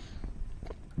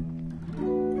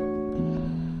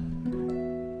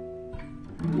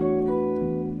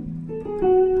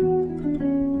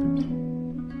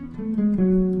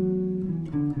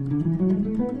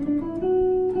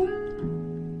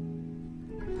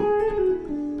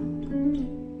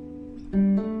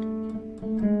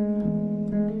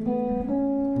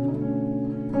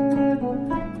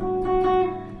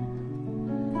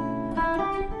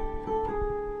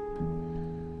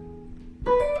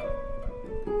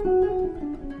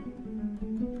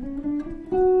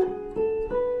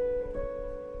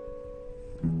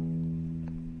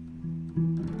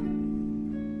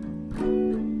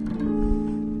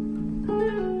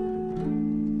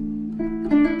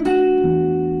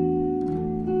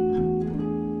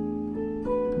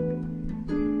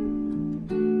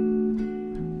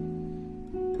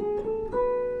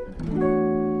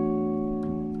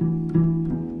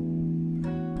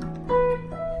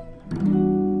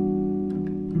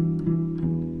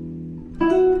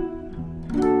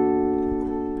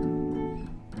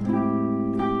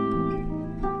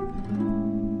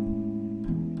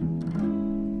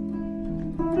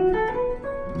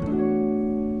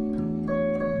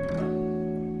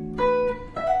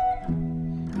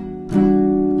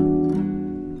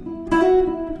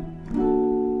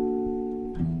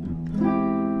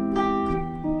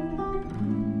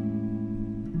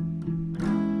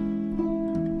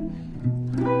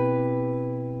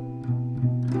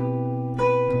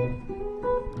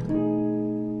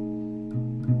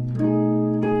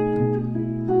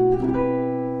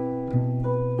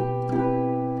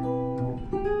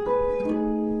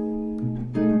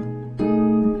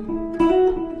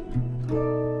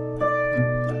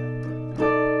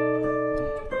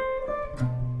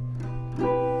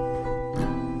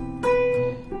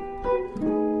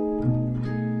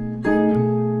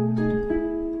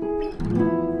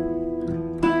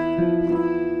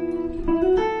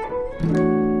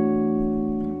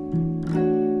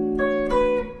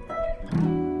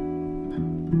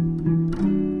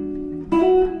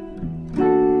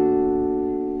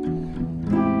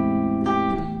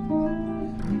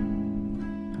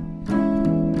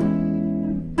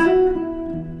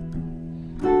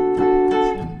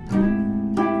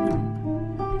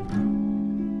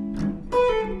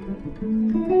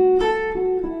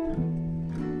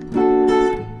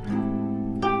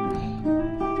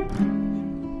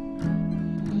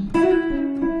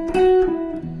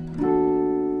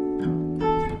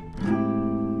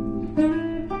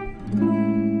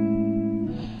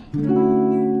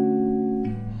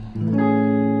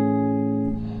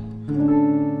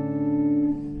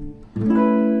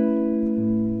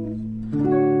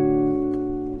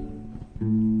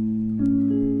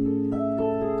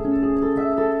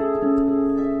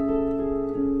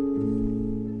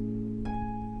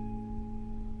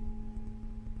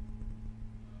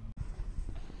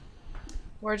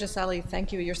 Gorgeous, Ali.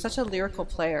 Thank you. You're such a lyrical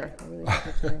player. I really like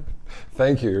your playing.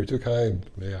 Thank you. You're too kind,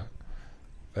 Leah.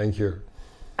 Thank you.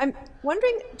 I'm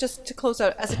wondering, just to close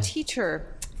out, as a teacher,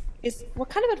 what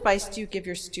kind of advice do you give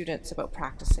your students about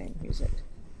practicing music?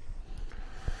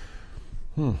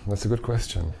 That's a good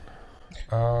question.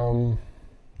 The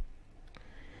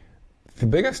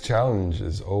biggest challenge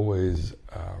is always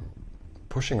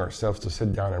pushing ourselves to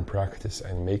sit down and practice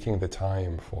and making the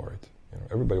time for it. You know,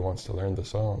 everybody wants to learn the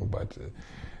song, but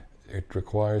it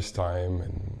requires time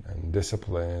and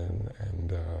discipline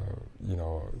and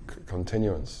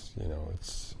continuance. You know,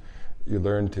 you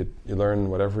learn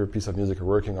whatever piece of music you're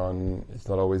working on. It's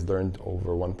not always learned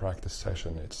over one practice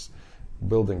session. It's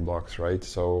building blocks, right?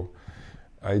 So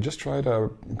I just try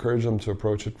to encourage them to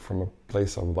approach it from a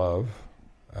place of love.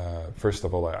 First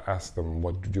of all, I ask them,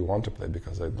 what do you want to play?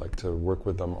 Because I'd like to work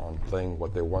with them on playing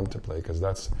what they want to play, because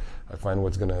that's, I find,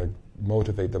 what's going to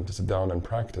motivate them to sit down and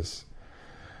practice.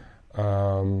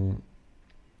 And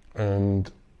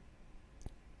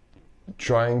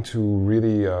trying to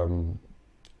really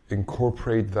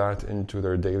incorporate that into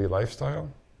their daily lifestyle,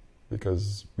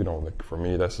 because, you know, like for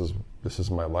me, this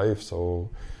is my life, so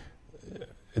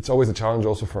it's always a challenge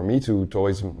also for me to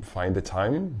always find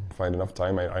enough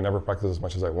time. I never practice as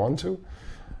much as I want to,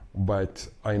 but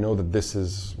I know that this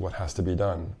is what has to be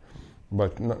done.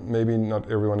 But maybe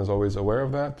not everyone is always aware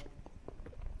of that.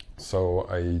 So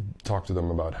I talk to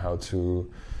them about how to,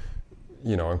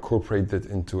 you know, incorporate it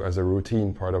into as a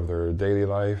routine part of their daily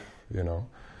life, you know.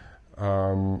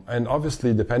 And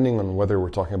obviously, depending on whether we're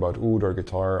talking about oud or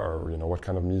guitar or, you know, what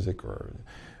kind of music, or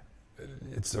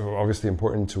it's obviously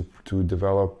important to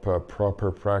develop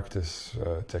proper practice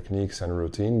techniques and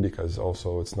routine, because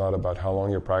also it's not about how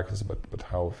long you practice, but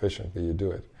how efficiently you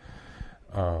do it.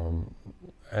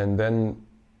 And then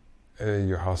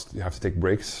you have to take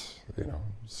breaks, you know.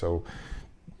 So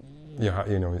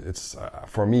you know, it's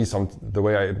for me, the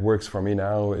way it works for me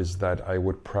now is that I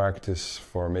would practice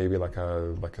for maybe like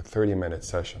a 30-minute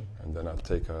session, and then I'll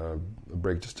take a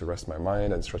break just to rest my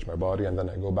mind and stretch my body, and then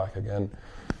I go back again.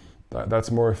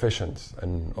 That's more efficient,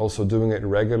 and also doing it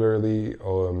regularly.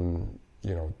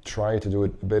 You know, try to do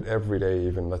it a bit every day,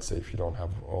 even let's say if you don't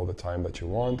have all the time that you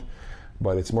want.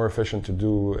 But it's more efficient to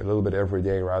do a little bit every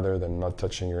day rather than not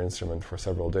touching your instrument for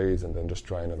several days and then just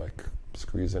trying to like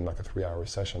squeeze in like a 3-hour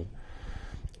session.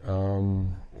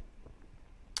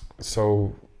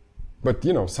 So, but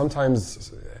you know,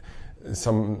 sometimes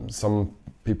some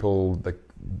people, like,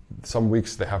 some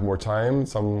weeks they have more time,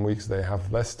 some weeks they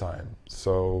have less time.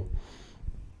 So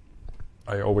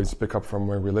I always pick up from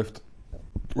where we left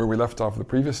off the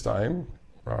previous time.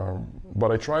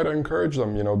 But I try to encourage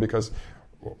them, you know, because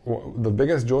the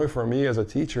biggest joy for me as a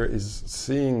teacher is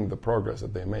seeing the progress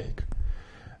that they make.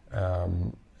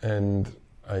 And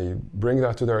I bring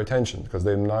that to their attention because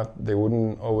they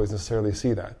wouldn't always necessarily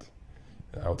see that.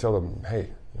 I'll tell them, hey,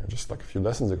 just like a few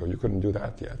lessons ago, you couldn't do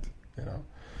that yet,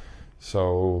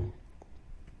 So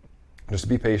just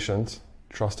be patient,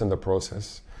 trust in the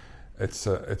process. It's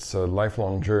a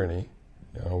lifelong journey.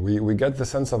 We get the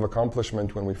sense of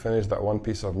accomplishment when we finish that one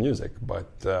piece of music,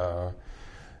 but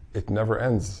it never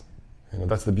ends.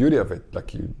 That's the beauty of it.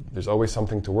 There's always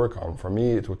something to work on. For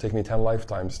me, it would take me 10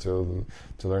 lifetimes to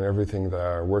learn everything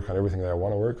that work on everything that I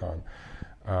want to work on.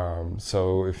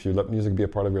 So if you let music be a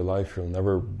part of your life, you'll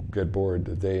never get bored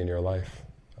a day in your life.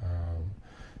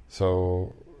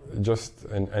 So just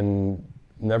and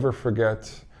never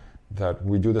forget that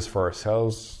we do this for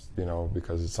ourselves,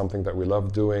 because it's something that we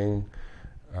love doing.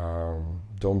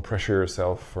 Don't pressure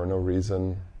yourself for no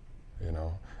reason.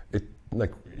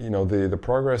 The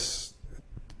progress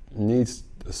needs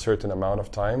a certain amount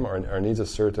of time or needs a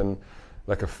certain,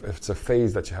 if it's a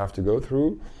phase that you have to go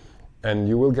through, and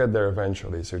you will get there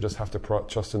eventually. So you just have to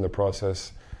trust in the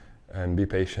process and be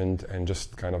patient and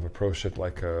just kind of approach it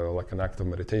like an act of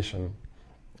meditation,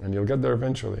 and you'll get there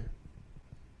eventually.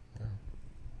 Yeah.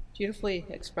 Beautifully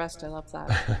expressed. I love that.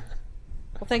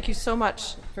 Well, thank you so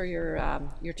much for your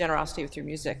generosity with your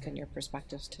music and your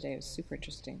perspectives today. It was super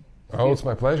interesting. Oh, it's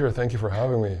my pleasure. Thank you for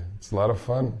having me. It's a lot of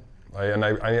fun.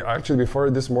 I actually, before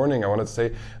this morning, I wanted to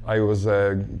say I was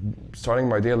starting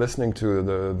my day listening to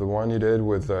the one you did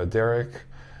with Derek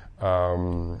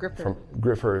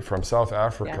Griffer from South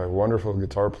Africa, a wonderful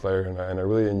guitar player, and I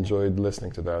really enjoyed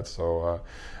listening to that. So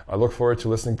I look forward to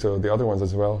listening to the other ones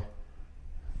as well.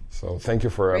 So thank you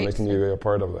for making me a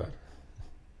part of that.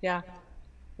 Yeah.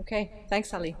 Okay.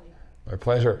 Thanks, Ali. My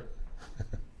pleasure.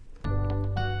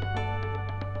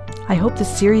 I hope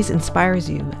this series inspires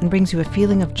you and brings you a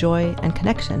feeling of joy and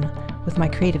connection with my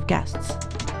creative guests.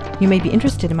 You may be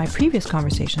interested in my previous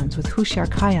conversations with Hushyar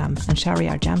Khayyam and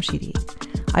Shahriar Jamshidi.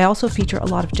 I also feature a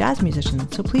lot of jazz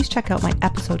musicians, so please check out my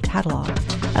episode catalog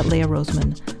at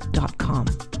leahroseman.com.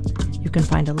 You can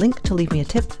find a link to leave me a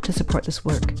tip to support this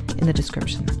work in the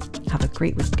description. Have a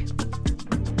great week.